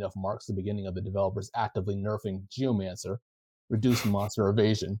funny enough marks the beginning of the developers actively nerfing Geomancer, reduced monster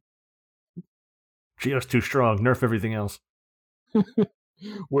evasion. Geo's too strong, nerf everything else.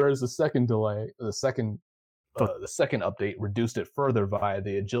 Whereas the second update reduced it further via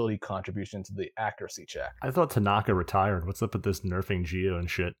the agility contribution to the accuracy check. I thought Tanaka retired. What's up with this nerfing Geo and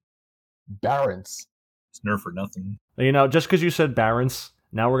shit? Barons. It's nerf for nothing. You know, just because you said Barons,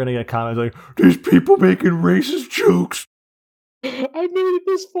 now we're going to get comments like, these people making racist jokes. I made it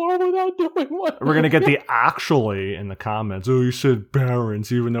this far without doing one. We're gonna get the actually in the comments. Oh, you said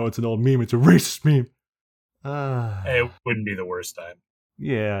Barons, even though it's an old meme. It's a racist meme. It wouldn't be the worst time.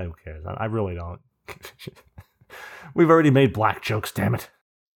 Yeah, who cares? I really don't. We've already made black jokes, damn it.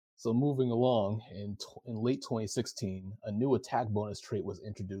 So moving along, in late 2016, a new attack bonus trait was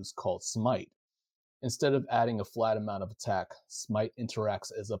introduced called Smite. Instead of adding a flat amount of attack, Smite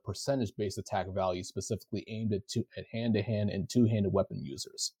interacts as a percentage-based attack value specifically aimed at hand-to-hand and two-handed weapon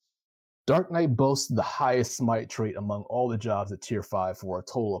users. Dark Knight boasts the highest Smite trait among all the jobs at Tier 5 for a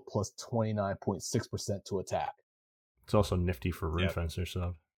total of plus 29.6% to attack. It's also nifty for Rune Fencer,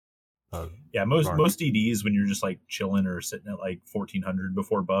 so... most DDs, when you're just like chilling or sitting at like 1400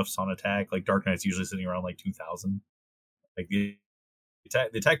 before buffs on attack, like Dark Knight's usually sitting around like 2000. Like the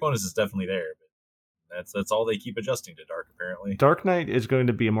attack bonus is definitely there, but that's all they keep adjusting to Dark, apparently. Dark Knight is going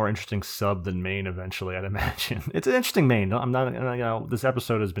to be a more interesting sub than main eventually, I'd imagine. It's an interesting main. I'm not, this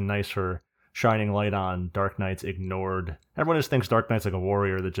episode has been nice for shining light on Dark Knight's ignored. Everyone just thinks Dark Knight's like a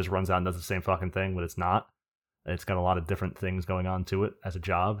warrior that just runs out and does the same fucking thing, but it's not. It's got a lot of different things going on to it as a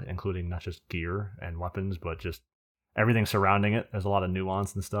job, including not just gear and weapons, but just everything surrounding it. There's a lot of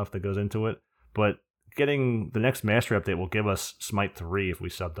nuance and stuff that goes into it. But getting the next mastery update will give us Smite 3 if we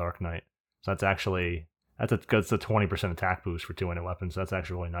sub Dark Knight. So that's a 20% attack boost for two-handed weapons. So that's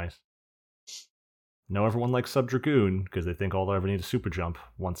actually really nice. No, everyone likes Sub Dragoon because they think all they ever need is super jump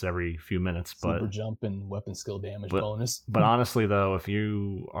once every few minutes. Super jump and weapon skill damage bonus. But honestly, though, if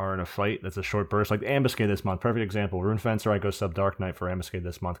you are in a fight that's a short burst, like Ambuscade this month, perfect example. Rune Fencer, I go sub Dark Knight for Ambuscade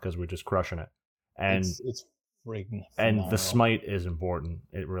this month because we're just crushing it. And it's freaking phenomenal. And the Smite is important.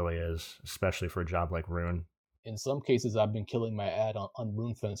 It really is, especially for a job like Rune. In some cases, I've been killing my ad on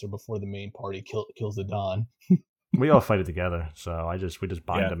Rune Fencer before the main party kills the Don. We all fight it together, so we just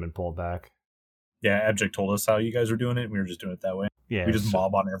bind them and pull back. Yeah, Abject told us how you guys were doing it. We were just doing it that way. Yeah, we just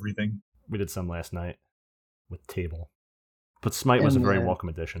mob on everything. We did some last night with Table. But Smite was a very welcome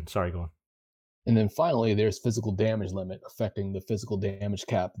addition. Sorry, go on. And then finally, there's physical damage limit affecting the physical damage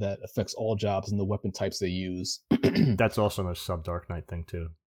cap that affects all jobs and the weapon types they use. That's also a sub-Dark Knight thing, too.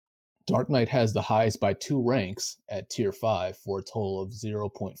 Dark Knight has the highest by 2 ranks at Tier 5 for a total of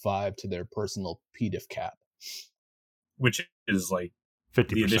 0.5 to their personal PDIF cap. Which is like 50%.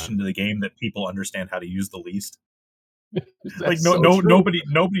 The addition to the game that people understand how to use the least. Like so nobody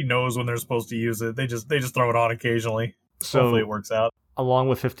knows when they're supposed to use it. They just throw it on occasionally. So hopefully it works out. Along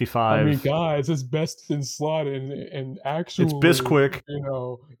with 55, I mean, guys, it's best in slot and actually, it's Bisquick. You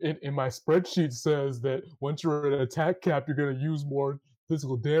know, in my spreadsheet says that once you're at attack cap, you're going to use more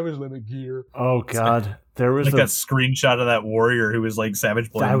physical damage limit gear. Oh God, there was like that screenshot of that warrior who was like Savage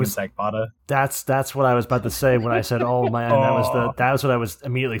Blade and Sakpata. That's what I was about to say when I said, "Oh man, that was what I was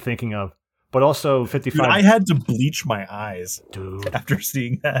immediately thinking of." But also 55. Dude, I had to bleach my eyes, dude, after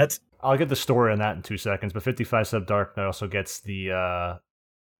seeing that. I'll get the story on that in 2 seconds. But 55 sub Dark Knight also gets the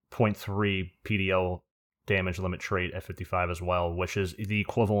 0.3 PDL damage limit trait at 55 as well, which is the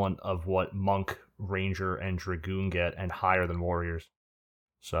equivalent of what Monk, Ranger, and Dragoon get, and higher than Warriors.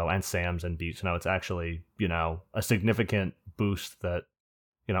 So, and Sams and Beats. It's actually, a significant boost that,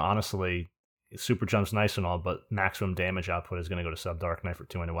 honestly, super jump's nice and all, but maximum damage output is going to go to sub Dark Knight for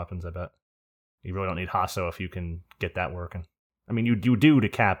two-handed weapons, I bet. You really don't need Hasso if you can get that working. I mean, you do to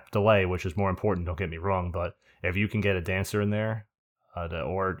cap delay, which is more important, don't get me wrong, but if you can get a Dancer in there,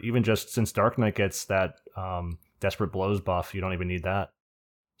 or even just since Dark Knight gets that Desperate Blows buff, you don't even need that.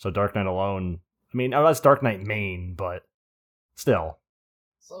 So Dark Knight alone, I mean, that's Dark Knight main, but still.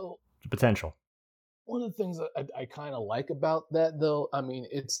 So potential. One of the things that I kind of like about that, though, I mean,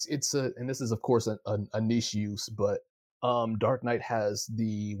 it's and this is of course a niche use, but Dark Knight has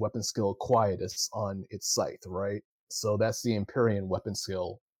the weapon skill Quietus on its scythe, right? So that's the Empyrean weapon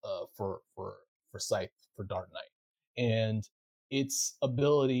skill for scythe for Dark Knight, and its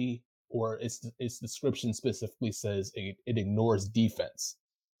ability or its description specifically says it ignores defense.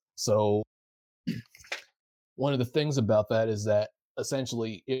 So one of the things about that is that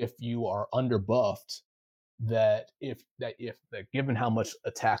essentially, if you are underbuffed, given how much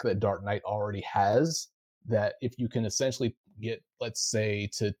attack that Dark Knight already has, that if you can essentially get, let's say,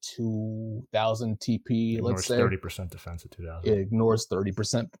 to 2,000 TP, let's say 30% defense at 2,000. It ignores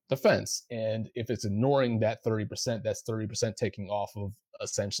 30% defense, and if it's ignoring that 30%, that's 30% taking off of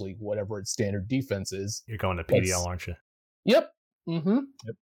essentially whatever its standard defense is. You're going to PDL, aren't you? Yep. Mm-hmm.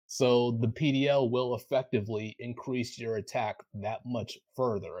 Yep. So the PDL will effectively increase your attack that much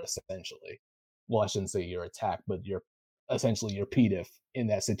further, essentially. Well, I shouldn't say your attack, but essentially your PDIF in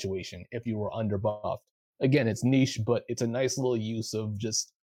that situation if you were underbuffed. Again, it's niche, but it's a nice little use of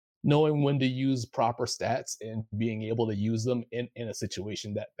just knowing when to use proper stats and being able to use them in a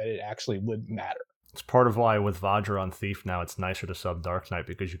situation that it actually would matter. It's part of why with Vajra on Thief now it's nicer to sub Dark Knight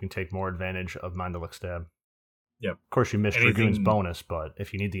because you can take more advantage of Mandalic Stab. Yeah. Of course, you miss Dragoon's bonus, but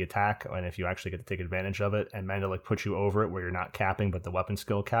if you need the attack and if you actually get to take advantage of it, and Mandalic puts you over it where you're not capping, but the weapon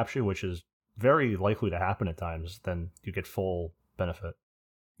skill caps you, which is very likely to happen at times, then you get full benefit.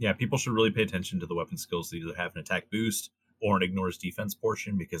 Yeah, people should really pay attention to the weapon skills that either have an attack boost or an ignores defense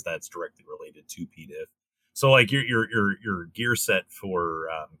portion because that's directly related to PDIF. So, like your gear set for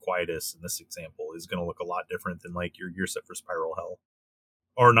Quietus in this example is going to look a lot different than like your gear set for Spiral Hell,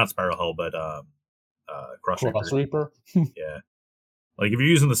 or not Spiral Hell, but Cross Reaper. Yeah, like if you're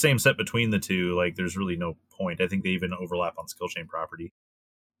using the same set between the two, like there's really no point. I think they even overlap on skill chain property,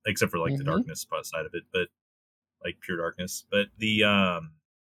 except for like the darkness side of it, but like pure darkness. But the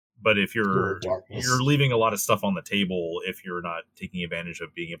but if you're leaving a lot of stuff on the table if you're not taking advantage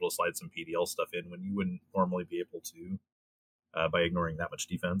of being able to slide some PDL stuff in when you wouldn't normally be able to by ignoring that much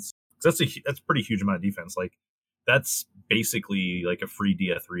defense. That's a pretty huge amount of defense. Like that's basically like a free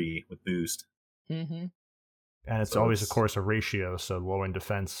DF3 with boost. Mm-hmm. And it's always, of course, a ratio. So lowering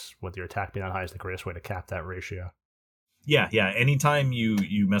defense with your attack being on high is the greatest way to cap that ratio. Yeah. Anytime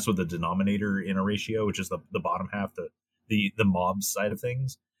you mess with the denominator in a ratio, which is the bottom half, the mob side of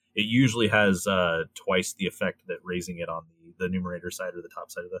things, it usually has twice the effect that raising it on the numerator side or the top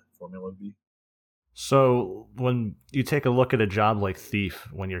side of the formula would be. So when you take a look at a job like Thief,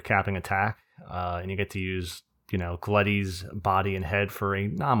 when you're capping attack, and you get to use, Gleddy's body and head for a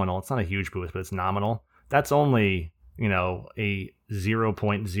nominal, it's not a huge boost, but it's nominal. That's only, a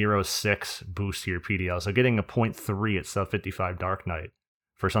 0.06 boost to your PDL. So getting a 0.3 at sub 55 Dark Knight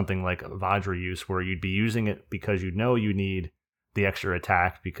for something like Vajra use, where you'd be using it because you need the extra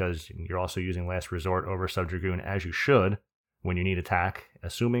attack because you're also using Last Resort over Sub Dragoon as you should when you need attack.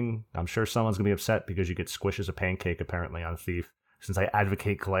 Assuming, I'm sure someone's going to be upset because you get squished as a pancake apparently on Thief, since I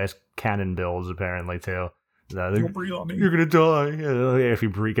advocate glass cannon builds apparently too. Don't breathe on me. You're going to die. Yeah, if you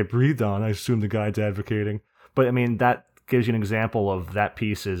get breathed on, I assume the guide's advocating. But I mean, that gives you an example of that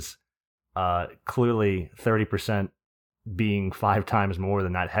piece is clearly 30% being 5 times more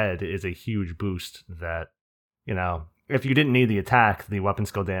than that head is a huge boost that, if you didn't need the attack, the weapon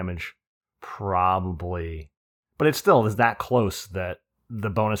skill damage probably, but it still is that close that the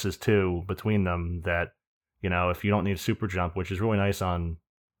bonuses too between them that, if you don't need super jump, which is really nice on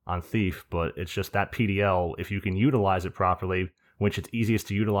Thief, but it's just that PDL, if you can utilize it properly, which it's easiest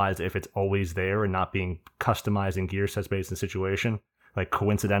to utilize if it's always there and not being customized in gear sets based on situation, like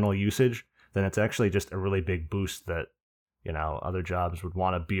coincidental usage, then it's actually just a really big boost that, other jobs would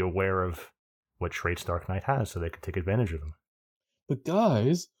want to be aware of what traits Dark Knight has so they could take advantage of them. But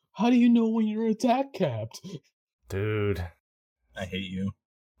guys, how do you know when you're attack capped? Dude. I hate you.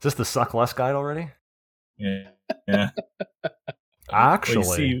 Is this the suck less guide already? Yeah.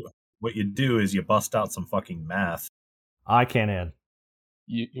 Actually. What you do is you bust out some fucking math. I can't add.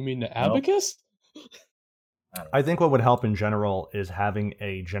 You mean the abacus? I think what would help in general is having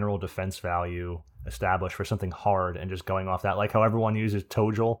a general defense value established for something hard and just going off that, like how everyone uses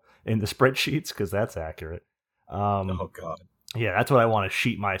Tojal in the spreadsheets, because that's accurate. Oh god. Yeah, that's what I want to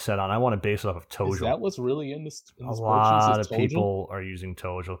sheet my set on. I want to base it off of Tojal. Is that what's really in the a lot of people are using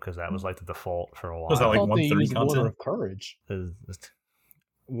Tojal because that was like the default for a while. Was that like 130 content? Water of Courage.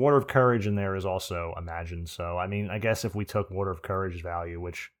 Water of Courage in there is also imagined. So I mean, I guess if we took Water of Courage's value,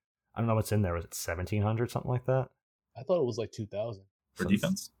 which I don't know what's in there, was it 1700 something like that? I thought it was like 2000 for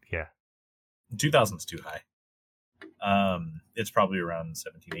defense. Yeah, 2000's too high. It's probably around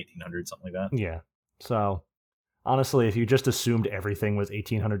 1800 something like that. Yeah. So honestly, if you just assumed everything was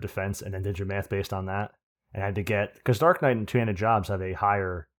 1800 defense and then did your math based on that, and had to get, because Dark Knight and two-handed jobs have a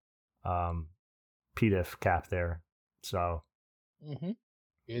higher PDIF cap there, so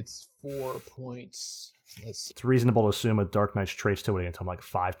it's 4 points. It's reasonable to assume with Dark Knight's traits too, until like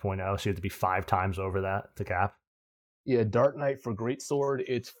 5.0, so you have to be 5 times over that to cap. Yeah, Dark Knight for Greatsword,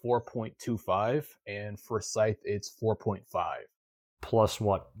 it's 4.25, and for Scythe, it's 4.5. Plus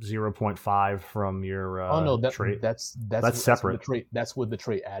what, 0.5 from your trait? That's separate. That's with the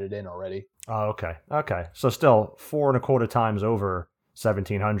trait added in already. Oh, okay. So still 4.25 times over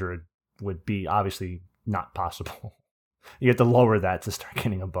 1700 would be obviously not possible. You have to lower that to start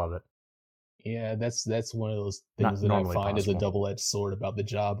getting above it. Yeah, that's one of those things that I find as a double-edged sword about the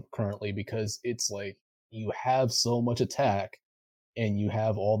job currently, because it's like you have so much attack and you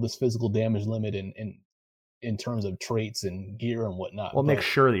have all this physical damage limit in terms of traits and gear and whatnot. Well, make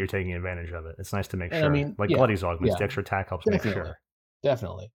sure that you're taking advantage of it. It's nice to make sure. Gleddy's augments, the extra attack helps make sure.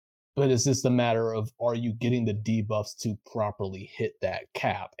 Definitely. But it's just a matter of, are you getting the debuffs to properly hit that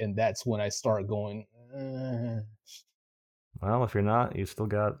cap? And that's when I start going, Well, if you're not, you still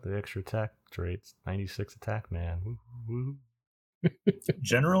got the extra attack traits. 96 attack, man. Woo.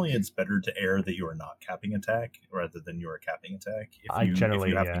 Generally, it's better to err that you are not capping attack rather than you are capping attack. If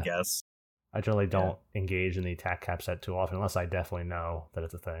you have to guess. I generally don't engage in the attack cap set too often unless I definitely know that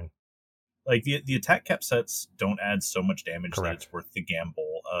it's a thing. Like the attack cap sets don't add so much damage Correct. that it's worth the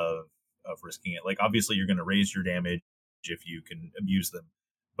gamble of risking it. Like obviously you're going to raise your damage if you can abuse them.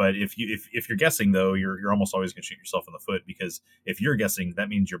 But if you're guessing though, you're almost always going to shoot yourself in the foot, because if you're guessing, that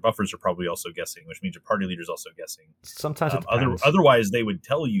means your buffers are probably also guessing, which means your party leader's also guessing. Sometimes it depends. Otherwise, they would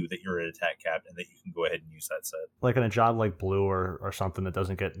tell you that you're an attack cap and that you can go ahead and use that set. Like in a job like Blue or something that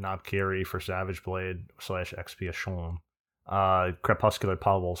doesn't get Knobkiri for Savage Blade / Expiation, Crepuscular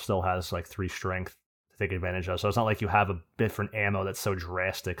Pebble still has like 3 strength to take advantage of. So it's not like you have a different ammo that's so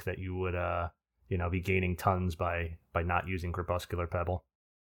drastic that you would be gaining tons by not using Crepuscular Pebble.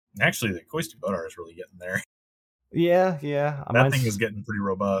 Actually, the Koisti Bodar is really getting there. Yeah. That thing is getting pretty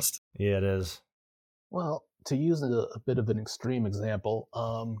robust. Yeah, it is. Well, to use a bit of an extreme example,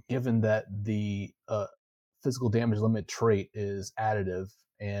 given that the physical damage limit trait is additive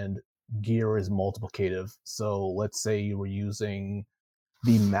and gear is multiplicative, so let's say you were using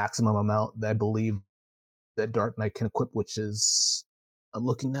the maximum amount that I believe that Dark Knight can equip, which is, I'm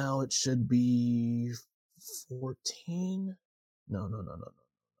looking now, it should be 14? No.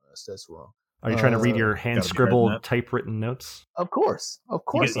 That's wrong. Are you trying to read your hand-scribbled, typewritten notes? Of course.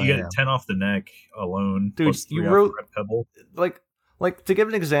 You get 10 off the neck alone. Dude, you wrote... Like, to give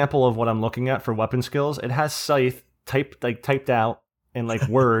an example of what I'm looking at for weapon skills, it has Scythe typed out in, like,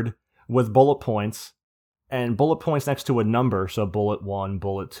 Word with bullet points, and bullet points next to a number, so bullet 1,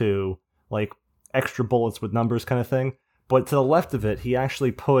 bullet 2, like, extra bullets with numbers kind of thing. But to the left of it, he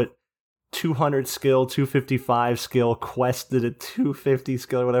actually put 200 skill, 255 skill, quested at 250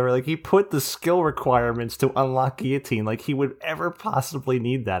 skill or whatever. Like, he put the skill requirements to unlock Guillotine. Like, he would ever possibly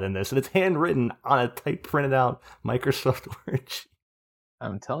need that in this. And it's handwritten on a type printed out Microsoft Word sheet.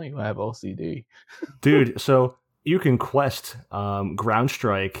 I'm telling you, I have OCD. Dude, so you can quest Ground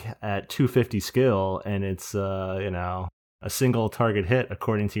Strike at 250 skill, and it's, a single target hit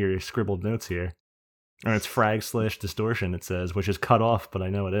according to your scribbled notes here. Or it's frag / distortion, it says, which is cut off, but I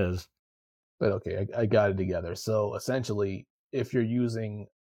know it is. But okay, I got it together. So essentially, if you're using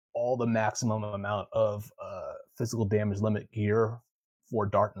all the maximum amount of physical damage limit gear for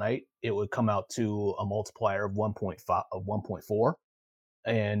Dark Knight, it would come out to a multiplier of 1.4,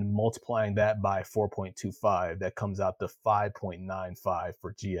 and multiplying that by 4.25, that comes out to 5.95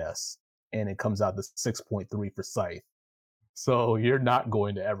 for GS, and it comes out to 6.3 for Scythe. So you're not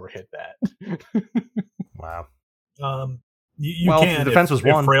going to ever hit that. Wow. You can. The defense was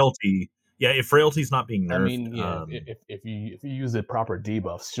 1. Frailty. Yeah, if frailty's not being nerfed. I mean, if you use the proper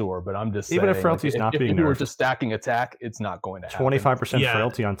debuffs, sure, but I'm just saying, even if frailty's not being nerfed, if you were just stacking attack, it's not going to happen. 25%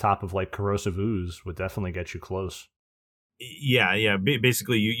 frailty on top of like Corrosive Ooze would definitely get you close. Yeah.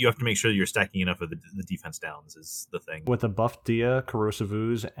 Basically, you have to make sure you're stacking enough of the defense downs is the thing. With a buffed Dia, Corrosive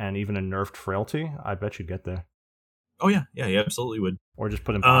Ooze, and even a nerfed frailty, I bet you'd get there. Oh yeah, you absolutely would. Or just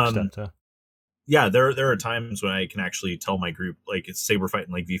put in box step too. Yeah, there are times when I can actually tell my group, like, say we're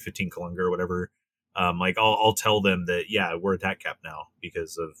fighting like V15 Kalunga or whatever, like I'll tell them that, yeah, we're attack cap now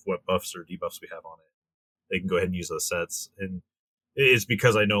because of what buffs or debuffs we have on it. They can go ahead and use those sets, and it's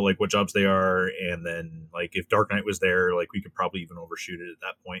because I know like what jobs they are, and then like if Dark Knight was there, like we could probably even overshoot it at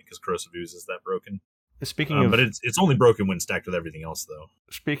that point because Corrosive Ooze is that broken. Speaking of, but it's only broken when stacked with everything else, though.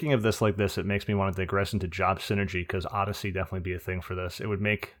 Speaking of this like this, it makes me want to digress into job synergy, because Odyssey definitely be a thing for this. It would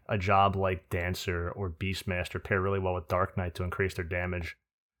make a job like Dancer or Beastmaster pair really well with Dark Knight to increase their damage,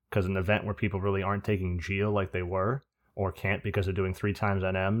 because an event where people really aren't taking Geo like they were, or can't because they're doing 3 times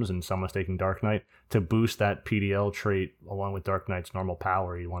NMs and someone's taking Dark Knight, to boost that PDL trait along with Dark Knight's normal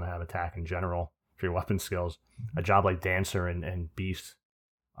power, you want to have attack in general for your weapon skills. A job like Dancer and Beast,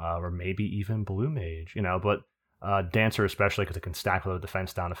 or maybe even Blue Mage, but Dancer especially, because it can stack with other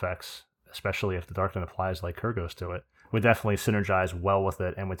defense down effects, especially if the Dark Knight applies like Kurgos to it, would definitely synergize well with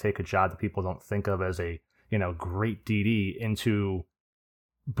it and would take a job that people don't think of as a, great DD into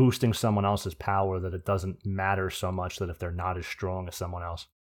boosting someone else's power, that it doesn't matter so much that if they're not as strong as someone else.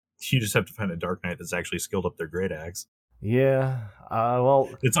 You just have to find a Dark Knight that's actually skilled up their Great Axe. Yeah, well...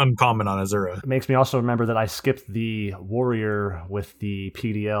 It's uncommon on Azura. It makes me also remember that I skipped the Warrior with the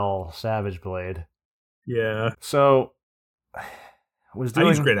PDL Savage Blade. Yeah. So, I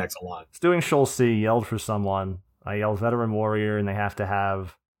use Great Axe a lot. I was doing Shoal C, yelled for someone. I yelled Veteran Warrior, and they have to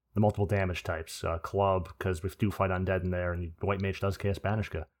have the multiple damage types. Club, because we do fight undead in there, and White Mage does cast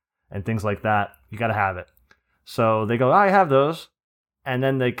Banishka. and things like that. You got to have it. So they go, I have those. And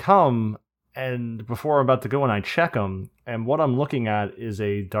then they come, and before I'm about to go in, I check them. And what I'm looking at is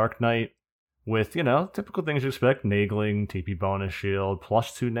a Dark Knight with, typical things you expect. Nagling, TP bonus shield,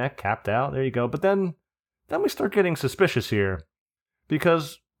 +2 neck, capped out. There you go. But then we start getting suspicious here.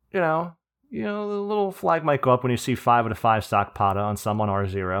 Because, the little flag might go up when you see 5 out of 5 stock Pata on someone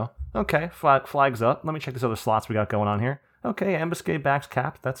R0. Okay, flag's up. Let me check these other slots we got going on here. Okay, Ambuscade back's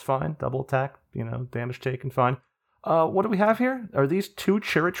capped. That's fine. Double attack, damage taken, fine. What do we have here? Are these 2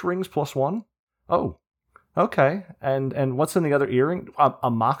 Chirrut rings +1? Oh, okay. And what's in the other earring?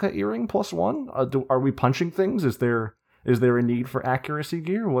 A Maka earring +1? Are we punching things? Is there a need for accuracy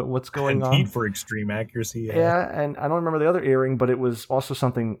gear? What's going on? Need for extreme accuracy. Yeah, and I don't remember the other earring, but it was also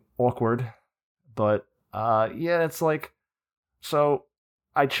something awkward. But it's like, so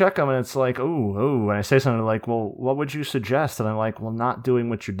I check them and it's like, ooh, and I say something like, well, what would you suggest? And I'm like, well, not doing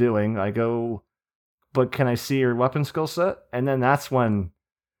what you're doing. I go, but can I see your weapon skill set? And then that's when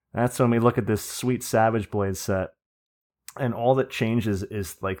we look at this sweet Savage Blade set. And all that changes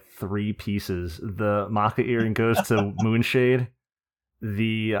is like 3 pieces. The Maka earring goes to Moonshade.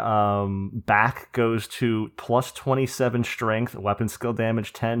 The back goes to +27 strength, weapon skill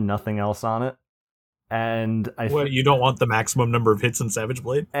damage 10, nothing else on it. And you don't want the maximum number of hits in Savage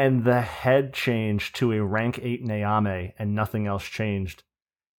Blade? And the head changed to a rank 8 Neame, and nothing else changed.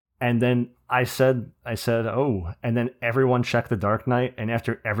 And then I said, oh, and then everyone checked the Dark Knight, and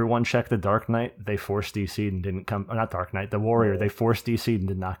after everyone checked the Dark Knight, they forced DC'd and didn't come. Not Dark Knight, the Warrior. They forced DC'd and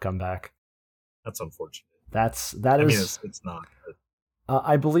did not come back. That's unfortunate. It's not.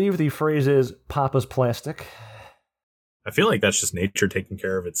 I believe the phrase is Papa's plastic. I feel like that's just nature taking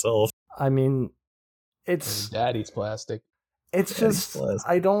care of itself. I mean, it's Daddy's plastic. It's just,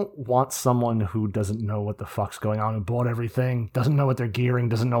 I don't want someone who doesn't know what the fuck's going on, who bought everything, doesn't know what they're gearing,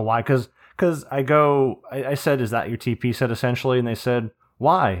 doesn't know why. Because I said, is that your TP set essentially? And they said,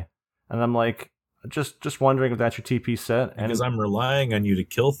 why? And I'm like, just wondering if that's your TP set. And because I'm relying on you to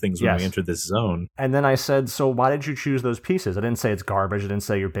kill things when we enter this zone. And then I said, so why did you choose those pieces? I didn't say it's garbage. I didn't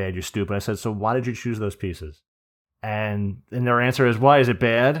say you're bad, you're stupid. I said, so why did you choose those pieces? And their answer is, why is it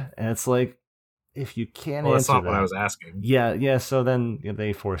bad? And it's like, if you can't answer that's not that, what I was asking. Yeah. So then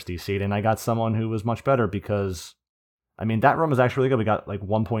they forced DC'd, and I got someone who was much better because, I mean, that run was actually really good. We got like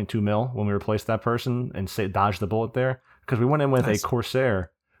 1.2 mil when we replaced that person and dodged the bullet there because we went in with a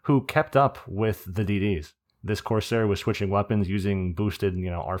Corsair who kept up with the DDs. This Corsair was switching weapons using boosted,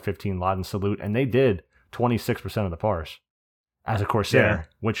 R15 Laden Salute, and they did 26% of the parse as a Corsair,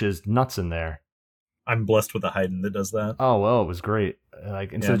 which is nuts in there. I'm blessed with a Haydn that does that. Oh, well, it was great.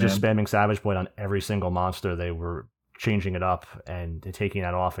 Like, instead of just spamming Savage Blade on every single monster, they were changing it up and taking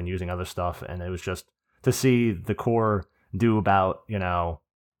that off and using other stuff. And it was just to see the core do about,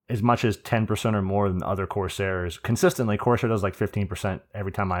 as much as 10% or more than other Corsairs. Consistently, Corsair does like 15%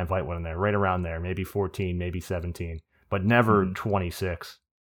 every time I invite one in there, right around there, maybe 14, maybe 17, but never 26.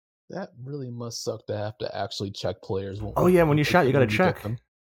 That really must suck to have to actually check players. When you shot, you got to check.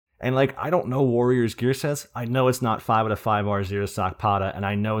 And I don't know Warriors gear sets. I know it's not 5 out of 5 R0 stock Pata, and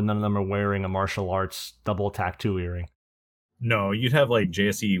I know none of them are wearing a martial arts double attack 2 earring. No, you'd have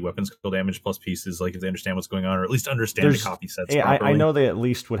JSE weapon skill damage plus pieces, if they understand what's going on, or at least understand the copy sets. Yeah, I know they at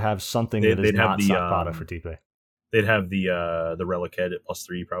least would have something that is not stock Pata for TP. They'd have the relic head at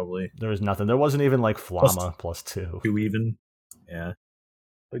 +3 probably. There was nothing. There wasn't even Flama +2. 2 even. Yeah.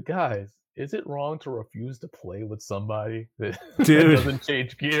 But guys, is it wrong to refuse to play with somebody that doesn't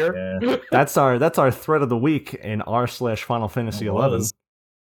change gear? Yeah. That's our thread of the week in r/Final Fantasy 11.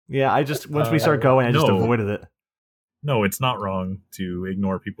 Yeah, I just once we start going, I just avoided it. No, it's not wrong to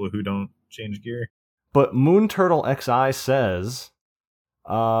ignore people who don't change gear. But Moon Turtle XI says,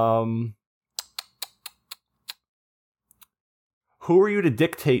 who are you to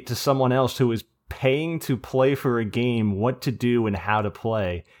dictate to someone else who is paying to play for a game what to do and how to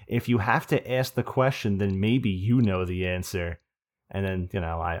play? If you have to ask the question, then maybe you know the answer. And then,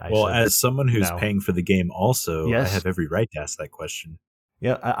 I said, as someone who's paying for the game also, I have every right to ask that question.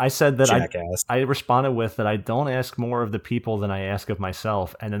 Yeah, I said that I responded with that I don't ask more of the people than I ask of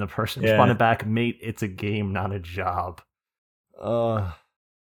myself. And then the person responded back, mate, it's a game, not a job.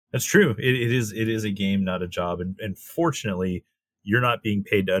 That's true. It is a game, not a job. And fortunately, you're not being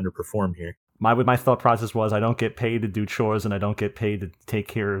paid to underperform here. My thought process was I don't get paid to do chores and I don't get paid to take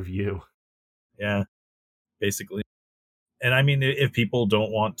care of you. Yeah, basically. And I mean, if people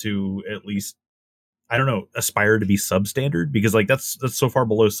don't want to at least, I don't know, aspire to be substandard, because that's so far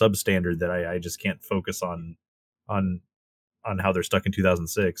below substandard that I just can't focus on how they're stuck in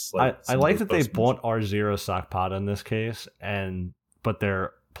 2006. I like that they bought R0 stock Pata in this case, but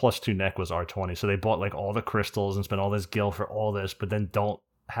they're +2 neck was R20, so they bought like all the crystals and spent all this gil for all this, but then don't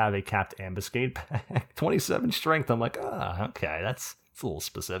have a capped ambuscade pack. 27 strength. I'm like, okay, that's a little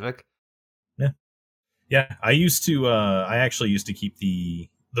specific. Yeah. I actually used to keep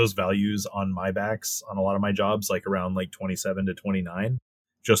those values on my backs on a lot of my jobs, like around like 27 to 29,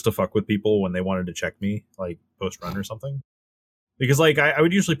 just to fuck with people when they wanted to check me, like post run or something. Because like I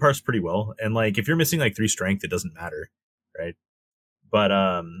would usually parse pretty well, and like if you're missing like 3 strength, it doesn't matter, right? But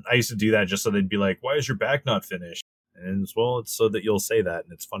I used to do that just so they'd be like, "Why is your back not finished?" And it's so that you'll say that,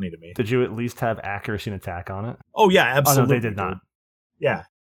 and it's funny to me. Did you at least have accuracy and attack on it? Oh yeah, absolutely. Oh, no, they did not. Yeah.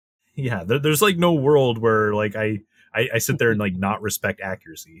 There's like no world where like I sit there and like not respect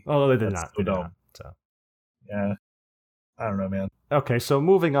accuracy. Oh, they did That's not. so They did dumb. not. So Yeah, I don't know, man. okay, so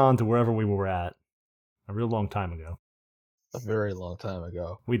moving on to wherever we were at a real long time ago. A very long time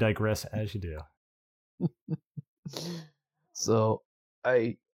ago. We digress as you do. So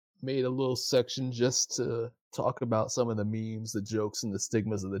I made a little section just to talk about some of the memes, the jokes, and the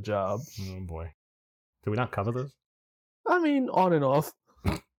stigmas of the job. Oh boy, did we not cover this? I mean, on and off.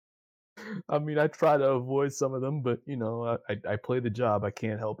 I mean, I try to avoid some of them, but you know, I play the job. I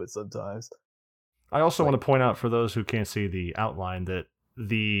can't help it sometimes. I also want to point out for those who can't see the outline that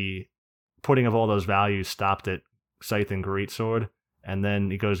the putting of all those values stopped at Scythe and Greatsword, and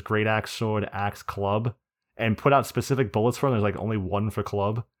then it goes Great Axe, Sword, Axe, Club, and put out specific bullets for them. There's like only 1 for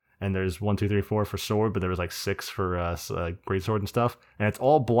Club, and there's 1, 2, 3, 4 for Sword, but there was like 6 for Greatsword and stuff, and it's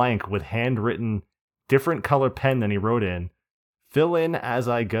all blank with handwritten, different color pen than he wrote in. Fill in as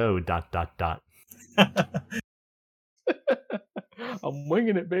I go, ... I'm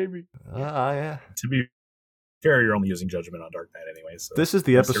winging it, baby. Yeah. To be fair, you're only using judgment on Dark Knight anyway. So This is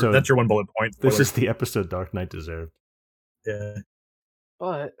the episode. That's your 1 bullet point. This is the episode Dark Knight deserved. Yeah.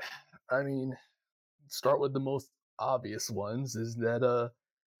 But I mean, start with the most obvious ones. Is that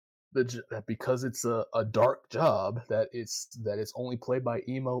that because it's a dark job, that it's only played by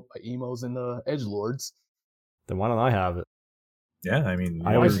emos and edgelords. Then why don't I have it? Yeah, I mean,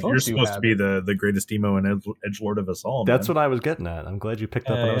 I always you're supposed to be the greatest emo and edgelord of us all. That's man. what I was getting at. I'm glad you picked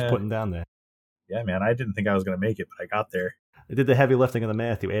up what I was putting down there. Yeah, man, I didn't think I was going to make it, but I got there. I did the heavy lifting of the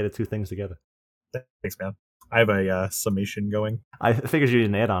math. You added 2 things together. Thanks, man. I have a summation going. I figured you need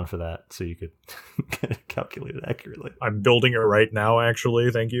an add-on for that, so you could get it calculated accurately. I'm building it right now,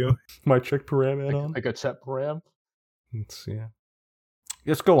 actually. Thank you. My check param add-on? Like a check param?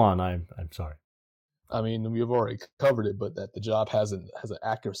 Let's go on. I'm sorry. I mean, we've already covered it, but that the job has an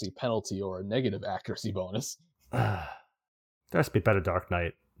accuracy penalty or a negative accuracy bonus. There has to be a better Dark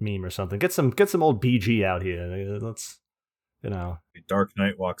Knight meme or something. Get some old BG out here. Let's, Dark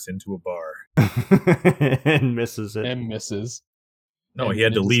Knight walks into a bar and misses it. And misses. No, he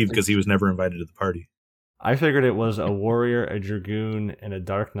had to leave because he was never invited to the party. I figured it was a warrior, a dragoon, and a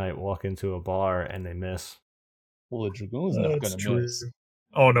Dark Knight walk into a bar and they miss. Well, the dragoon's not going to miss.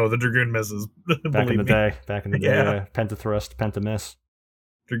 Oh no, the dragoon misses. Back in the day, yeah. Pentathrust, Pentamiss.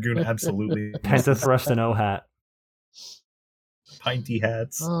 Dragoon absolutely. Pentathrust and O-Hat. Pinty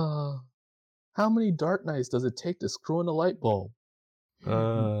hats. How many Dark Knights does it take to screw in a light bulb?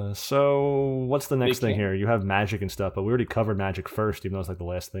 So what's the next thing here? You have magic and stuff, but we already covered magic first, even though it's like the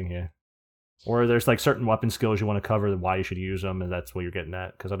last thing here. Or there's like certain weapon skills you want to cover and why you should use them, and that's what you're getting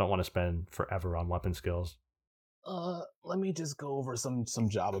at, because I don't want to spend forever on weapon skills. Let me just go over some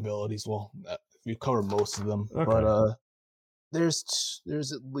job abilities. Well, we've covered most of them, okay. But there's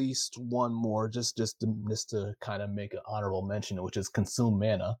at least one more just to kind of make an honorable mention, which is consume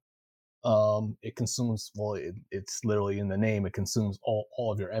mana. It consumes, well, it's literally in the name. It consumes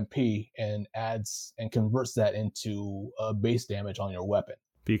all of your MP and adds and converts that into base damage on your weapon.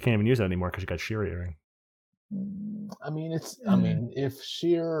 But you can't even use that anymore because you got Sheer Earring. I mean, if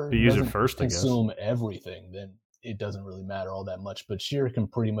Sheer you use it first, consume everything, then it doesn't really matter all that much. But Sheer can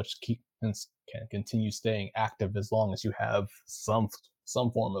pretty much can continue staying active as long as you have some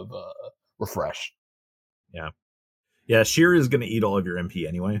form of refresh. Yeah. Sheer is going to eat all of your MP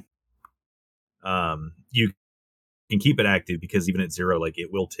anyway. You can keep it active because even at 0, like,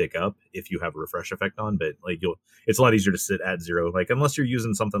 it will tick up if you have a refresh effect on. But like it's a lot easier to sit at 0. Like, unless you're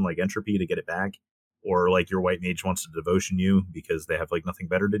using something like Entropy to get it back, or like your white mage wants to devotion you because they have like nothing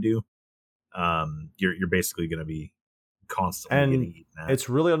better to do. You're basically going to be constantly getting eaten at. It's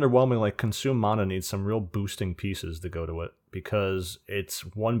really underwhelming. Like, consume mana needs some real boosting pieces to go to it, because it's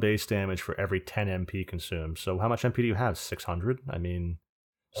 1 base damage for every 10 MP consumed. So how much MP do you have? 600? I mean,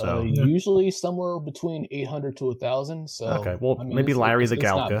 so usually somewhere between 800 to 1,000. So okay, well, I mean, maybe Larry the it's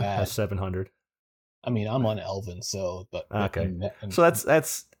not Galka bad. has 700. I mean, I'm on Elven, so but Okay. So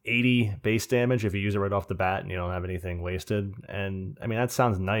that's 80 base damage if you use it right off the bat and you don't have anything wasted. And I mean that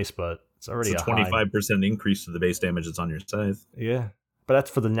sounds nice, but it's already It's a a high. 25% increase to the base damage that's on your scythe. Yeah. But that's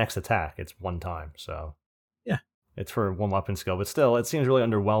for the next attack. It's one time, so Yeah. It's for one weapon skill, but still, it seems really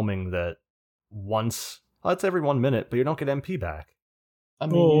underwhelming that it's every 1 minute, but you don't get MP back. I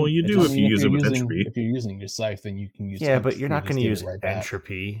mean, you do if you use it with entropy. If you're using your scythe, then you can use. Yeah, but you're not going to use right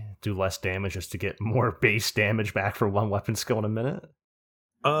entropy, do less damage just to get more base damage back for one weapon skill in a minute.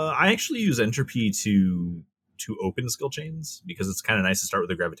 I actually use entropy to open skill chains because it's kind of nice to start with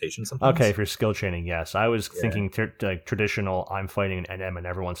the gravitation sometimes. Okay, if you're skill chaining, yes. I was thinking like traditional, I'm fighting an NM and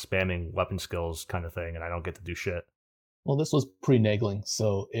everyone's spamming weapon skills kind of thing, and I don't get to do shit. Well, this was pre-Nagling,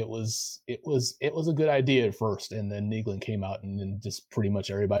 so it was a good idea at first, and then Nagling came out, and then just pretty much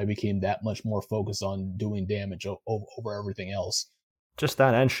everybody became that much more focused on doing damage over everything else. Just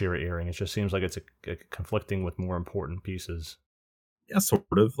that and Sheer Earring. It just seems like it's a conflicting with more important pieces. Yeah, sort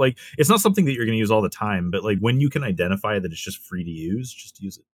of. Like, it's not something that you're going to use all the time, but like when you can identify that it's just free to use, just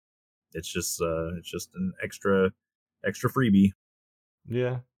use it. It's just an extra freebie.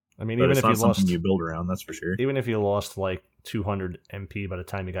 Yeah. I mean, but even it's if not you something lost, you build around, that's for sure. Even if you lost like 200 MP by the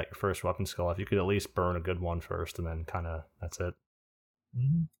time you got your first weapon skill off, you could at least burn a good one first, and then kind of that's it.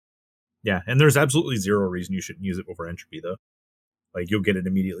 Mm-hmm. Yeah, and there's absolutely zero reason you shouldn't use it over entropy, though. Like, you'll get it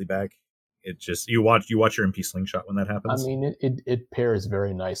immediately back. It just you watch your MP slingshot when that happens. I mean, it pairs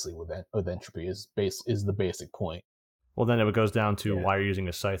very nicely with entropy. Is the basic point. Well, then it goes down to why you're using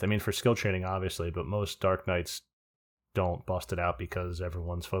a scythe. I mean, for skill chaining, obviously, but most Dark Knights don't bust it out because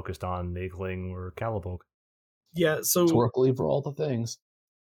everyone's focused on Nagling or Caliburn. Yeah, so Torque Lever, all the things.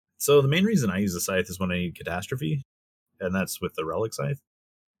 So the main reason I use the scythe is when I need catastrophe, and that's with the relic scythe.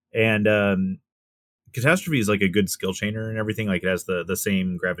 And catastrophe is like a good skill chainer and everything. Like, it has the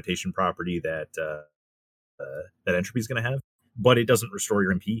same gravitation property that entropy is going to have, but it doesn't restore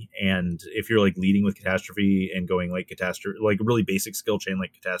your MP. And if you're like leading with catastrophe and going like catastrophe, like a really basic skill chain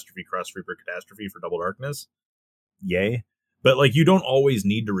like catastrophe, cross reaper, catastrophe for double darkness, yay. But like, you don't always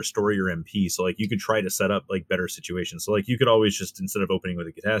need to restore your MP. So like, you could try to set up like better situations. So like, you could always just, instead of opening with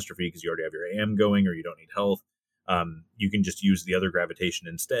a catastrophe because you already have your AM going or you don't need health, you can just use the other gravitation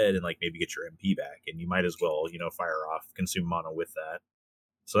instead and like maybe get your MP back. And you might as well, fire off consume mana with that.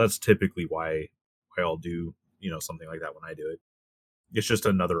 So that's typically why I'll do, something like that when I do it. It's just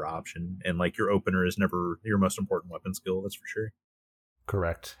another option. And like, your opener is never your most important weapon skill. That's for sure.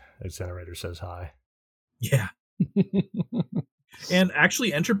 Correct. Incinerator says hi. Yeah. And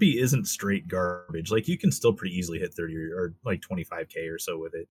actually, entropy isn't straight garbage. Like, you can still pretty easily hit 30 or like 25k or so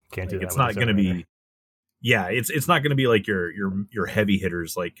with it. Can't like, do that. It's not going to be. Yeah, it's not going to be like your heavy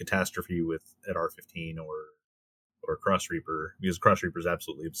hitters like catastrophe at R15 or Cross Reaper, because Cross Reaper is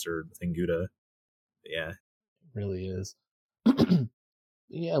absolutely absurd with Inguta. Yeah, it really is.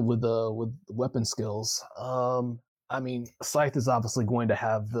 Yeah, with weapon skills. I mean, Scythe is obviously going to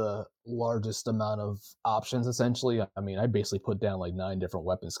have the largest amount of options, essentially. I mean, I basically put down like 9 different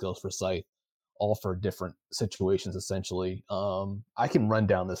weapon skills for Scythe, all for different situations, essentially. I can run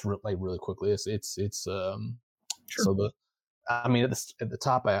down this really quickly. It's sure. So at the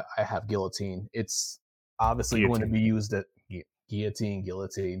top, I have Guillotine. It's obviously going to be used at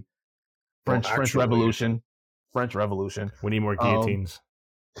Guillotine, French Revolution. We need more guillotines.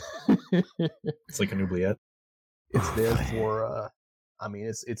 It's like an oubliette. It's there for,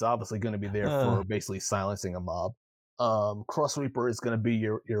 it's obviously going to be there for basically silencing a mob. Cross Reaper is going to be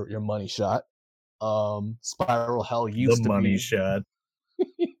your money shot. Spiral Hell used to be... The money shot.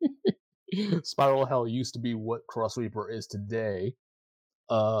 Spiral Hell used to be what Cross Reaper is today.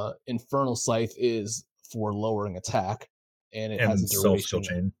 Infernal Scythe is for lowering attack, and it has a duration.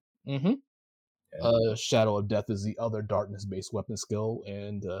 Chain. Mm-hmm. Yeah. Shadow of Death is the other darkness-based weapon skill,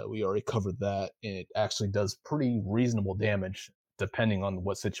 and we already covered that, and it actually does pretty reasonable damage depending on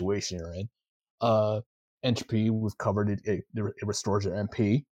what situation you're in. Entropy, we've covered it. It restores your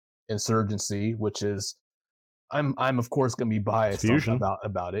MP. Insurgency, which is, I'm of course going to be biased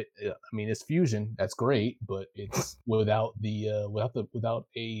about it. I mean, it's fusion. That's great, but it's without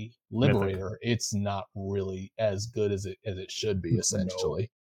a liberator, it's not really as good as it should be. Essentially,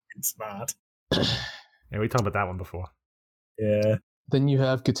 no, it's not. Yeah, we talked about that one before. Yeah. Then you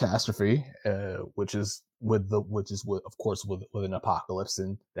have Catastrophe, which is with an apocalypse,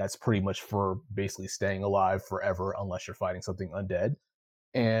 and that's pretty much for basically staying alive forever unless you're fighting something undead.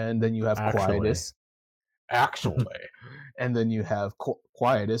 And then you have Quietus. Actually. And then you have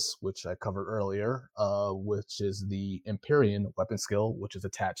Quietus, which I covered earlier, which is the Empyrean weapon skill, which is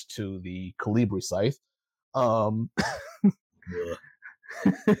attached to the Colibri Scythe.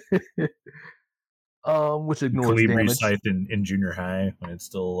 Which ignores Calibri damage. scythe in junior high when it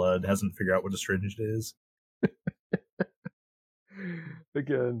still hasn't figured out what astringent is.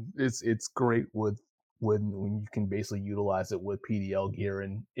 Again, it's great with when you can basically utilize it with PDL gear,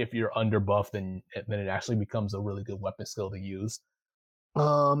 and if you're under buff, then it actually becomes a really good weapon skill to use.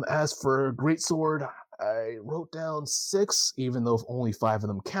 As for greatsword, I wrote down 6, even though only 5 of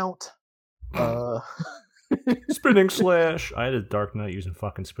them count. Spinning slash. I had a Dark Knight using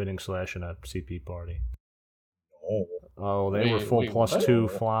fucking spinning slash in a CP party. Oh, they were full +2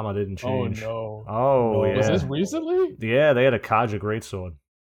 Flama didn't change. Oh no! Oh yeah. Was this recently? Yeah, they had a Kaja greatsword.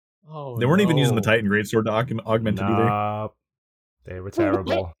 Oh, they weren't even using the Titan greatsword to augment it either. They were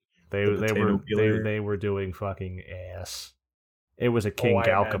terrible. they were doing fucking ass. It was a King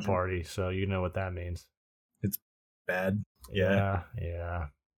Galka party, so you know what that means. It's bad. Yeah.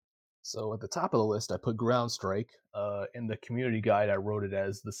 So at the top of the list, I put Ground Strike. In the community guide, I wrote it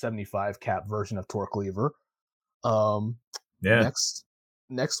as the 75 cap version of Torque Lever.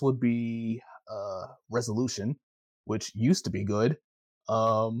 Next would be Resolution, which used to be good.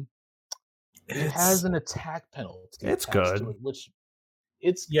 It has an attack penalty. It's good. To it, which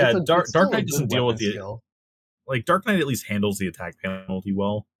Dark Knight doesn't deal with the skill. Like Dark Knight at least handles the attack penalty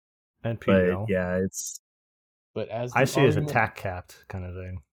well. And PL. But yeah, it's. But as I see it as attack capped kind of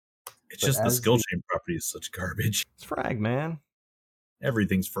thing. It's just the skill chain property is such garbage. It's frag, man.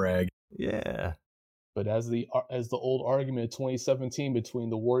 Everything's frag. Yeah. But as the old argument of 2017 between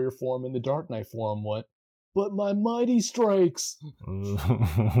the Warrior Forum and the Dark Knight Forum went, but my mighty strikes.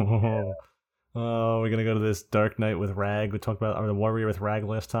 Oh, we're gonna go to this Dark Knight with Rag. We talked about, or the Warrior with Rag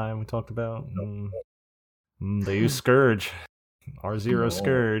last time. We talked about. They use Scourge, R0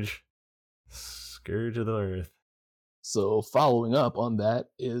 Scourge, Scourge of the Earth. So following up on that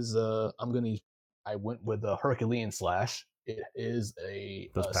is I went with the Herculean Slash. It is a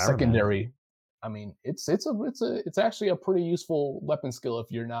secondary. Man. I mean, it's actually a pretty useful weapon skill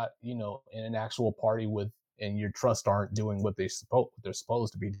if you're not, in an actual party with, and your trust aren't doing what they're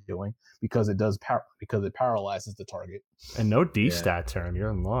supposed to be doing, because it paralyzes the target. And no D stat term, you're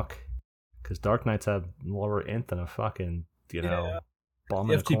in luck, because Dark Knights have lower int than a fucking bomb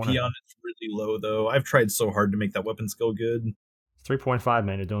in the corner. FTP on it's really low though. I've tried so hard to make that weapon skill good. 3.5,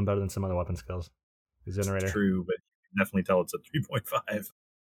 man. You're doing better than some other weapon skills. Generator. It's true, but you can definitely tell it's a 3.5.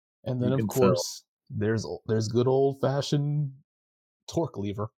 And then, of course, there's good old-fashioned Torque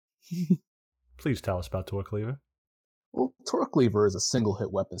Lever. Please tell us about Torque Lever. Well, Torque Lever is a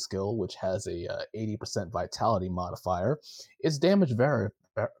single-hit weapon skill, which has a 80% vitality modifier. Its damage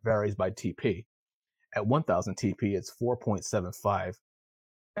varies by TP. At 1,000 TP, it's 4.75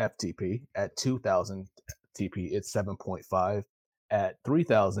 FTP. At 2,000 TP, it's 7.5. At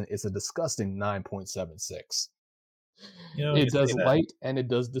 3,000, it's a disgusting 9.76. It does light and it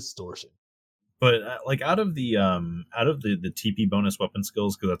does distortion. But out of the TP bonus weapon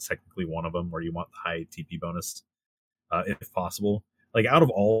skills, because that's technically one of them where you want the high TP bonus, if possible. Like out of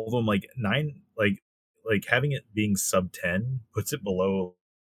all of them, like 9, like having it being sub 10 puts it below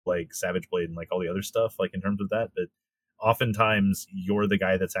like Savage Blade and like all the other stuff, like in terms of that. But oftentimes you're the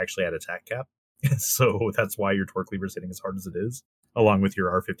guy that's actually at attack cap, so that's why your Torque Lever is hitting as hard as it is, along with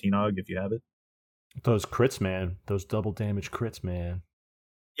your R15 AUG if you have it. Those crits, man. Those double damage crits, man.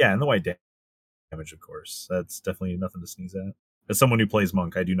 Yeah, and the white damage, of course. That's definitely nothing to sneeze at. As someone who plays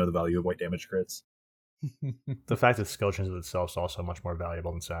Monk, I do know the value of white damage crits. The fact that skill change itself is also much more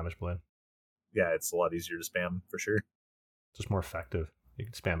valuable than Savage Blade. Yeah, it's a lot easier to spam, for sure. Just more effective. You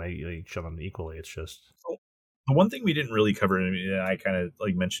can spam each of them equally. It's just... So, the one thing we didn't really cover, and I kind of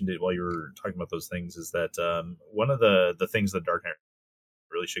like mentioned it while you were talking about those things, is that one of the things that Dark Knight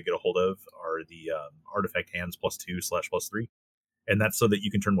really should get a hold of are the artifact hands +2/+3, and that's so that you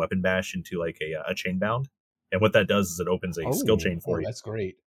can turn Weapon Bash into like a chain bound, and what that does is it opens a skill chain for you. That's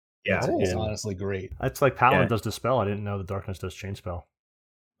great. Yeah, it's honestly great. It's like Paladin does Dispel. I didn't know the Darkness does Chain Spell.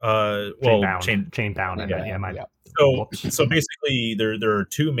 Chain bound. So basically, there are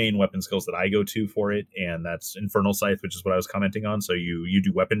two main weapon skills that I go to for it, and that's Infernal Scythe, which is what I was commenting on. So you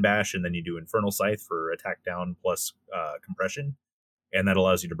do Weapon Bash, and then you do Infernal Scythe for attack down plus compression, and that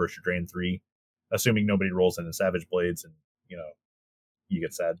allows you to burst your drain 3, assuming nobody rolls in Savage Blades, and you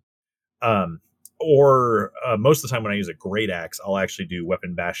get sad. Or most of the time when I use a Great Axe, I'll actually do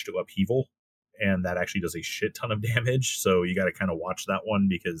Weapon Bash to Upheaval, and that actually does a shit ton of damage. So you got to kind of watch that one,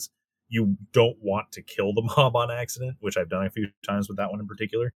 because you don't want to kill the mob on accident, which I've done a few times with that one in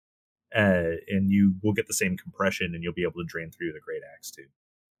particular. And you will get the same compression, and you'll be able to drain through the Great Axe too.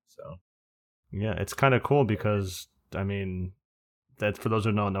 So yeah, it's kind of cool because I mean, that for those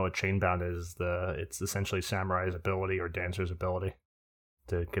who don't know what Chainbound is, it's essentially Samurai's ability or Dancer's ability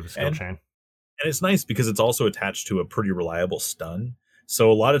to give a skill chain. And it's nice because it's also attached to a pretty reliable stun.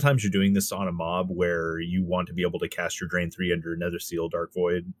 So a lot of times you're doing this on a mob where you want to be able to cast your Drain 3 under Nether Seal, Dark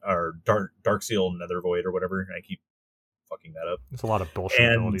Void, or Dark Seal, Nether Void, or whatever. I keep fucking that up. It's a lot of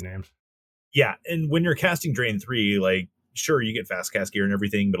bullshit ability names. Yeah, and when you're casting Drain 3, like, sure, you get fast cast gear and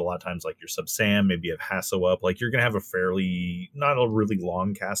everything, but a lot of times, like, your sub Sam, maybe you have Hasso up, like, you're going to have not a really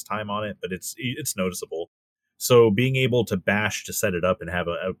long cast time on it, but it's noticeable. So being able to bash to set it up and have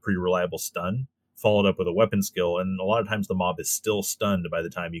a pretty reliable stun, followed up with a weapon skill, and a lot of times the mob is still stunned by the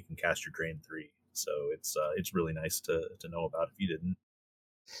time you can cast your Drain 3. So it's really nice to know about if you didn't.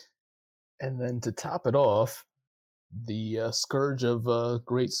 And then to top it off, the Scourge of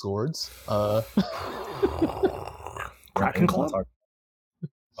Great Swords. Kraken Club?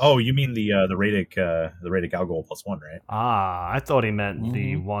 Oh, you mean the Radic Algol +1, right? I thought he meant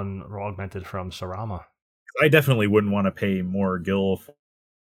the one augmented from Sarama. I definitely wouldn't want to pay more gil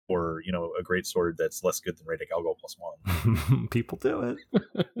for a great sword that's less good than Radic Algol +1. People do it.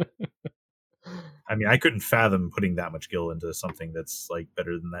 I mean, I couldn't fathom putting that much gil into something that's like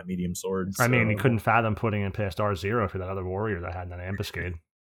better than that medium sword. I mean, you couldn't fathom putting in past R0 for that other warrior that had an ambuscade.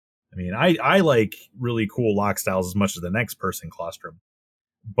 I mean, I like really cool lock styles as much as the next person, Colostrum.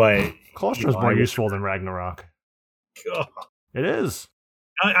 But Colostrum's more useful than Ragnarok. God. It is.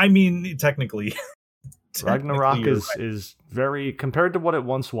 I mean, technically. Ragnarok is very, compared to what it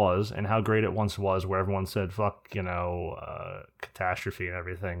once was and how great it once was, where everyone said, fuck, catastrophe and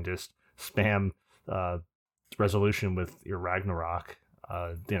everything, just spam resolution with your Ragnarok.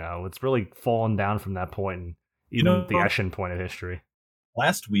 It's really fallen down from that point, and even the Eshin point of history.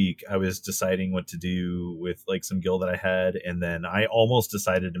 Last week, I was deciding what to do with like some gil that I had, and then I almost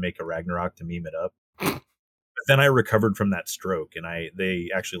decided to make a Ragnarok to meme it up. But then I recovered from that stroke, and they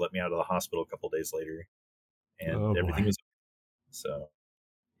actually let me out of the hospital a couple days later, and everything was so.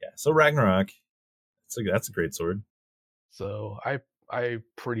 Yeah, so Ragnarok, that's a great sword. So I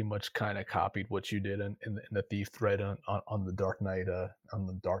pretty much kind of copied what you did in the Thief thread on the Dark Knight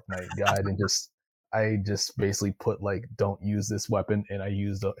guide, and I just basically put like, don't use this weapon, and I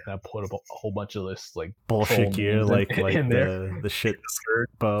put a whole bunch of this like bullshit gear, like in the shit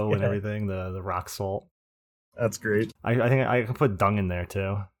bow and everything, the rock salt. That's great. I think I can put dung in there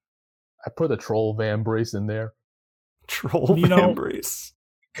too. I put a troll vambrace in there. Troll vambrace.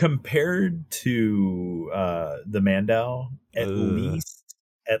 Compared to the Mandau,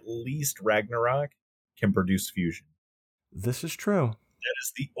 at least Ragnarok can produce fusion. This is true. That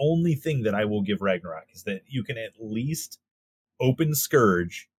is the only thing that I will give Ragnarok, is that you can at least open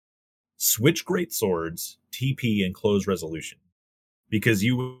Scourge, switch Great Swords, TP, and close Resolution, because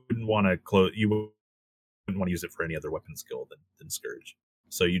you wouldn't want to use it for any other weapon skill than Scourge.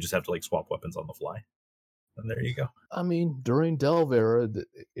 So you just have to like swap weapons on the fly. And there you go. I mean, during Delve era,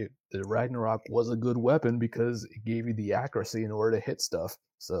 the Ragnarok was a good weapon because it gave you the accuracy in order to hit stuff.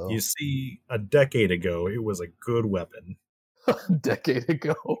 So you see, a decade ago, it was a good weapon. A decade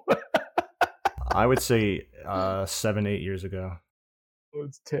ago. I would say 7-8 years ago. Oh,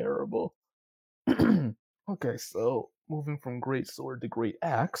 it's terrible. Okay, so moving from Great Sword to Great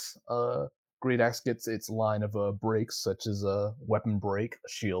Axe. Great Axe gets its line of breaks, such as a weapon break, a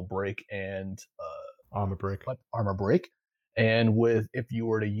shield break, and armor break. Armor break. And if you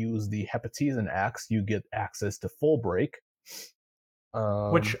were to use the Hepatizen Axe, you get access to full break.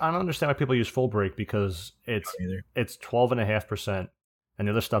 Which I don't understand why people use full break, because it's 12.5%, and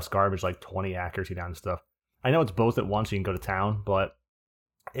the other stuff's garbage, like 20 accuracy down and stuff. I know it's both at once, you can go to town, but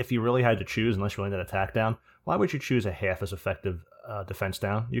if you really had to choose, unless you wanted that attack down, why would you choose a half as effective defense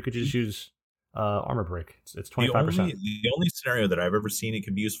down? You could just use armor break. It's 25%. The only scenario that I've ever seen it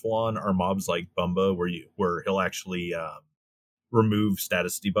can be useful on are mobs like Bumba, where he'll actually remove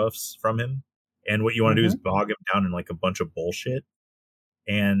status debuffs from him, and what you want to do is bog him down in like a bunch of bullshit,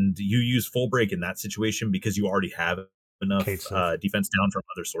 and you use full break in that situation because you already have enough defense down from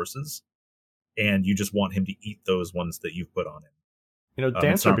other sources, and you just want him to eat those ones that you've put on him.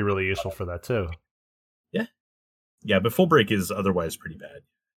 Dancer would be really useful for that too. Yeah, but full break is otherwise pretty bad.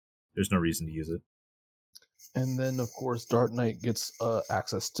 There's no reason to use it. And then, of course, Dark Knight gets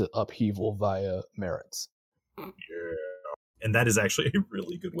access to Upheaval via merits. Yeah. And that is actually a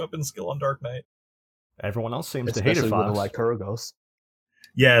really good weapon skill on Dark Knight. Everyone else seems to hate it, Fox. Like Lycurgos.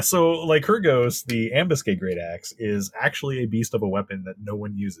 Yeah, so Lycurgos, the Ambuscade Great Axe, is actually a beast of a weapon that no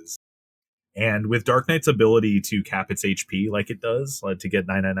one uses. And with Dark Knight's ability to cap its HP like it does, to get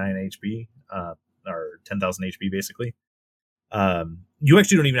 999 HP, or 10,000 HP basically, you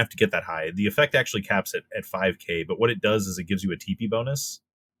actually don't even have to get that high. The effect actually caps it at 5k, but what it does is it gives you a TP bonus.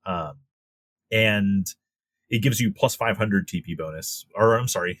 And it gives you plus 500 TP bonus. Or I'm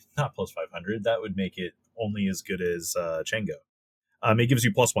sorry, not plus 500. That would make it only as good as Chango. It gives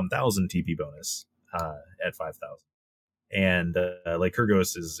you plus 1,000 TP bonus at 5,000. And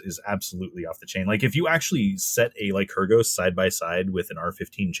Lycurgos is absolutely off the chain. Like if you actually set a Lycurgos side by side with an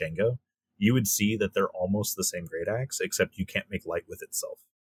R15 Chango, you would see that they're almost the same great axe, except you can't make light with itself.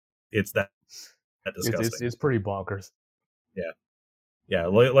 It's that disgusting. It's pretty bonkers. Yeah.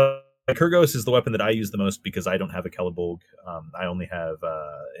 Lycurgos is the weapon that I use the most because I don't have a Celebolg. I only have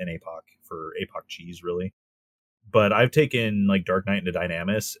an APOC for APOC cheese, really. But I've taken like Dark Knight into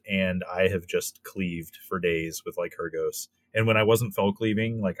Dynamis, and I have just cleaved for days with Lycurgos. And when I wasn't fell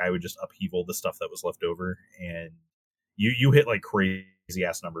cleaving, like I would just upheaval the stuff that was left over, and you hit like crazy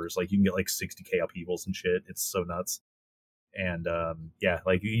ass numbers. Like you can get like 60k upheavals and shit. It's so nuts. And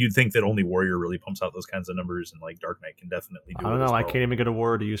like you'd think that only Warrior really pumps out those kinds of numbers, and like Dark Knight can definitely do it. I don't know. Well. I can't even get a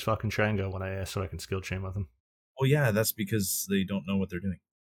Warrior to use fucking Chango when I ask so I can skill chain with him. Well, yeah, that's because they don't know what they're doing.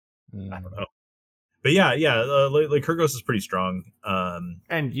 Mm. I don't know. But Lycurgos is pretty strong.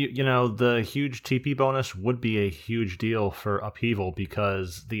 And you know, the huge TP bonus would be a huge deal for Upheaval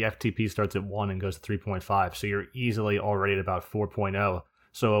because the FTP starts at 1 and goes to 3.5, so you're easily already at about 4.0.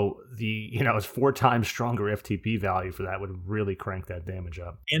 So it's 4 times stronger FTP value for that would really crank that damage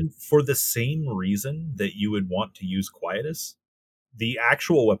up. And for the same reason that you would want to use Quietus, the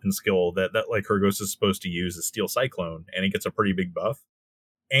actual weapon skill that Lycurgos is supposed to use is Steel Cyclone, and it gets a pretty big buff.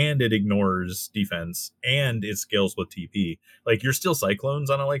 And it ignores defense, and it scales with TP. Like, your Steel Cyclones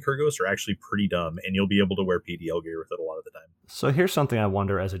on a Lycurgos are actually pretty dumb, and you'll be able to wear PDL gear with it a lot of the time. So here's something I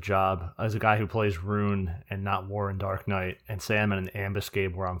wonder as a guy who plays Rune and not War and Dark Knight, and say I'm in an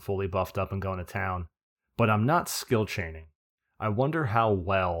ambuscade where I'm fully buffed up and going to town, but I'm not skill chaining. I wonder how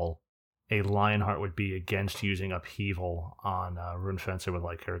well a Lionheart would be against using Upheaval on Rune Fencer with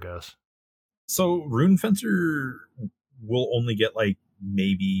Lycurgos. So Rune Fencer will only get like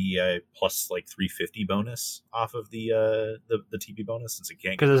maybe plus like 350 bonus off of the TP bonus, since it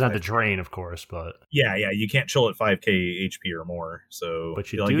can't, because it doesn't have the drain, of course, but you can't chill at 5k HP or more. So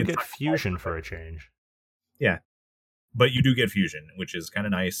but you do get fusion for a change. Yeah, but you do get fusion, which is kind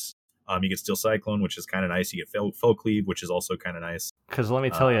of nice. You get Steel Cyclone, which is kind of nice. You get Fell Cleave, which is also kind of nice. Because let me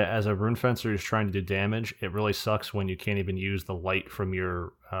tell you, as a Rune Fencer who's trying to do damage, it really sucks when you can't even use the light from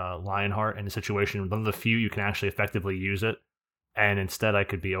your Lionheart in a situation. One of the few you can actually effectively use it, and instead I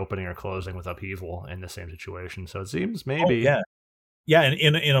could be opening or closing with Upheaval in the same situation. So it seems maybe... Oh, yeah, and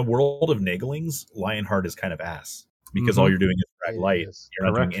in a world of Naglings, Lionheart is kind of ass, because all you're doing is drag light. You're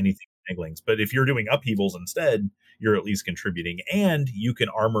not doing anything with Naglings. But if you're doing Upheavals instead, you're at least contributing, and you can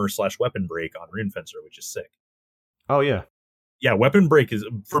armor/weapon break on Rune Fencer, which is sick. Oh, yeah. Yeah, weapon break is,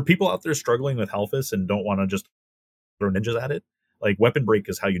 for people out there struggling with Halphus and don't want to just throw ninjas at it, like, weapon break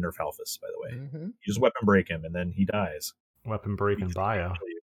is how you nerf Halphus, by the way. Mm-hmm. You just weapon break him, and then he dies. Weapon break and bio.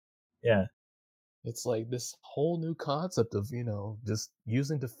 Yeah. It's like this whole new concept of, just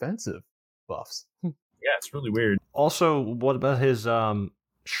using defensive buffs. Yeah, it's really weird. Also, what about his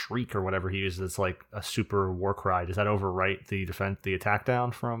Shriek or whatever he uses? It's like a super war cry. Does that overwrite the attack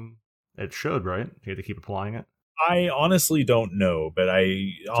down from... It should, right? You have to keep applying it. I honestly don't know, but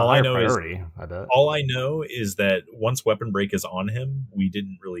all I know is that once weapon break is on him, we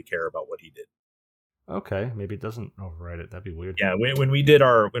didn't really care about what he did. Okay, maybe it doesn't override it. That'd be weird. Yeah, when we did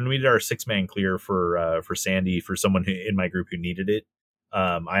our 6-man clear for Sandy, for someone in my group who needed it,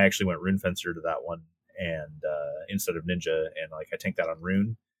 I actually went Rune Fencer to that one, and instead of Ninja, and like I tanked that on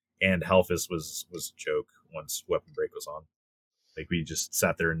Rune, and Halphus was a joke once weapon break was on. Like, we just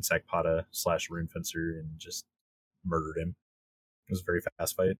sat there in Sakpata / Rune Fencer and just murdered him. It was a very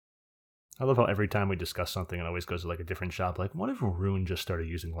fast fight. I love how every time we discuss something, it always goes to like a different shop. Like, what if Rune just started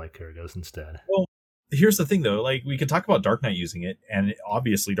using Lycurgos instead? Well, here's the thing, though. Like, we could talk about Dark Knight using it, and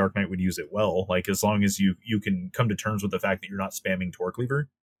obviously Dark Knight would use it well. Like, as long as you can come to terms with the fact that you're not spamming Torque Lever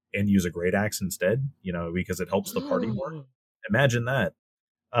and use a Great Axe instead, because it helps the party more. Imagine that.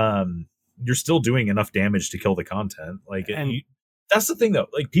 You're still doing enough damage to kill the content. Like, that's the thing, though.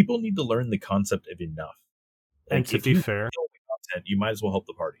 Like, people need to learn the concept of enough. Like, and to be fair, kill the content, you might as well help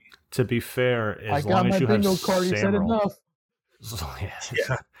the party. To be fair, as long as you have Samroll,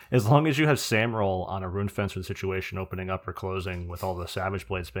 as long as you have Samroll on a Rune Fencer situation, opening up or closing with all the Savage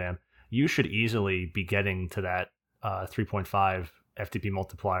Blade spam, you should easily be getting to that 3.5 FTP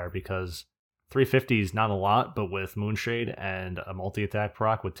multiplier, because 350 is not a lot, but with Moonshade and a multi-attack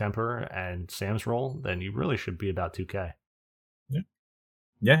proc with Temper and Sam's roll, then you really should be about 2k.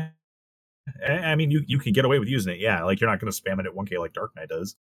 Yeah. I mean, you can get away with using it, yeah. Like, you're not going to spam it at 1k like Dark Knight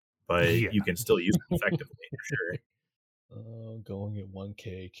does, but you can still use it effectively, for sure. Going at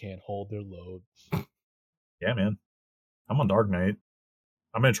 1k can't hold their load. Yeah, man. I'm on Dark Knight.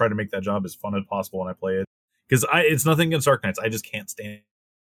 I'm gonna try to make that job as fun as possible when I play it. Because it's nothing against Dark Knights. I just can't stand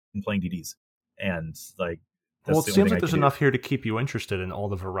playing DDs. And like, well, it seems like there's enough here to keep you interested in all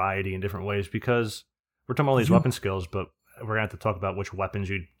the variety in different ways, because we're talking about all these weapon skills, but we're going to have to talk about which weapons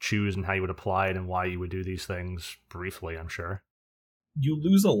you'd choose and how you would apply it and why you would do these things briefly, I'm sure. You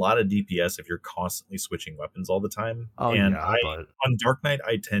lose a lot of DPS if you're constantly switching weapons all the time. Oh, and yeah, but on Dark Knight,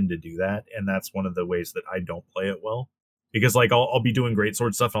 I tend to do that, and that's one of the ways that I don't play it well. Because like I'll be doing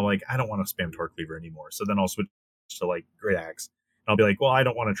greatsword stuff, and I'm like, I don't want to spam Torque Cleaver anymore. So then I'll switch to like Great Axe. And I'll be like, well, I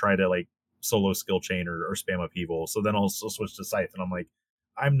don't want to try to like solo skill chain or spam Upheaval. So then I'll switch to Scythe, and I'm like,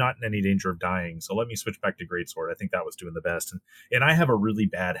 I'm not in any danger of dying, so let me switch back to Greatsword. I think that was doing the best. And I have a really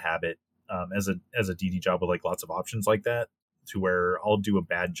bad habit as a DD job with like lots of options like that, to where I'll do a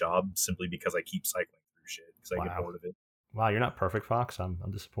bad job simply because I keep cycling through shit because I get bored of it. Wow, you're not perfect, Fox. I'm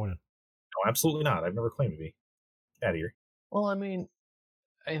disappointed. No, absolutely not. I've never claimed to be. Get out of here. Well, I mean,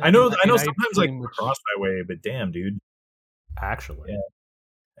 I know sometimes I come across that way, but damn, dude. Actually. Yeah.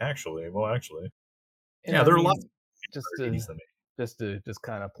 Actually. Yeah, there are lots of just to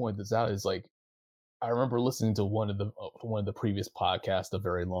kind of point this out is like, I remember listening to one of the previous podcasts a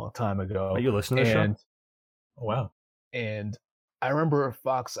very long time ago. Are you listening to the show? Oh, wow. And I remember,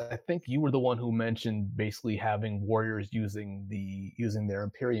 Fox, I think you were the one who mentioned basically having warriors using their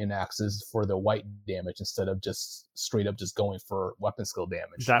Empyrean axes for the white damage instead of just straight up just going for weapon skill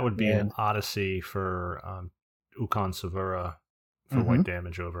damage. That would be an Odyssey for Ukon Severa for white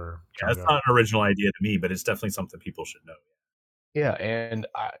damage over. Yeah, that's not an original idea to me, but it's definitely something people should know. Yeah, and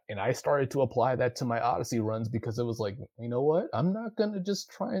I started to apply that to my Odyssey runs because it was like, you know what? I'm not gonna just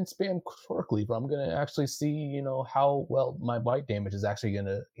try and spam Torque Cleaver. I'm gonna actually see, how well my bite damage is actually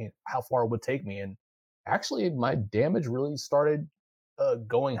gonna, how far it would take me. And actually, my damage really started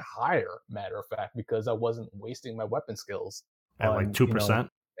going higher. Matter of fact, because I wasn't wasting my weapon skills at like 2%.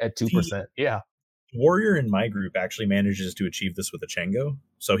 At 2%, yeah. Warrior in my group actually manages to achieve this with a Chango,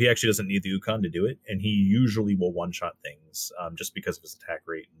 so he actually doesn't need the Ukon to do it, and he usually will one-shot things just because of his attack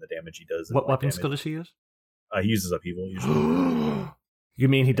rate and the damage he does. What weapon skill does he use? He uses Upheaval usually. You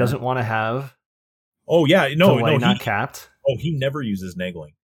mean he doesn't want to have? Oh yeah, no, not capped. Oh, he never uses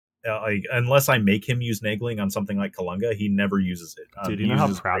Nagling. Unless I make him use Nagling on something like Kalunga, he never uses it. Dude, you know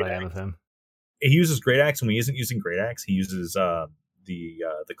how proud I am of him. He uses Great Axe, and when he isn't using Great Axe, he uses the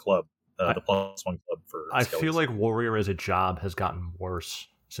club. The +1 club for. I feel like Warrior as a job has gotten worse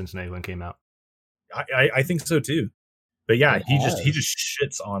since Nagling came out. I think so too. But yeah, he just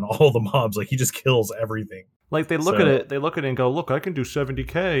shits on all the mobs. Like he just kills everything. Like they look at it and go, "Look, I can do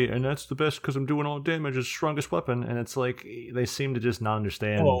 70k, and that's the best because I'm doing all the damage. It's the strongest weapon." And it's like they seem to just not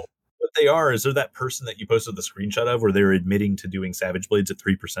understand. Well, what they are is they're that person that you posted the screenshot of where they're admitting to doing Savage Blades at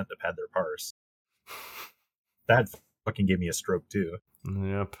 3% to pad their parse. That fucking gave me a stroke too.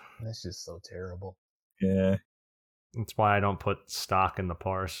 Yep. That's just so terrible. Yeah. That's why I don't put stock in the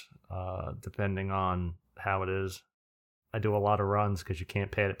parse, depending on how it is. I do a lot of runs because you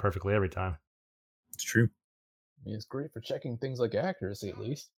can't pad it perfectly every time. It's true. I mean, it's great for checking things like accuracy, at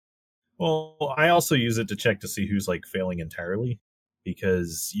least. Well, I also use it to check to see who's like failing entirely,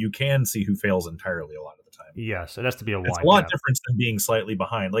 because you can see who fails entirely a lot of the time. Yes, it has to be a wide. It's a lot different than being slightly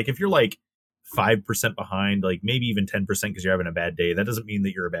behind. Like if you're like 5% behind, like maybe even 10% because you're having a bad day, that doesn't mean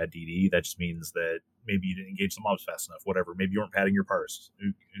that you're a bad DD. That just means that maybe you didn't engage the mobs fast enough, whatever. Maybe you weren't padding your parse.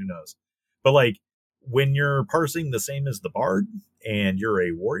 Who knows? But like when you're parsing the same as the bard and you're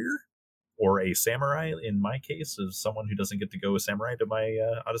a warrior or a samurai, in my case, as someone who doesn't get to go with samurai to my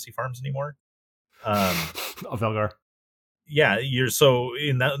Odyssey farms anymore. Velgar. Yeah, you're so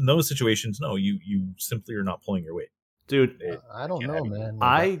in those situations, no, you simply are not pulling your weight. Dude, I don't know, man.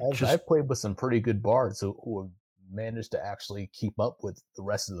 I've played with some pretty good bards who have managed to actually keep up with the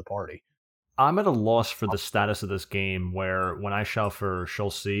rest of the party. I'm at a loss for the status of this game where when I shout for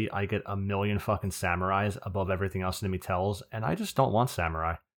Shulsi, I get a million fucking samurais above everything else enemy tells, and I just don't want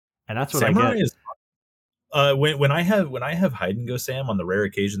samurai. And that's what samurai I get. When I have Haydn go Sam on the rare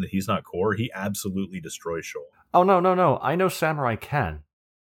occasion that he's not core, he absolutely destroys Shul. Oh no. I know samurai can.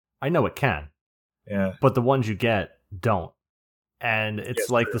 I know it can. Yeah. But the ones you get don't. And it's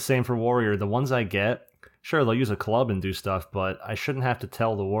the same for warrior. The ones I get, sure, they'll use a club and do stuff, but I shouldn't have to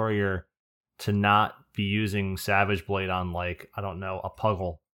tell the warrior to not be using Savage Blade on, like, I don't know, a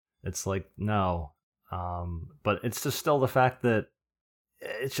Puggle. It's like, no. But it's just still the fact that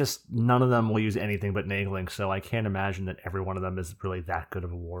it's just none of them will use anything but Nagling, so I can't imagine that every one of them is really that good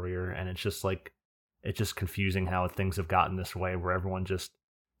of a warrior, and it's just like, it's just confusing how things have gotten this way, where everyone just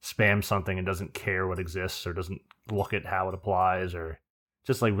spams something and doesn't care what exists, or doesn't look at how it applies, or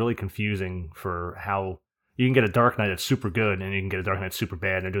just like really confusing for how you can get a Dark Knight that's super good, and you can get a Dark Knight that's super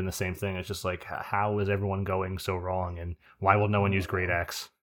bad, and they're doing the same thing. It's just like, how is everyone going so wrong, and why will no one use Great Axe?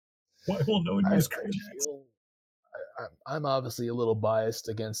 Why will no one use Great Axe? I'm obviously a little biased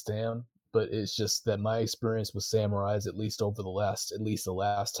against Sam, but it's just that my experience with samurais, at least over the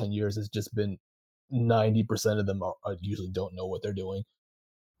last 10 years, has just been 90% of them usually don't know what they're doing.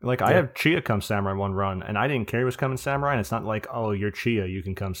 Like, I have Chia come Samurai one run, and I didn't care he was coming Samurai, and it's not like, oh, you're Chia, you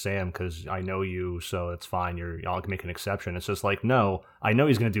can come Sam, because I know you, so it's fine, y'all can make an exception. It's just like, no, I know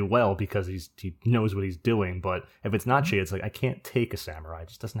he's going to do well because he knows what he's doing, but if it's not Chia, it's like, I can't take a Samurai, it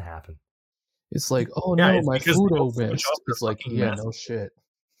just doesn't happen. It's like, oh no, my Fudo missed. It's like, yeah, no shit.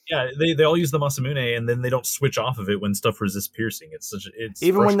 Yeah, they all use the Masamune, and then they don't switch off of it when stuff resists piercing. It's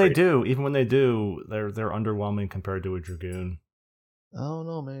even when they do, they're underwhelming compared to a Dragoon. I don't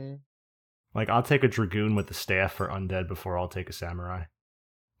know, man. Like, I'll take a Dragoon with the staff for undead before I'll take a Samurai.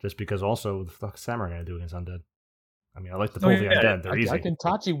 Just because also, the fuck Samurai gonna do against undead? I mean, I like the undead. They're easy. I can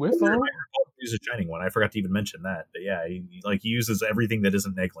Tachi with them. Use a shining one. I forgot to even mention that. But yeah, he uses everything that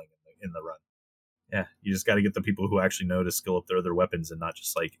isn't negling in the run. Yeah, you just got to get the people who actually know to skill up their other weapons and not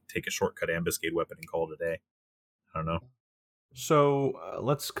just like take a shortcut ambuscade weapon and call it a day. I don't know. So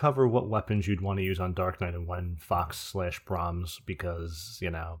let's cover what weapons you'd want to use on Dark Knight and when Fox/Brahms, because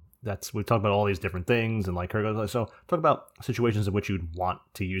we talked about all these different things and like her. So talk about situations in which you'd want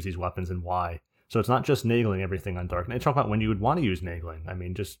to use these weapons and why. So it's not just nagling everything on Dark Knight. Talk about when you would want to use nagling. I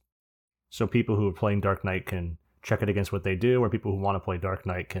mean, just so people who are playing Dark Knight can check it against what they do, or people who want to play Dark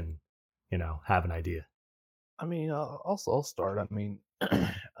Knight can, have an idea. I mean, I'll start. I mean,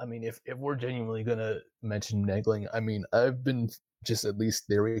 if we're genuinely gonna mention nagling, I mean, I've been just at least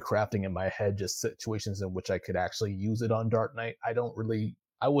theory crafting in my head, just situations in which I could actually use it on Dark Knight.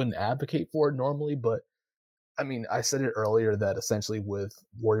 I wouldn't advocate for it normally, but I mean, I said it earlier that essentially with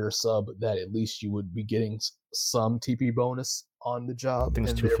Warrior Sub, that at least you would be getting some TP bonus on the job, and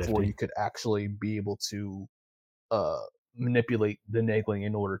therefore you could actually be able to manipulate the nagling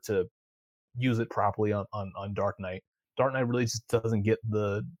in order to use it properly on Dark Knight. Dark Knight really just doesn't get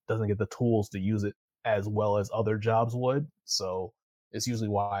the tools to use it as well as other jobs would. So it's usually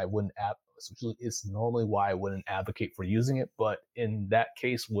why I wouldn't it's normally why I wouldn't advocate for using it. But in that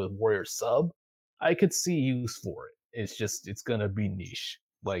case with Warrior Sub, I could see use for it. It's gonna be niche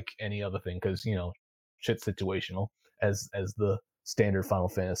like any other thing, because shit situational as the standard Final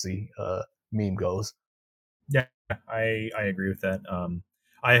Fantasy meme goes. Yeah, I agree with that.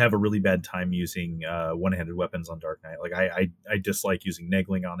 I have a really bad time using one-handed weapons on Dark Knight. Like I dislike using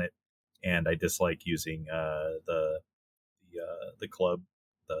nagling on it, and I dislike using the club,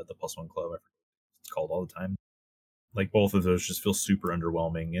 the +1 club. I forget what it's called all the time. Like both of those just feel super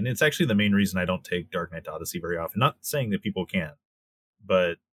underwhelming, and it's actually the main reason I don't take Dark Knight Odyssey very often. Not saying that people can't,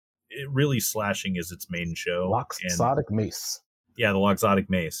 but it really slashing is its main show. Loxodic Mace. Yeah, the Loxodic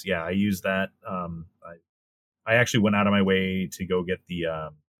Mace. Yeah, I use that. I actually went out of my way to go get the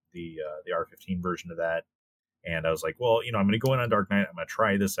R15 version of that, and I was like, well, I'm going to go in on Dark Knight. I'm going to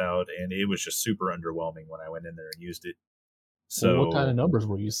try this out, and it was just super underwhelming when I went in there and used it. So, what kind of numbers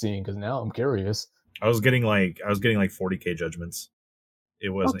were you seeing? Because now I'm curious. I was getting like 40k judgments. It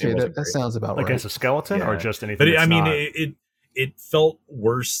wasn't. Okay, that sounds about right. Against a skeleton or just anything? But it felt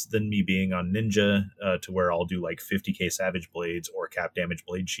worse than me being on Ninja, to where I'll do like 50k Savage Blades or cap damage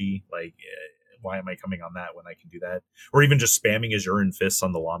Blade Chi. Like, why am I coming on that when I can do that? Or even just spamming Azurin Fists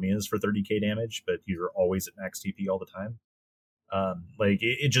on the Lamias for 30k damage, but you're always at max TP all the time. Like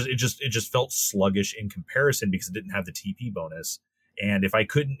it just felt sluggish in comparison because it didn't have the TP bonus. And if I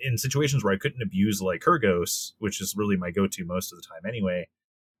couldn't, in situations where I couldn't abuse like Kurgos, which is really my go-to most of the time anyway,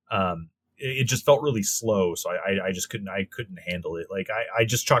 it just felt really slow. So I just couldn't handle it. Like I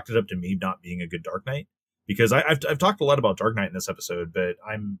just chalked it up to me not being a good Dark Knight, because I've talked a lot about Dark Knight in this episode, but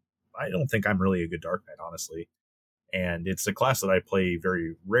I don't think I'm really a good Dark Knight, honestly. And it's a class that I play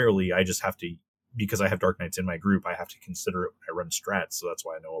very rarely. I just have to, because I have Dark Knights in my group, I have to consider it when I run strats. So that's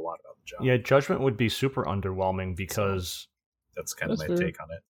why I know a lot about the job. Yeah, Judgment would be super underwhelming because... That's kind of my take on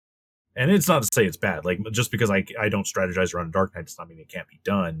it. And it's not to say it's bad. Like, just because I don't strategize around Dark Knight does not mean it can't be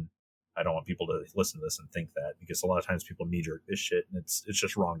done. I don't want people to listen to this and think that, because a lot of times people knee-jerk this shit, and it's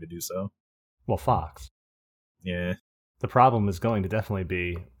just wrong to do so. Well, Fox. Yeah. The problem is going to definitely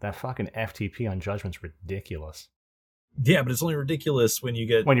be that fucking FTP on Judgment's ridiculous. Yeah, but it's only ridiculous when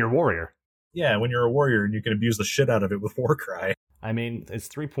you're Warrior. Yeah, when you're a Warrior and you can abuse the shit out of it with Warcry. I mean, it's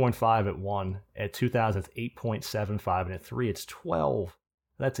 3.5 at 1. At 2000, it's 8.75. And at 3, it's 12.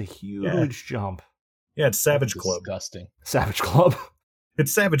 That's a huge jump. Yeah, it's Savage Club. Disgusting. Savage Club.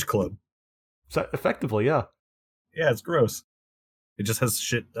 It's Savage Club. So, effectively, yeah. Yeah, it's gross. It just has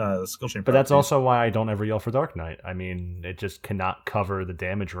shit skill chain. But that's also why I don't ever yell for Dark Knight. I mean, it just cannot cover the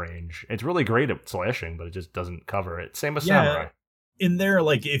damage range. It's really great at slashing, but it just doesn't cover it. Same with Samurai. In there,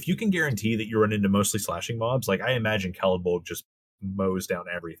 like, if you can guarantee that you run into mostly slashing mobs, like, I imagine Caliburn just mows down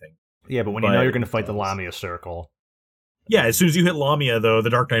everything. Yeah, but when you know you're going to fight the Lamia circle. Yeah, as soon as you hit Lamia, though, the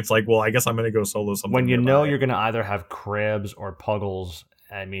Dark Knight's like, well, I guess I'm going to go solo something. When you know you're going to either have crabs or puggles,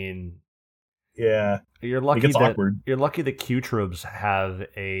 I mean... Yeah. You're lucky that Q-Trubs have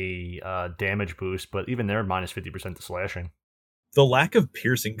a damage boost, but even they're minus 50% to slashing. The lack of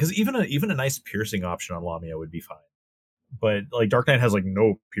piercing, because even a nice piercing option on Lamia would be fine. But like Dark Knight has like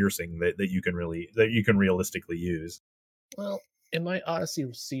no piercing that you can realistically use. Well, in my Odyssey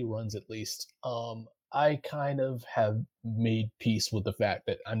C runs at least, I kind of have made peace with the fact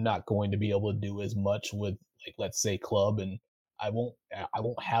that I'm not going to be able to do as much with, like, let's say club, and I won't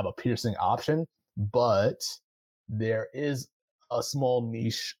have a piercing option, but there is a small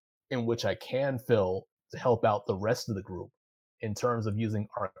niche in which I can fill to help out the rest of the group in terms of using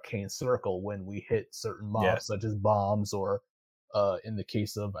Arcane Circle when we hit certain mobs, such as bombs, or in the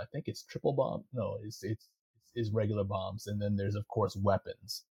case of, I think it's triple bomb. No, it's regular bombs, and then there's of course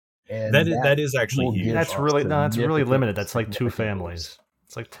weapons. And that is actually huge. That's really limited. That's like 2 families.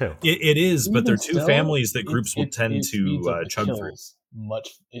 It's like 2. It is, but they're 2 families that groups will tend to chug through.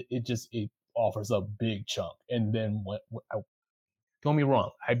 It offers a big chunk, and then don't get me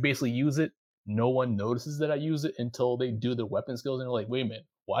wrong, I basically use it. No one notices that I use it until they do their weapon skills and they're like, wait a minute,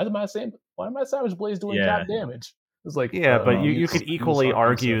 why am I Savage Blaze doing cap damage? It's like, but you could equally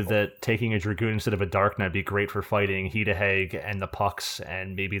argue that taking a Dragoon instead of a Dark Knight would be great for fighting Hedaheg and the Pucks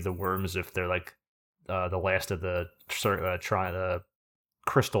and maybe the Worms if they're like the last of the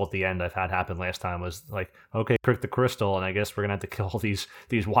crystal at the end. I've had happen last time was like, okay, prick the crystal, and I guess we're gonna have to kill these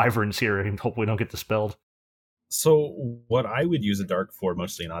wyverns here and hope we don't get dispelled. So what I would use a Dark for,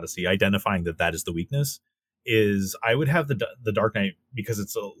 mostly in Odyssey, identifying that is the weakness, is I would have the Dark Knight, because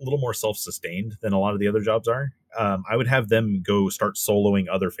it's a little more self-sustained than a lot of the other jobs are. I would have them go start soloing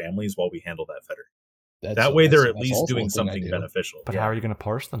other families while we handle that fetter. That way they're at least doing something beneficial. But how are you going to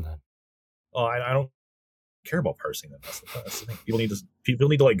parse them then? Oh, I don't care about parsing them. That's the thing. People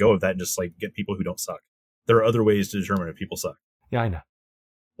need to let go of that and just like get people who don't suck. There are other ways to determine if people suck. Yeah, I know.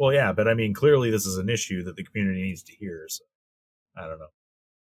 Well, yeah, but I mean, clearly this is an issue that the community needs to hear. So I don't know.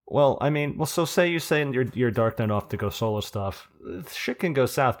 Well, I mean, so say you send your Dark Knight off to go solo stuff. Shit can go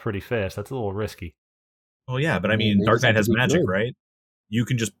south pretty fast. That's a little risky. Well, yeah, but I mean, Dark Knight has magic, right? You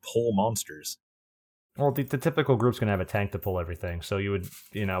can just pull monsters. Well, the typical group's going to have a tank to pull everything. So you would,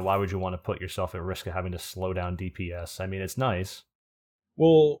 why would you want to put yourself at risk of having to slow down DPS? I mean, it's nice.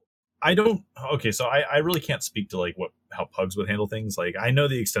 Well, I don't. Okay, so I really can't speak to like how pugs would handle things. Like, I know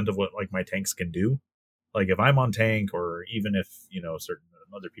the extent of what like my tanks can do. Like if I'm on tank, or even if certain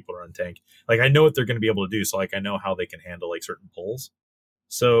other people are on tank, like I know what they're going to be able to do. So like I know how they can handle like certain pulls.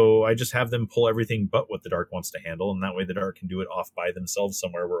 So I just have them pull everything but what the Dark wants to handle, and that way the Dark can do it off by themselves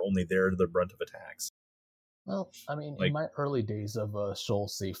somewhere where only they're the brunt of attacks. Well, I mean, in my early days of Shoal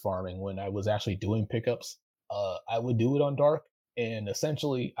safe farming, when I was actually doing pickups, I would do it on Dark, and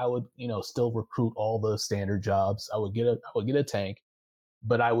essentially I would, still recruit all the standard jobs. I would get a tank,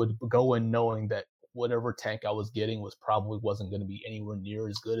 but I would go in knowing that whatever tank I was getting wasn't going to be anywhere near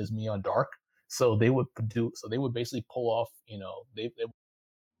as good as me on Dark. So they would basically pull off,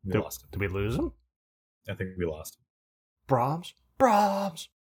 we lost him. Did we lose him? I think we lost him. Brahms.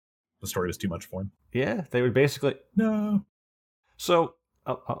 The story was too much for him. Yeah, they would basically... No. So,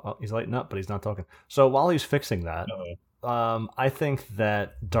 he's lighting up, but he's not talking. So while he's fixing that, I think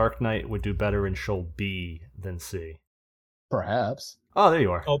that Dark Knight would do better in Shoal B than C. Perhaps. Oh, there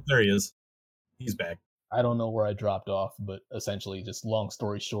you are. Oh, there he is. He's back. I don't know where I dropped off, but essentially, just long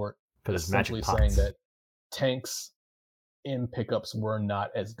story short, essentially saying that tanks in pickups were not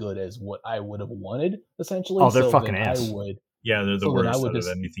as good as what I would have wanted, essentially. Oh, they're fucking ass. They're the worst I would out of just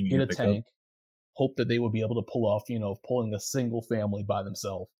anything get you a pick tank, up. hope that they would be able to pull off, pulling a single family by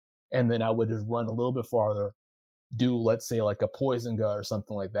themselves. And then I would just run a little bit farther, do, let's say, like a poison gun or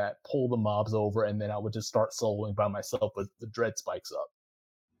something like that, pull the mobs over, and then I would just start soloing by myself with the dread spikes up.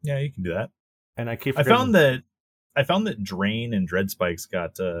 Yeah, you can do that. And I found that Drain and Dread Spikes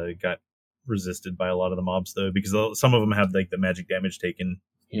got resisted by a lot of the mobs, though, because some of them have like the magic damage taken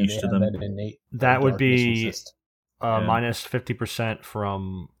niche to them. That would be minus 50%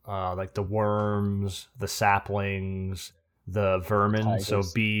 from like the worms, the saplings, the vermin. Tigers. So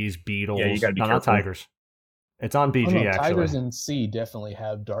bees, beetles. Yeah, you gotta be careful. Not tigers. It's on BG, actually. Tigers in C definitely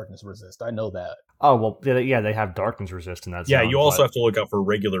have darkness resist. I know that. Oh, well, yeah, they have darkness resist in that zone. Yeah, you also have to look out for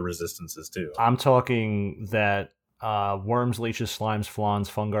regular resistances, too. I'm talking that Worms, leeches, slimes, flans,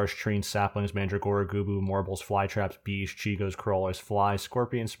 fungars, treens, saplings, mandragora, gubu, morbles, flytraps, bees, chigos, crawlers, flies,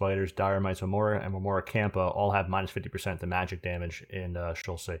 scorpions, spiders, diormites, Remora, and Remora campa all have minus 50% to magic damage in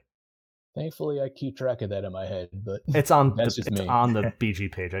Sheol C. Thankfully, I keep track of that in my head, but It's on that's the, just it's me. on the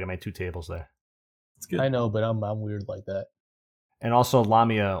BG page. I got my 2 tables there. It's good. I know, but I'm weird like that. And also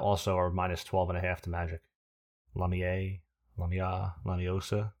Lamia also are minus 12.5 to magic. Lamia,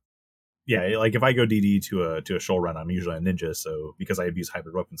 Lamiosa. Yeah, like if I go DD to a Sheol run, I'm usually a ninja, so because I abuse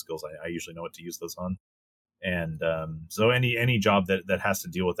hybrid weapon skills, I usually know what to use those on. And so any job that has to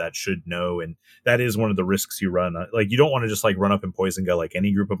deal with that should know, and that is one of the risks you run. Like you don't want to just like run up and poison go like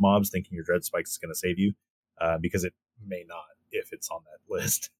any group of mobs thinking your dread spikes is going to save you, because it may not if it's on that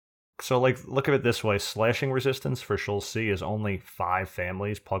list. So, like, look at it this way. Slashing resistance for Sheol C is only 5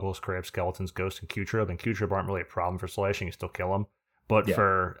 families. Puggles, crabs, skeletons, ghosts, and Q-Trib. And Q-Trib aren't really a problem for slashing. You still kill them. But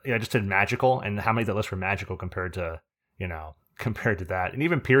I just did magical. And how many of the list were magical compared to that? And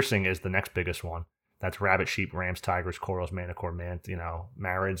even piercing is the next biggest one. That's rabbit, sheep, rams, tigers, corals, manicore,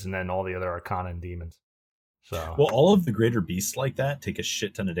 marids, and then all the other arcana and demons. So, well, all of the greater beasts like that take a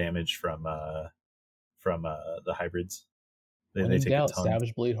shit ton of damage from the hybrids. They take a ton.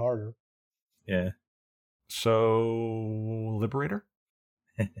 Savage Blade harder. Yeah. So, Liberator?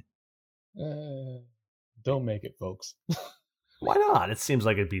 Don't make it, folks. Why not? It seems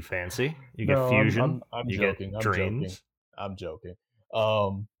like it'd be fancy. You get fusion. I'm you joking. Get drains. I'm joking.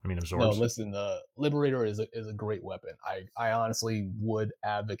 Absorbs. No, listen. The Liberator is a great weapon. I honestly would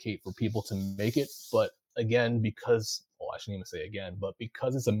advocate for people to make it, but again, because I shouldn't even say again, but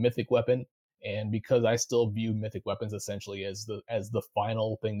because it's a mythic weapon. And because I still view mythic weapons essentially as the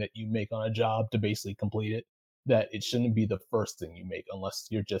final thing that you make on a job to basically complete it, that it shouldn't be the first thing you make unless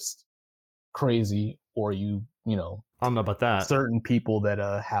you're just crazy or you know. I don't know about that. Certain people that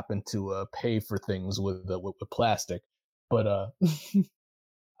happen to pay for things with plastic, but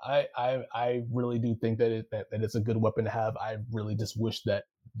I really do think that it's a good weapon to have. I really just wish that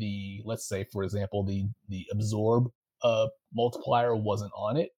let's say for example the absorb multiplier wasn't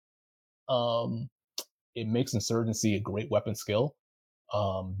on it. It makes Insurgency a great weapon skill.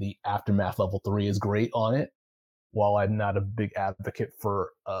 The Aftermath level 3 is great on it. While I'm not a big advocate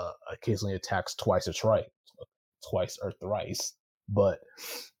for occasionally attacks twice or thrice, but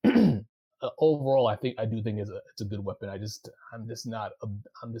overall, I do think it's a good weapon. I'm just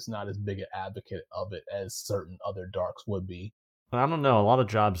not as big an advocate of it as certain other darks would be. I don't know. A lot of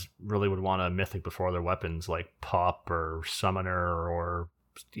jobs really would want a mythic before their weapons, like Pup or Summoner or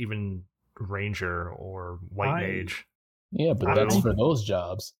even Ranger or White Mage. Yeah, but that's for those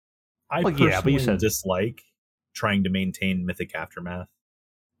jobs. I personally dislike trying to maintain Mythic Aftermath.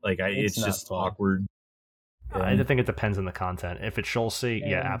 Like, it's just fun. Awkward. Yeah. I think it depends on the content. If it's Sheol C,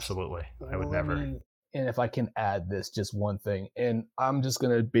 yeah, absolutely. I would never. And if I can add just one thing, and I'm just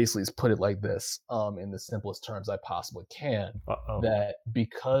going to basically put it like this, in the simplest terms I possibly can, that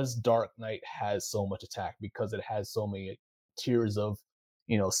because Dark Knight has so much attack, because it has so many tiers of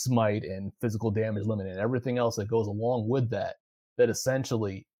smite and physical damage limit and everything else that goes along with that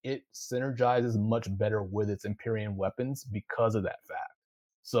essentially it synergizes much better with its Empyrean weapons because of that fact.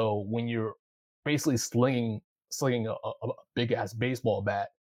 So when you're basically slinging a big ass baseball bat,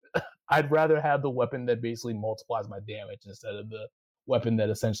 I'd rather have the weapon that basically multiplies my damage instead of the weapon that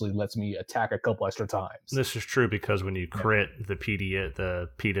essentially lets me attack a couple extra times. This is true because when you crit, the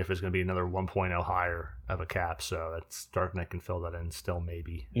PDIF is going to be another 1.0 higher of a cap, so that's Dark Knight can fill that in still,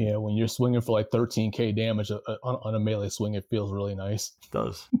 maybe. Yeah, when you're swinging for like 13k damage on a melee swing, it feels really nice. It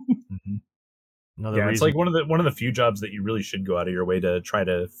does. Reason. It's like one of the few jobs that you really should go out of your way to try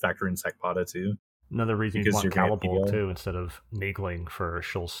to factor in Sakpata too. Another reason you want Caliburn too instead of Nagling for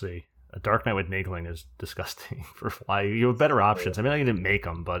Sheol C. A Dark Knight with Nagling is disgusting for fly. You have better options. I mean, I didn't make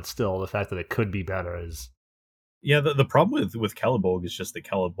them, but still, the fact that it could be better is... Yeah, the problem with Caliburn is just that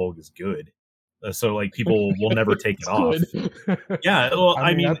Caliburn is good. So, like, people will never take it off. Yeah, well,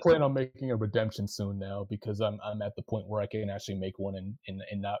 I mean... I plan on making a redemption soon now, because I'm at the point where I can actually make one and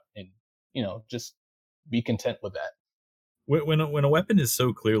just be content with that. When a weapon is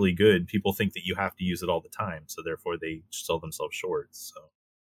so clearly good, people think that you have to use it all the time, so therefore they sell themselves short, so...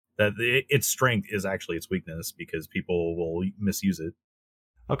 That its strength is actually its weakness because people will misuse it.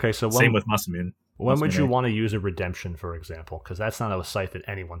 Okay, so same with Masamune. When would you want to use a redemption, for example? Because that's not a site that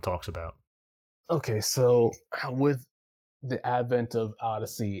anyone talks about. Okay, so with the advent of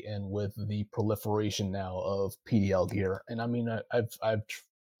Odyssey and with the proliferation now of PDL gear, and I mean I've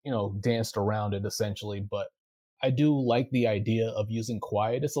danced around it essentially, but I do like the idea of using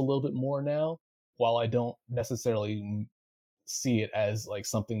Quietus a little bit more now. While I don't necessarily see it as like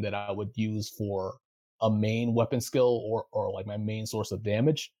something that I would use for a main weapon skill or like my main source of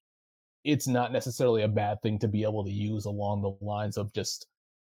damage, it's not necessarily a bad thing to be able to use along the lines of just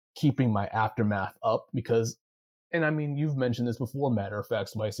keeping my aftermath up because, and I mean, you've mentioned this before, matter of fact,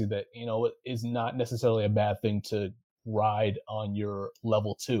 Spicy, that, it is not necessarily a bad thing to ride on your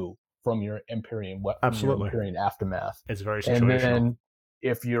level 2 from your Empyrean weapon, Absolutely. your Empyrean aftermath. It's very situational. And then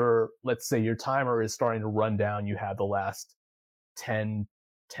if let's say your timer is starting to run down, you have the last 10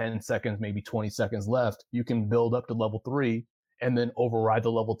 seconds, maybe 20 seconds left, you can build up to level 3 and then override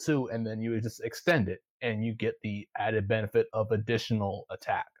the level 2, and then you just extend it, and you get the added benefit of additional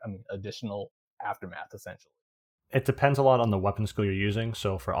additional aftermath, essentially. It depends a lot on the weapon skill you're using.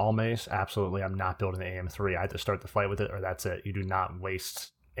 So for all mace, absolutely, I'm not building the AM3. I have to start the fight with it, or that's it. You do not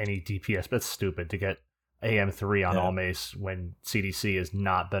waste any DPS. That's stupid to get AM3 on all mace when CDC is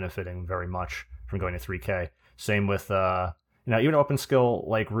not benefiting very much from going to 3K. Same with, even open skill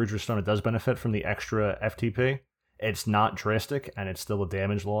like Rudra's Stone, it does benefit from the extra FTP. It's not drastic, and it's still a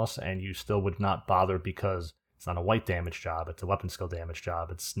damage loss, and you still would not bother because it's not a white damage job. It's a weapon skill damage job.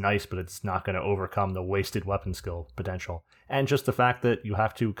 It's nice, but it's not going to overcome the wasted weapon skill potential. And just the fact that you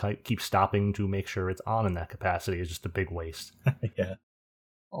have to keep stopping to make sure it's on in that capacity is just a big waste. Yeah.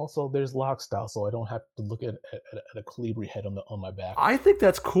 Also, there's lock style, so I don't have to look at a Calibri head on my back. I think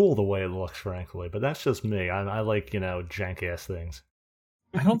that's cool the way it looks, frankly, but that's just me. I like, jank-ass things.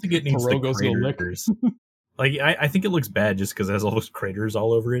 I don't think it needs the craters. Like, I think it looks bad just because it has all those craters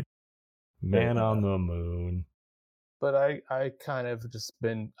all over it. Man on the moon. But I kind of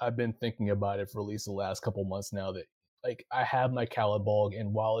I've been thinking about it for at least the last couple months now that, like, I have my Calibolg,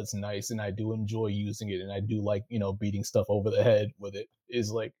 and while it's nice and I do enjoy using it and I do like, beating stuff over the head with it,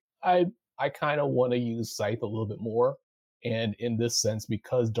 is like, I kind of want to use Scythe a little bit more. And in this sense,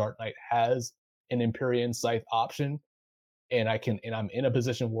 because Dark Knight has an Empyrean Scythe option, and I'm in a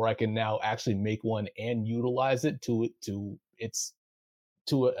position where I can now actually make one and utilize it to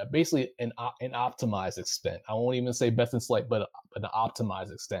basically an optimized extent. I won't even say best in slight, but an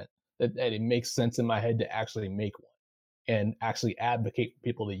optimized extent. That it makes sense in my head to actually make one and actually advocate for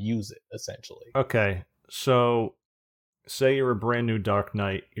people to use it, essentially. Okay, so say you're a brand new Dark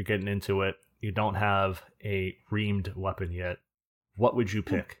Knight, you're getting into it, you don't have a reamed weapon yet. What would you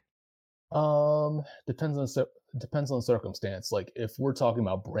pick? Depends on circumstance. Like, if we're talking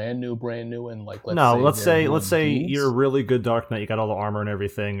about brand new, and like, let's say you're a really good Dark Knight, you got all the armor and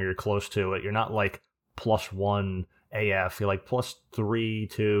everything, or you're close to it. You're not like +1 AF. You're like +3,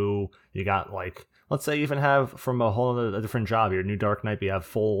 2. You got like, let's say you even have from a whole other different job. You're a new Dark Knight, but you have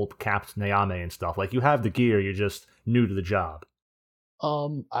full capped Nayame and stuff. Like, you have the gear, you're just new to the job.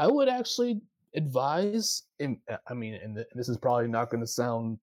 I would actually advise. This is probably not going to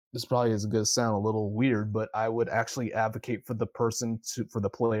sound. This probably is going to sound a little weird, but I would actually advocate for the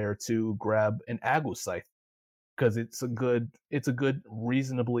player to grab an Agu Scythe, because it's a good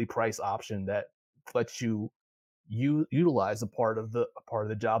reasonably priced option that lets you utilize a part of the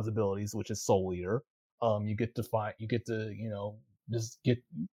job's abilities, which is Soul Eater. You get a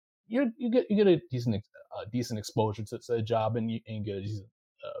decent exposure to the job, and you get a decent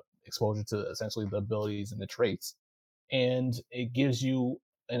exposure to essentially the abilities and the traits, and it gives you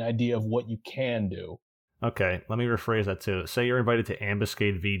an idea of what you can do. Okay, let me rephrase that too. Say you're invited to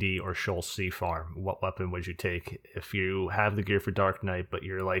Ambuscade VD or Shoal Sea Farm. What weapon would you take? If you have the gear for Dark Knight, but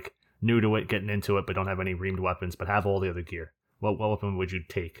you're like new to it, getting into it, but don't have any reamed weapons, but have all the other gear, what weapon would you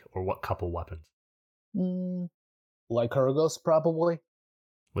take, or what couple weapons? Lycurgus, probably.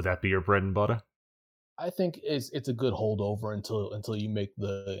 Would that be your bread and butter? I think it's a good holdover until you make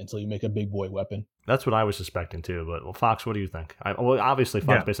a big boy weapon. That's what I was suspecting too. But Fox, what do you think? Obviously,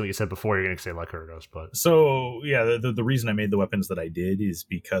 Fox, based on what you said before, you're going to say Lycurgus, but so yeah, the reason I made the weapons that I did is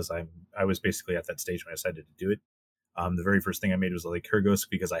because I was basically at that stage when I decided to do it. The very first thing I made was Lycurgus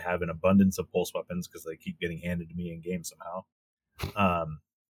because I have an abundance of pulse weapons because they keep getting handed to me in game somehow.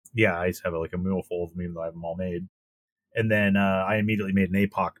 I just have a mule full of them, even though I have them all made. And then I immediately made an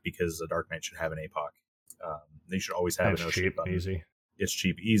APOC because a Dark Knight should have an APOC. They should always have a no shit button. Easy. It's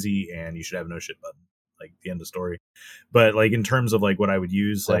cheap, easy, and you should have a no shit button. Like, the end of story. But like, in terms of like what I would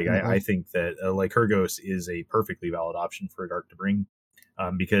use, like I think that Lycurgus is a perfectly valid option for a Dark to bring,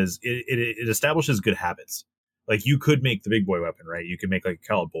 because it establishes good habits. Like, you could make the big boy weapon, right? You could make like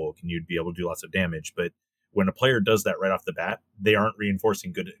a Calibolg, and you'd be able to do lots of damage. But when a player does that right off the bat, they aren't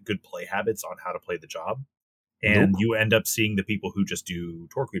reinforcing good play habits on how to play the job. And you end up seeing the people who just do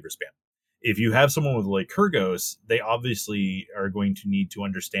Torque Lever spam. If you have someone with Lycurgus, they obviously are going to need to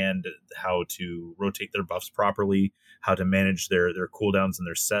understand how to rotate their buffs properly, how to manage their cooldowns and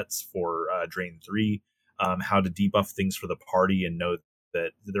their sets for Drain 3, how to debuff things for the party and know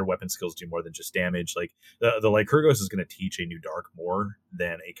that their weapon skills do more than just damage. Like the Lycurgos is going to teach a new dark more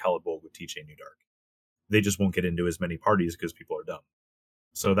than a Calibolg would teach a new dark. They just won't get into as many parties because people are dumb.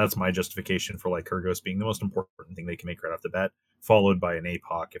 So that's my justification for Lycurgos being the most important thing they can make right off the bat, followed by an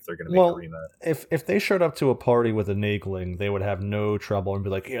APOC if they're going to make a rematch. If they showed up to a party with a Naegling, they would have no trouble and be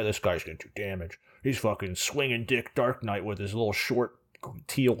like, yeah, this guy's going to do damage. He's fucking swinging dick Dark Knight with his little short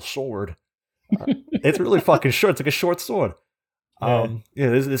teal sword. It's really fucking short. It's like a short sword.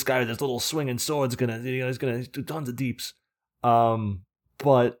 This guy with this little swinging sword's he's gonna do tons of deeps.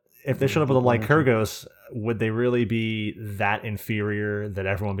 But if they showed up with a Lycurgos, would they really be that inferior that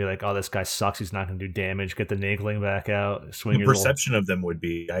everyone would be like, oh, this guy sucks, he's not going to do damage, get the Naegling back out, swing the perception of them would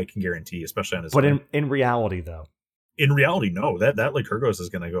be, I can guarantee, especially on his But in reality, though? In reality, no. That Lycurgos is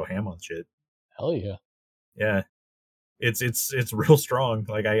going to go ham on shit. Hell yeah. Yeah. It's real strong.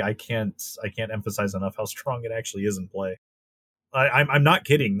 Like, I can't emphasize enough how strong it actually is in play. I'm not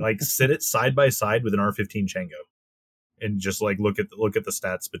kidding. Like, sit it side by side with an R15 Chango and just like look at the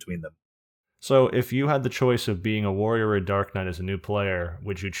stats between them. So if you had the choice of being a warrior or a Dark Knight as a new player,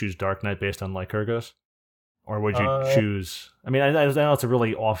 would you choose Dark Knight based on Lycurgos? Or would you choose... I mean, I know it's a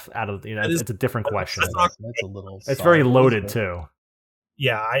really it's a different question. That's a little... It's very loaded, too.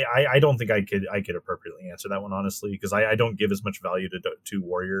 Yeah, I don't think I could appropriately answer that one, honestly, because I don't give as much value to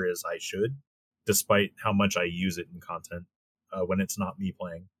warrior as I should, despite how much I use it in content when it's not me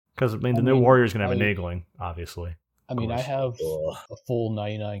playing. Because, the new warrior is going to have a Naegling, obviously. I mean, I have a full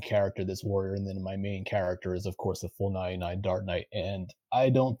 99 character that's warrior, and then my main character is, of course, a full 99 Dark Knight, and I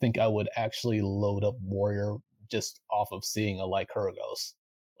don't think I would actually load up warrior just off of seeing a Lycurgos.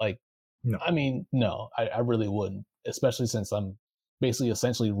 Like, no. I mean, no, I really wouldn't, especially since I'm basically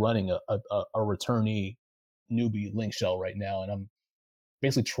essentially running a returnee newbie Link Shell right now, and I'm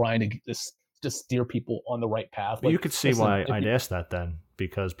basically trying to just steer people on the right path. Well, you could see why I'd ask that then,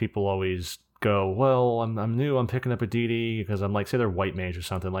 because people always go, well, I'm new, I'm picking up a DD, because I'm like, say they're white mage or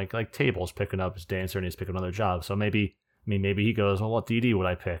something, like Table's picking up his dancer and he's picking another job, so maybe he goes, well, what DD would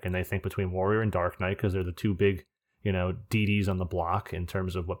I pick? And they think between Warrior and Dark Knight, because they're the two big, DDs on the block in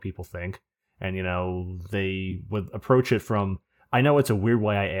terms of what people think, and, they would approach it from, I know it's a weird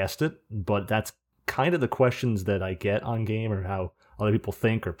way I asked it, but that's kind of the questions that I get on game, or how other people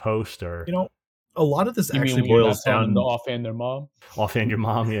think or post, or... a lot of this actually boils down to offhand their mom? Offhand your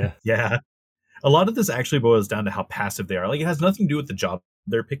mom, yeah. Yeah. A lot of this actually boils down to how passive they are. Like, it has nothing to do with the job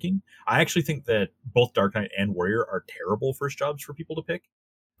they're picking. I actually think that both Dark Knight and Warrior are terrible first jobs for people to pick.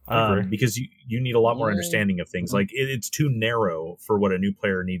 Because you need a lot more understanding of things. Like, it's too narrow for what a new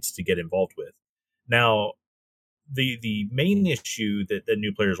player needs to get involved with. Now, the main issue that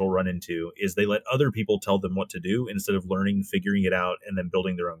new players will run into is they let other people tell them what to do instead of learning, figuring it out, and then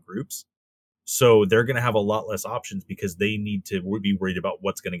building their own groups. So they're going to have a lot less options because they need to be worried about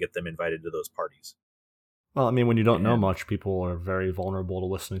what's going to get them invited to those parties. Well, I mean, when you don't know much, people are very vulnerable to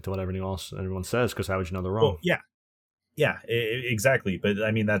listening to what everyone says, because how would you know they're wrong? Well, yeah, exactly. But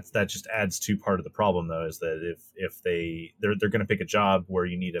I mean, that just adds to part of the problem, though, is that if they're going to pick a job where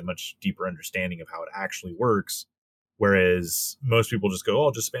you need a much deeper understanding of how it actually works, whereas most people just go,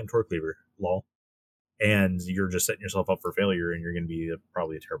 oh, just spam Torque Lever, lol, and you're just setting yourself up for failure, and you're going to be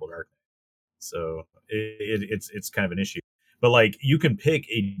probably a terrible Dark Knight. So it's kind of an issue. But like, you can pick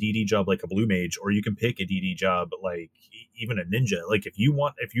a DD job like a Blue Mage, or you can pick a DD job like even a Ninja. Like, if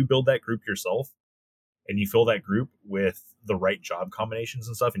you build that group yourself and you fill that group with the right job combinations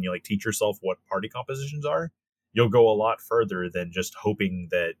and stuff, and you like teach yourself what party compositions are, you'll go a lot further than just hoping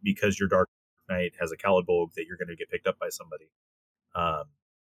that because your Dark Knight has a Calibolg that you're going to get picked up by somebody.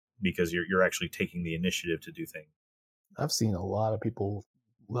 Because you're actually taking the initiative to do things. I've seen a lot of people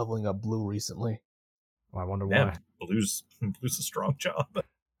leveling up Blue recently. I wonder why. Blue's a strong job.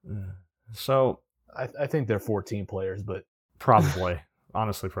 So I think they're 14 players, but probably,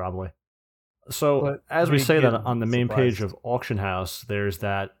 honestly, probably. So as we say that on the main page of Auction House, there's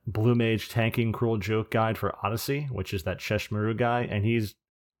that Blue Mage tanking cruel joke guide for Odyssey, which is that Cheshmaru guy, and he's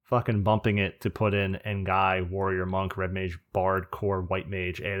fucking bumping it to put in Ngai, Warrior, Monk, Red Mage, Bard, Core, White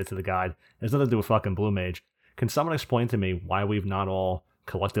Mage added to the guide. There's nothing to do with fucking Blue Mage. Can someone explain to me why we've not all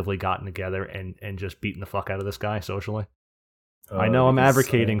collectively gotten together and just beaten the fuck out of this guy socially? I know I'm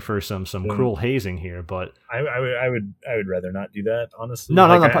advocating for some cruel hazing here, but I would rather not do that, honestly. No,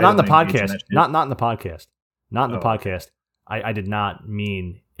 not in the podcast. Not in the podcast. Not in the podcast. I did not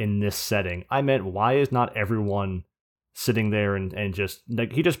mean in this setting. I meant, why is not everyone sitting there and just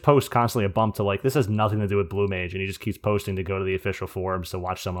like, he just posts constantly a bump to like, this has nothing to do with Blue Mage, and he just keeps posting to go to the official forums to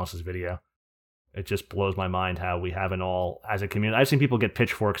watch someone else's video. It just blows my mind how we haven't all, as a community, I've seen people get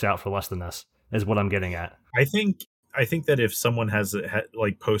pitchforks out for less than this, is what I'm getting at. I think I think that if someone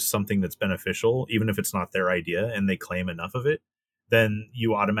like posts something that's beneficial, even if it's not their idea, and they claim enough of it, then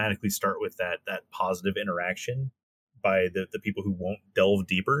you automatically start with that positive interaction by the people who won't delve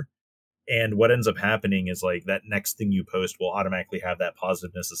deeper. And what ends up happening is like that next thing you post will automatically have that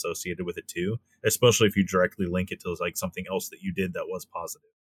positiveness associated with it too, especially if you directly link it to like something else that you did that was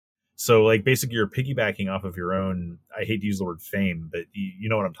positive. So like basically you're piggybacking off of your own, I hate to use the word fame, but you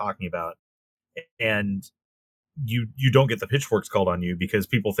know what I'm talking about. And you don't get the pitchforks called on you because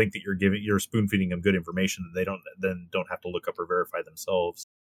people think that you're spoon feeding them good information that they don't have to look up or verify themselves.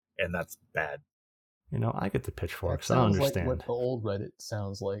 And that's bad. You know, I get the pitchforks. I That don't sounds understand. like what the old Reddit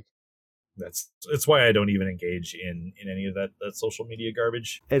sounds like. That's why I don't even engage in any of that social media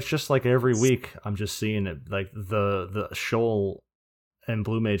garbage. It's just like every week I'm just seeing it, like the Shoal and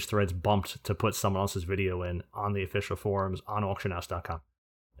Blue Mage threads bumped to put someone else's video in on the official forums on auctionhouse.com.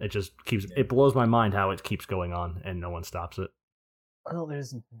 It just keeps, it blows my mind how it keeps going on and no one stops it. Well,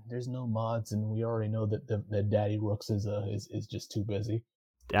 there's no mods, and we already know that Daddy Rooks is just too busy.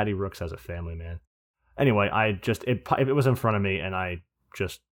 Daddy Rooks has a family, man. Anyway, it was in front of me, and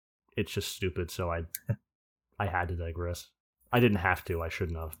it's just stupid. So I had to digress. I didn't have to. I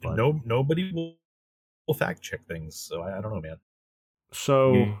shouldn't have. But nobody will fact check things. So I don't know, man.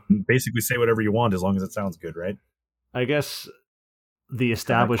 So you basically say whatever you want as long as it sounds good, right? I guess the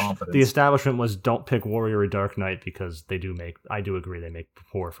establishment was don't pick Warrior or Dark Knight because I do agree they make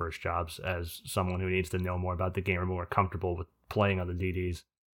poor first jobs. As someone who needs to know more about the game or more comfortable with playing other DDs,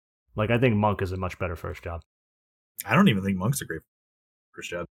 like I think Monk is a much better first job. I don't even think Monk's a great first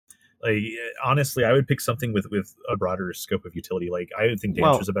job. Like honestly, I would pick something with a broader scope of utility. Like I would think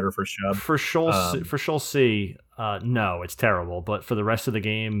Dancer's a better first job. For Shoal C, no, it's terrible. But for the rest of the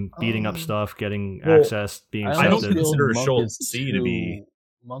game, beating up stuff, getting access, being I don't accepted, consider Shoal C to be.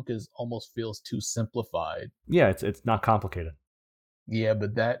 Monk almost feels too simplified. Yeah, it's not complicated. Yeah,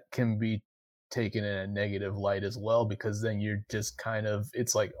 but that can be taken in a negative light as well because then you're just kind of,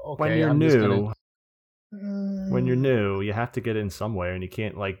 it's like, okay, when you're new. When you're new, you have to get in somewhere, and you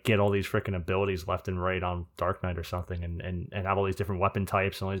can't like get all these freaking abilities left and right on Dark Knight or something, and have all these different weapon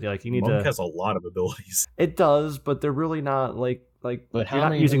types and all these, like you need Monk has a lot of abilities. It does, but they're really not like. But you're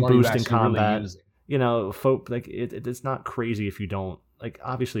not using boost in combat. Really you know, folk like it's not crazy if you don't like.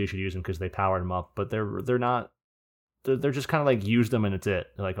 Obviously, you should use them because they powered them up, but they're not. They're just kind of like use them and it's it.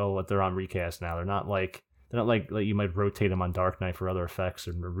 They're like, oh, they're on recast now. They're not like you might rotate them on Dark Knight for other effects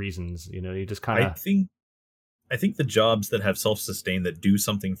and reasons. You know, you just kind of. I think the jobs that have self-sustain that do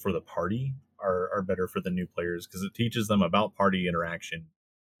something for the party are better for the new players because it teaches them about party interaction,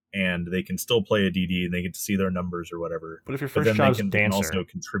 and they can still play a DD and they get to see their numbers or whatever. But if your first job's Dancer, they can also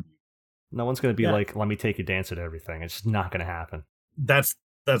contribute. No one's going to be like, "Let me take you Dancer to everything." It's just not going to happen. That's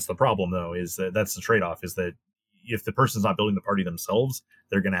the problem, though. Is that's the trade-off? Is that if the person's not building the party themselves,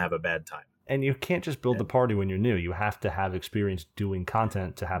 they're going to have a bad time. And you can't just build the party when you're new. You have to have experience doing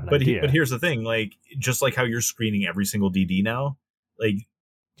content to have an idea. But here's the thing, like just like how you're screening every single DD now, like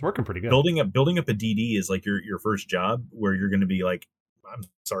it's working pretty good. Building up a DD is like your first job where you're going to be like, I'm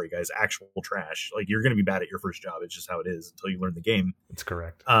sorry guys, actual trash. Like you're going to be bad at your first job. It's just how it is until you learn the game. It's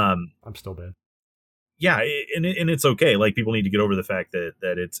correct. I'm still bad. Yeah, and it's okay. Like people need to get over the fact that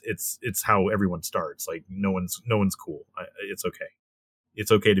it's how everyone starts. Like no one's cool. It's okay. It's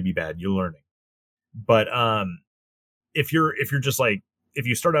okay to be bad. You're learning. But if you're just like, if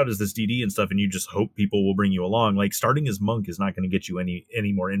you start out as this DD and stuff and you just hope people will bring you along, like starting as Monk is not going to get you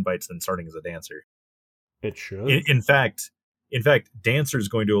any more invites than starting as a Dancer. It should. In fact, Dancer is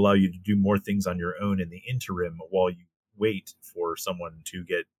going to allow you to do more things on your own in the interim while you wait for someone to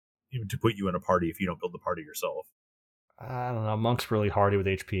put you in a party if you don't build the party yourself. I don't know. Monk's really hardy with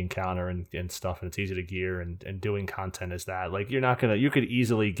HP encounter and stuff, and it's easy to gear, and doing content is that. Like, you could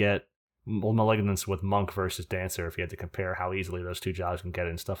easily get Malignance with Monk versus Dancer if you had to compare how easily those two jobs can get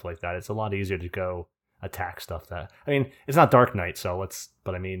it and stuff like that. It's a lot easier to go attack stuff that. I mean, it's not Dark Knight,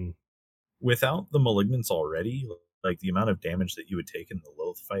 but I mean. Without the Malignance already, like the amount of damage that you would take in the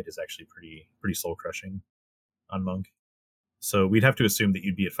Lilith fight is actually pretty soul crushing on Monk. So we'd have to assume that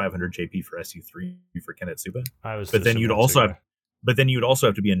you'd be at 500 JP for SU3 for Kenetsuba. But then you'd also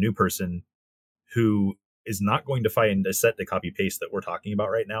have to be a new person who is not going to find a set to copy paste that we're talking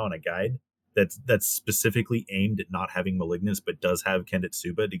about right now in a guide that's specifically aimed at not having Malignance but does have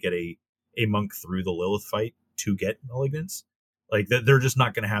Kenetsuba to get a Monk through the Lilith fight to get Malignance. Like they're just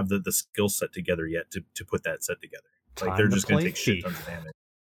not going to have the skill set together yet to put that set together. Like they're just going to take shit tons of damage.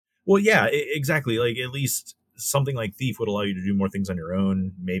 Well, yeah, exactly. Like at least something like Thief would allow you to do more things on your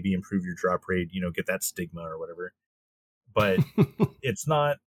own, maybe improve your drop rate, get that stigma or whatever. But it's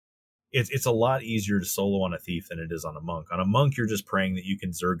not it's a lot easier to solo on a thief than it is on a monk. On a monk, you're just praying that you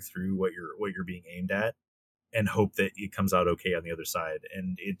can zerg through what you're being aimed at, and hope that it comes out okay on the other side.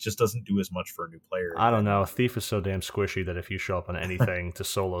 And it just doesn't do as much for a new player. I don't know. Thief is so damn squishy that if you show up on anything to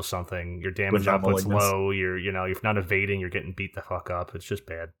solo something, your damage output's low. You're not evading. You're getting beat the fuck up. It's just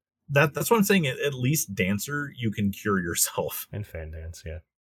bad. That's what I'm saying. At least Dancer, you can cure yourself. And Fan Dance, yeah.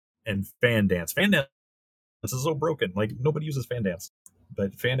 And Fan Dance. Fan Dance is so broken. Like, nobody uses Fan Dance.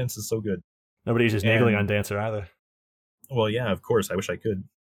 But Fan Dance is so good. Nobody uses Niggling on Dancer either. Well, yeah, of course. I wish I could.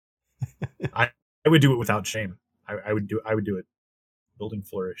 I would do it without shame. I would do it. Building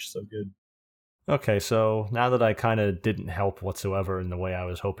Flourish, so good. Okay, so now that I kind of didn't help whatsoever in the way I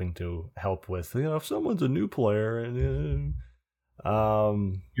was hoping to help with, if someone's a new player and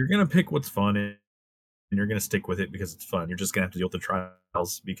you're gonna pick what's fun and you're gonna stick with it because it's fun. You're just gonna have to deal with the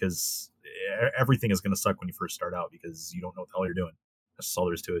trials because everything is gonna suck when you first start out because you don't know what the hell you're doing. That's all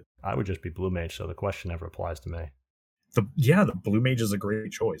there is to it. I would just be Blue Mage, so the question never applies to me. The Blue Mage is a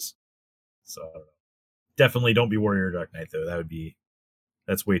great choice. So definitely don't be Warrior Dark Knight though.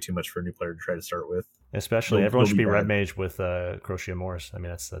 That's way too much for a new player to try to start with. Especially everyone should be Red Mage with Crochet Moors. I mean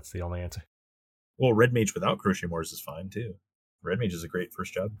that's the only answer. Well, Red Mage without Crochet Moors is fine too. Red Mage is a great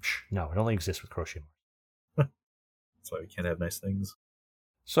first job. No, it only exists with Crochet Moors. That's why we can't have nice things.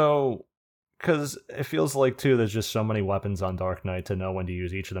 So, because it feels like, too, there's just so many weapons on Dark Knight to know when to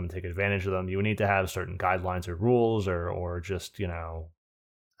use each of them and take advantage of them. You need to have certain guidelines or rules or just, I don't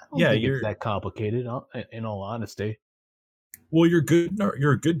think it's that complicated, in all honesty. Well, your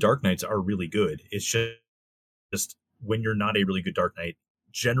good Dark Knights are really good. It's just when you're not a really good Dark Knight,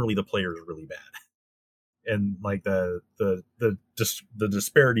 generally the player is really bad. And like the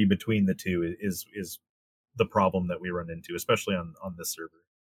disparity between the two is the problem that we run into, especially on this server.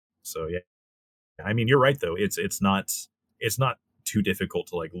 So yeah, I mean you're right though. It's not too difficult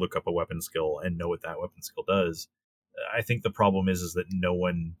to like look up a weapon skill and know what that weapon skill does. I think the problem is that no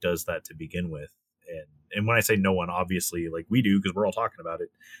one does that to begin with, and when I say no one, obviously like we do because we're all talking about it,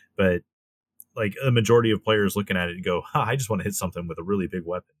 but like a majority of players looking at it and go, I just want to hit something with a really big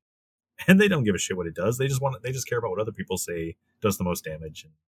weapon. And they don't give a shit what it does. They just care about what other people say does the most damage.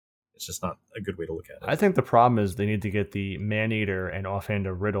 And it's just not a good way to look at it. I think the problem is they need to get the Man-Eater and offhand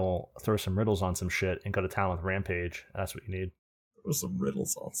a riddle, throw some riddles on some shit, and go to town with Rampage. That's what you need. Throw some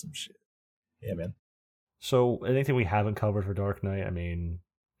riddles on some shit. Yeah, man. So anything we haven't covered for Dark Knight? I mean,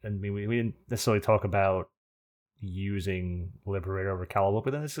 we didn't necessarily talk about using Liberator over Caliber,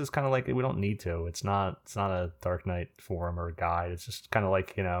 but then it's just kind of like we don't need to. It's not a Dark Knight forum or a guide. It's just kind of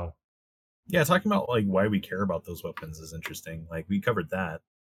like, Yeah, talking about like why we care about those weapons is interesting. Like we covered that.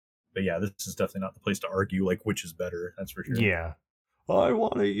 But yeah, this is definitely not the place to argue like which is better, that's for sure. Yeah. I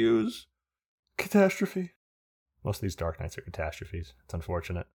want to use Catastrophe. Most of these Dark Knights are catastrophes. It's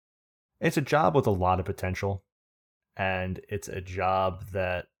unfortunate. It's a job with a lot of potential, and it's a job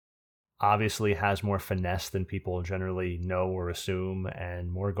that obviously has more finesse than people generally know or assume,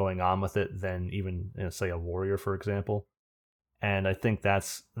 and more going on with it than even, say, a warrior, for example. And I think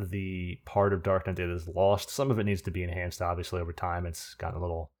that's the part of Dark Knight that is lost. Some of it needs to be enhanced, obviously, over time. It's gotten a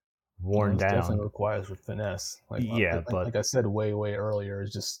little worn down. Definitely requires with finesse. But like I said way earlier,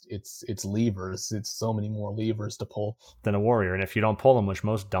 it's levers. It's so many more levers to pull than a warrior. And if you don't pull them, which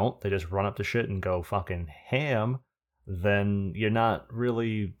most don't, they just run up to shit and go fucking ham. Then you're not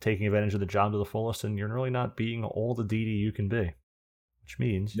really taking advantage of the job to the fullest, and you're really not being all the DD you can be. Which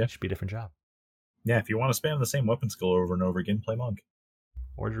means it should be a different job. Yeah, if you want to spam the same weapon skill over and over again, play Monk.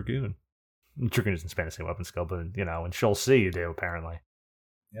 Or Dragoon. Dragoon doesn't spam the same weapon skill, but, in She'll See you do, apparently.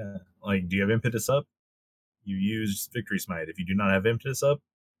 Yeah. Like, do you have Impetus up? You use Victory Smite. If you do not have Impetus up,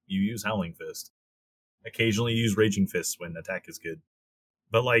 you use Howling Fist. Occasionally you use Raging Fist when attack is good.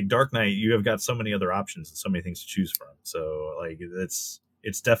 But, like, Dark Knight, you have got so many other options and so many things to choose from. So, like,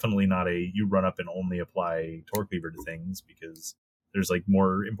 it's definitely not you run up and only apply Torque Lever to things because there's like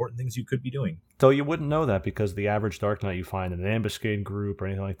more important things you could be doing. Though you wouldn't know that because the average Dark Knight you find in an ambuscade group or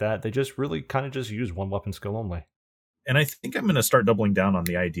anything like that, they just really kind of just use one weapon skill only. And I think I'm going to start doubling down on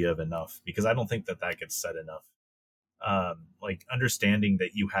the idea of enough because I don't think that gets said enough. Like understanding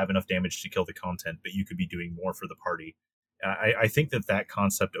that you have enough damage to kill the content, but you could be doing more for the party. I think that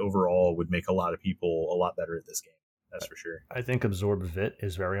concept overall would make a lot of people a lot better at this game. That's for sure. I think Absorb Vit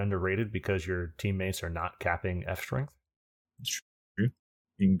is very underrated because your teammates are not capping F strength. True.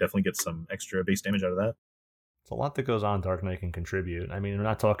 You can definitely get some extra base damage out of that. It's a lot that goes on Dark Knight can contribute. I mean, we're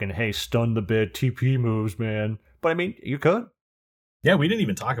not talking, hey, stun the bit, TP moves, man. But I mean, you could. Yeah, we didn't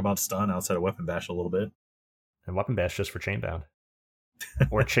even talk about stun outside of Weapon Bash a little bit. And Weapon Bash just for Chainbound.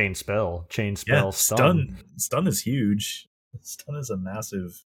 Or Chain Spell. Chain Spell, yeah, stun. Stun is huge. Stun is a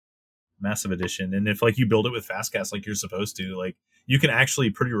massive massive edition. And if like you build it with fastcast like you're supposed to, like you can actually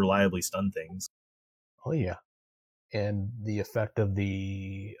pretty reliably stun things. Oh yeah, and the effect of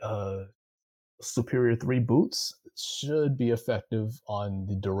the Superior 3 boots should be effective on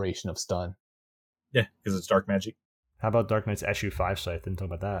the duration of stun. Yeah, because it's dark magic. How about Dark Knight's SU5 scythe? Didn't talk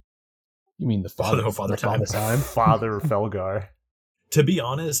about that. You mean the Father Time. Father Felgar. To be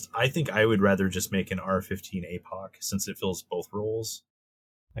honest, I think I would rather just make an R15 APOC since it fills both roles.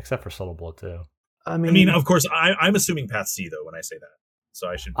 Except for Subtle Blow, too. I mean, of course, I'm assuming Path C, though, when I say that. So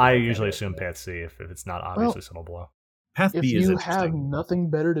I should. I usually assume Path C if it's not obviously Subtle Blow. Path B is interesting. If you have nothing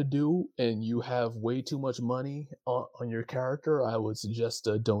better to do and you have way too much money on your character, I would suggest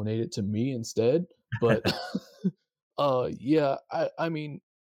donate it to me instead. But, yeah, I mean,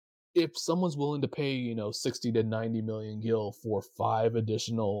 if someone's willing to pay, 60 to 90 million gil for 5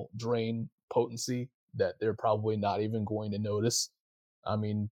 additional drain potency that they're probably not even going to notice, I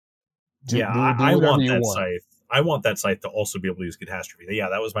mean, do I want that want. scythe. I want that scythe to also be able to use Catastrophe. Yeah,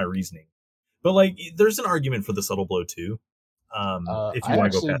 that was my reasoning. But like, there's an argument for the Subtle Blow too. If you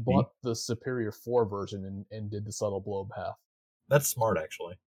want to go Path B. bought the Superior 4 version and did the Subtle Blow path. That's smart,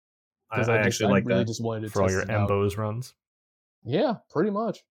 actually. I actually like that. Just wanted to for all your Embos runs. Yeah, pretty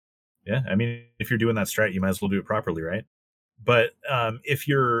much. Yeah, I mean, if you're doing that strat, you might as well do it properly, right? But if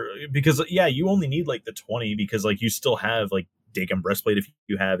you're, because you only need like the 20 because like you still have like Dagon Breastplate if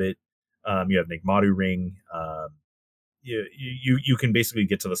you have it. You have Nigmatu Ring. You can basically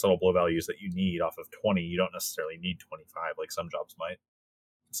get to the Subtle Blow values that you need off of 20. You don't necessarily need 25 like some jobs might.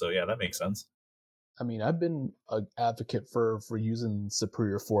 So yeah, that makes sense. I mean, I've been an advocate for using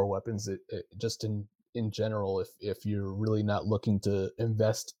Superior 4 weapons just in general. If you're really not looking to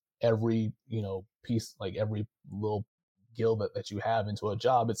invest every piece, like every little gil that you have into a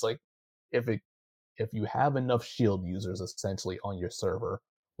job, it's like if you have enough shield users essentially on your server,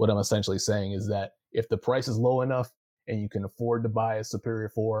 what I'm essentially saying is that if the price is low enough and you can afford to buy a Superior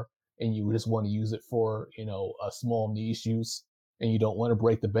 4 and you just want to use it for a small niche use and you don't want to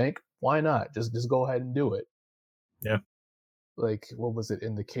break the bank, why not just go ahead and do it? Yeah, like what was it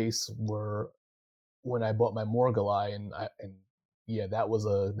in the case where when I bought my Morgulai and yeah, that was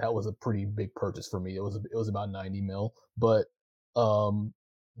a pretty big purchase for me. It was about 90 mil, but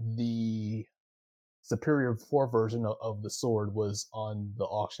the Superior 4 version of the sword was on the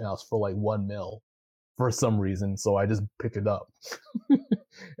auction house for like 1 mil for some reason, so I just picked it up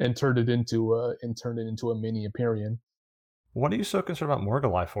and turned it into a mini Empyrean. What are you so concerned about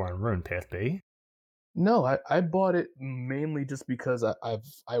Morgulai for in Rune, Path B? No, I bought it mainly just because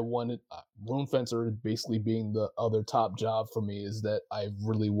I wanted Rune Fencer basically being the other top job for me is that I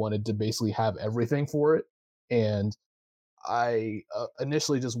really wanted to basically have everything for it, and I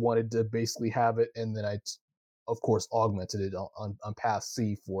initially just wanted to basically have it, and then I, of course, augmented it on Path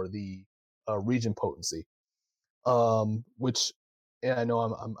C for the region potency, which, and I know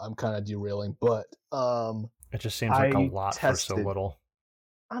I'm kind of derailing, but it just seems like a lot for so little.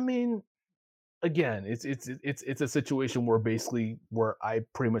 I mean, again, it's a situation where I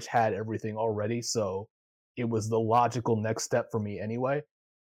pretty much had everything already, so it was the logical next step for me anyway.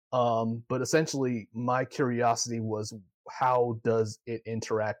 But essentially, my curiosity was how does it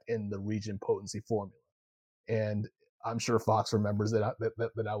interact in the region potency formula, and I'm sure Fox remembers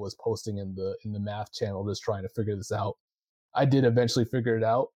that I was posting in the math channel just trying to figure this out. I did eventually figure it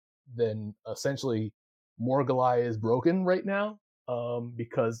out. Then essentially, Morgulai is broken right now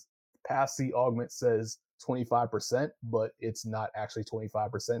because Path C augment says 25%, but it's not actually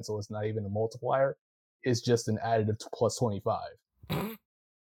 25%, so it's not even a multiplier. It's just an additive to plus 25.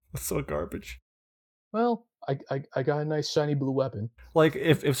 That's so garbage. Well, I got a nice shiny blue weapon. Like,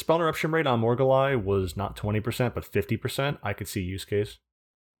 if spell interruption rate on Morgulai was not 20%, but 50%, I could see use case.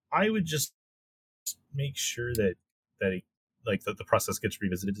 I would just make sure that the process gets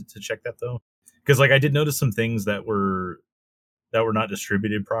revisited to check that, though. Because, like, I did notice some things that were not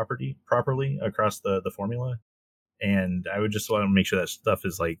distributed properly across the formula. And I would just want to make sure that stuff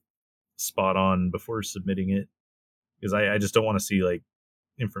is, like, spot on before submitting it. Because I just don't want to see, like,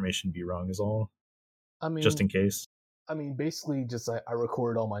 information be wrong is all. I mean, just in case. I mean, basically, just I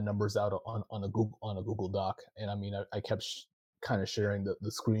recorded all my numbers out on a Google Doc, and I mean, I kept kind of sharing the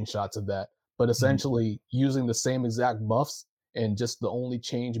screenshots of that. But essentially, using the same exact buffs, and just the only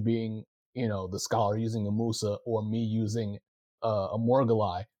change being, the scholar using a Musa or me using a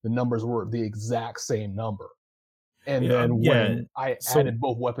Morgulai, the numbers were the exact same number. And then when I added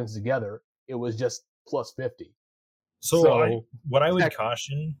both weapons together, it was just plus 50. So what I would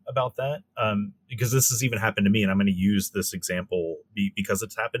caution about that, because this has even happened to me, and I'm going to use this example because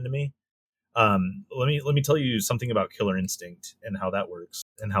it's happened to me. Let me tell you something about Killer Instinct and how that works.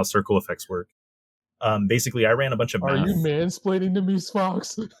 and how circle effects work. Basically, I ran a bunch of math. Are you mansplaining to me,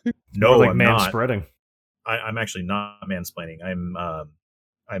 Fox? No, like I'm man not. spreading. I'm actually not mansplaining.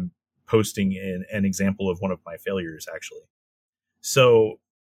 I'm posting an example of one of my failures, actually. So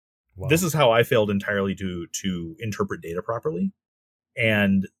this is how I failed entirely to interpret data properly.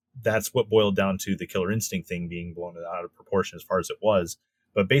 And that's what boiled down to the Killer Instinct thing being blown out of proportion as far as it was.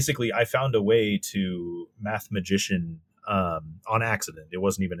 But basically, I found a way to math magician on accident. It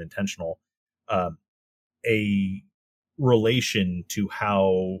wasn't even intentional. A relation to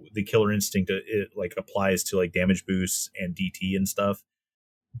how the Killer Instinct it like applies to like damage boosts and DT and stuff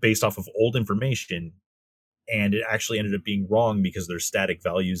based off of old information, and it actually ended up being wrong because there's static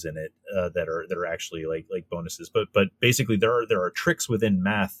values in it that are actually like bonuses. But basically there are tricks within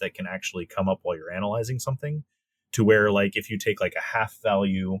math that can actually come up while you're analyzing something, to where like if you take like a half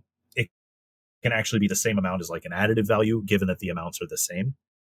value, it can actually be the same amount as like an additive value, given that the amounts are the same.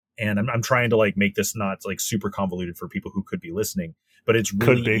 And I'm trying to like make this not like super convoluted for people who could be listening, but it's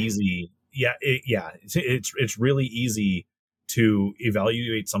really easy. Yeah, it's really easy to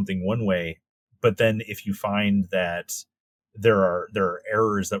evaluate something one way, but then if you find that there are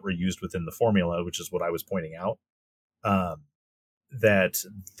errors that were used within the formula, which is what I was pointing out, that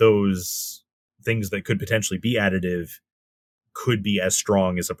those things that could potentially be additive could be as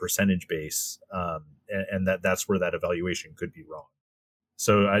strong as a percentage base, and that's where that evaluation could be wrong.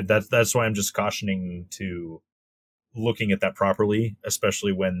 So that's why I'm just cautioning to looking at that properly,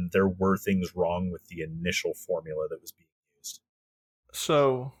 especially when there were things wrong with the initial formula that was being used.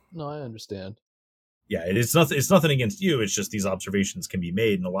 So no, I understand. Yeah, it's nothing against you. It's just these observations can be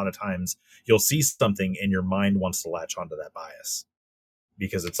made, and a lot of times you'll see something and your mind wants to latch onto that bias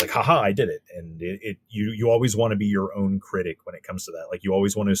because it's like, haha, I did it. And you always want to be your own critic when it comes to that. Like you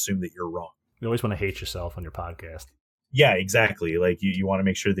always want to assume that you're wrong. You always want to hate yourself on your podcast. Yeah, exactly. Like you want to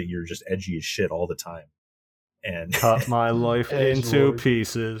make sure that you're just edgy as shit all the time. And cut my life into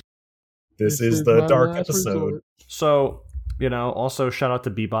pieces. This is the dark episode. Resort. So, also shout out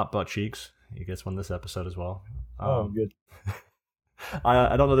to Bebop Butt Cheeks. He gets one this episode as well. Good.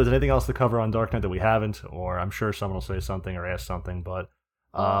 I don't know if there's anything else to cover on Dark Knight that we haven't, or I'm sure someone will say something or ask something, but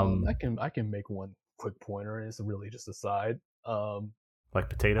I can make one quick pointer, and it's really just a side. Like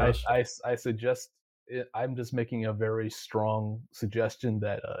potatoes? I suggest I'm just making a very strong suggestion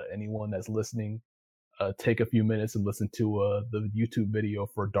that anyone that's listening take a few minutes and listen to the YouTube video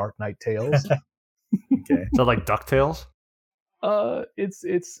for Dark Knight Tales. Okay. So like DuckTales?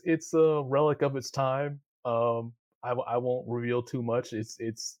 It's a relic of its time. I won't reveal too much.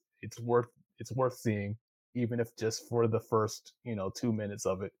 It's worth seeing, even if just for the first 2 minutes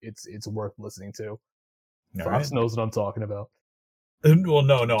of it. It's worth listening to. Fox knows what I'm talking about. Well,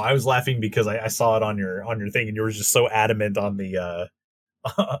 no, I was laughing because I saw it on your thing, and you were just so adamant on the.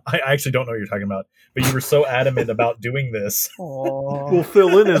 I actually don't know what you're talking about, but you were so adamant about doing this. We'll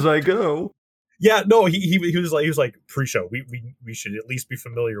fill in as I go. Yeah, no, he was like pre-show. We should at least be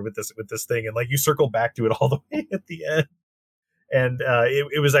familiar with this thing, and like you circled back to it all the way at the end, and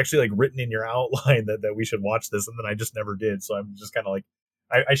it was actually like written in your outline that we should watch this, and then I just never did. So I'm just kind of like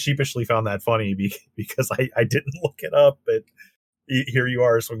I sheepishly found that funny because I didn't look it up, but here you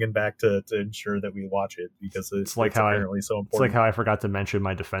are swinging back to ensure that we watch it because it's like how apparently so important. It's like how I forgot to mention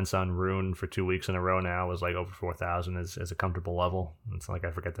my defense on Rune for 2 weeks in a row now was like over 4,000 as a comfortable level. It's like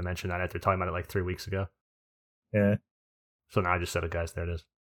I forgot to mention that after talking about it like 3 weeks ago. Yeah. So now I just said it, guys. There it is.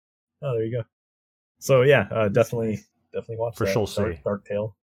 Oh, there you go. So yeah, definitely watch for Shoal C. Dark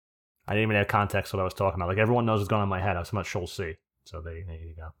Tale. I didn't even have context what I was talking about. Like everyone knows what's going on in my head. I was talking about Shoal C. So there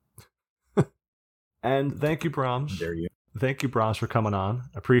you go. And thank you, Brahms. Dare you. Thank you, Brahms, for coming on.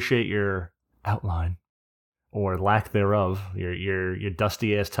 Appreciate your outline, or lack thereof. Your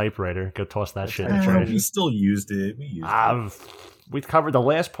dusty ass typewriter. Go toss that shit in the trash. We still used it. We covered the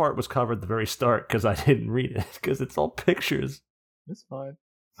last part was covered at the very start because I didn't read it because it's all pictures. It's fine.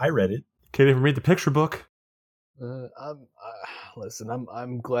 I read it. Can't even read the picture book. Listen.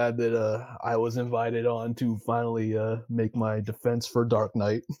 I'm glad that I was invited on to finally make my defense for Dark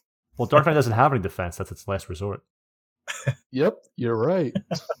Knight. Well, Dark Knight doesn't have any defense. That's its last resort. Yep, you're right.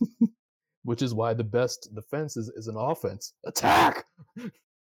 Which is why the best defense is an offense. Attack!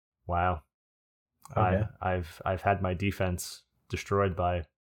 Wow. Okay. I've had my defense destroyed by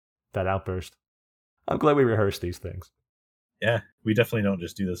that outburst. I'm glad we rehearsed these things. Yeah, we definitely don't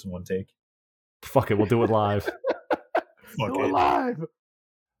just do this in one take. Fuck it, we'll do it live. Fuck do it. it live!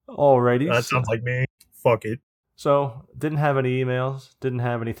 Alrighty. That sounds like me. Fuck it. So, didn't have any emails, didn't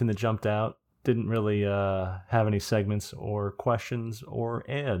have anything that jumped out. didn't really have any segments or questions or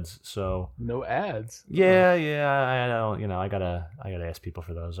ads. So no ads. Yeah, I don't. I gotta ask people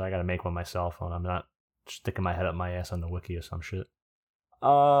for those. I gotta make one myself when I'm not sticking my head up my ass on the wiki or some shit.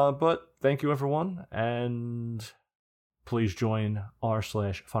 But thank you everyone, and please join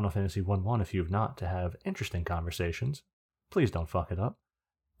r/Final Fantasy 11 if you have not, to have interesting conversations. Please don't fuck it up.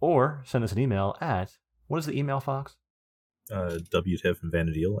 Or send us an email at, what is the email, Fox?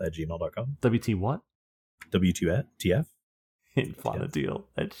 WTFvanadil@gmail.com. WT what? WTF?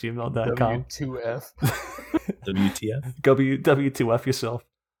 Vanadil@gmail.com. W2F. WTF? WTF yourself.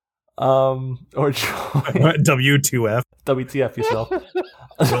 Or join W2F. WTF yourself.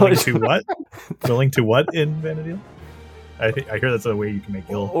 Willing to what? Willing to what in Vanadil? I hear that's a way you can make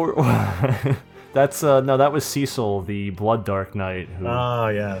ill. Or that's no, that was Cecil, the Blood Dark Knight, who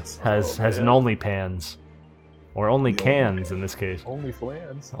yes. has an OnlyPans. Or only cans in this case. Only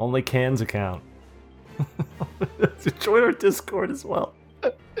flans. Only cans account. Join our Discord as well.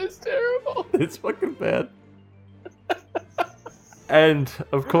 It's terrible. It's fucking bad. And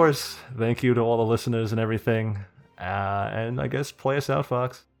of course, thank you to all the listeners and everything. And I guess play us out,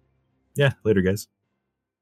 Fox. Yeah, later guys.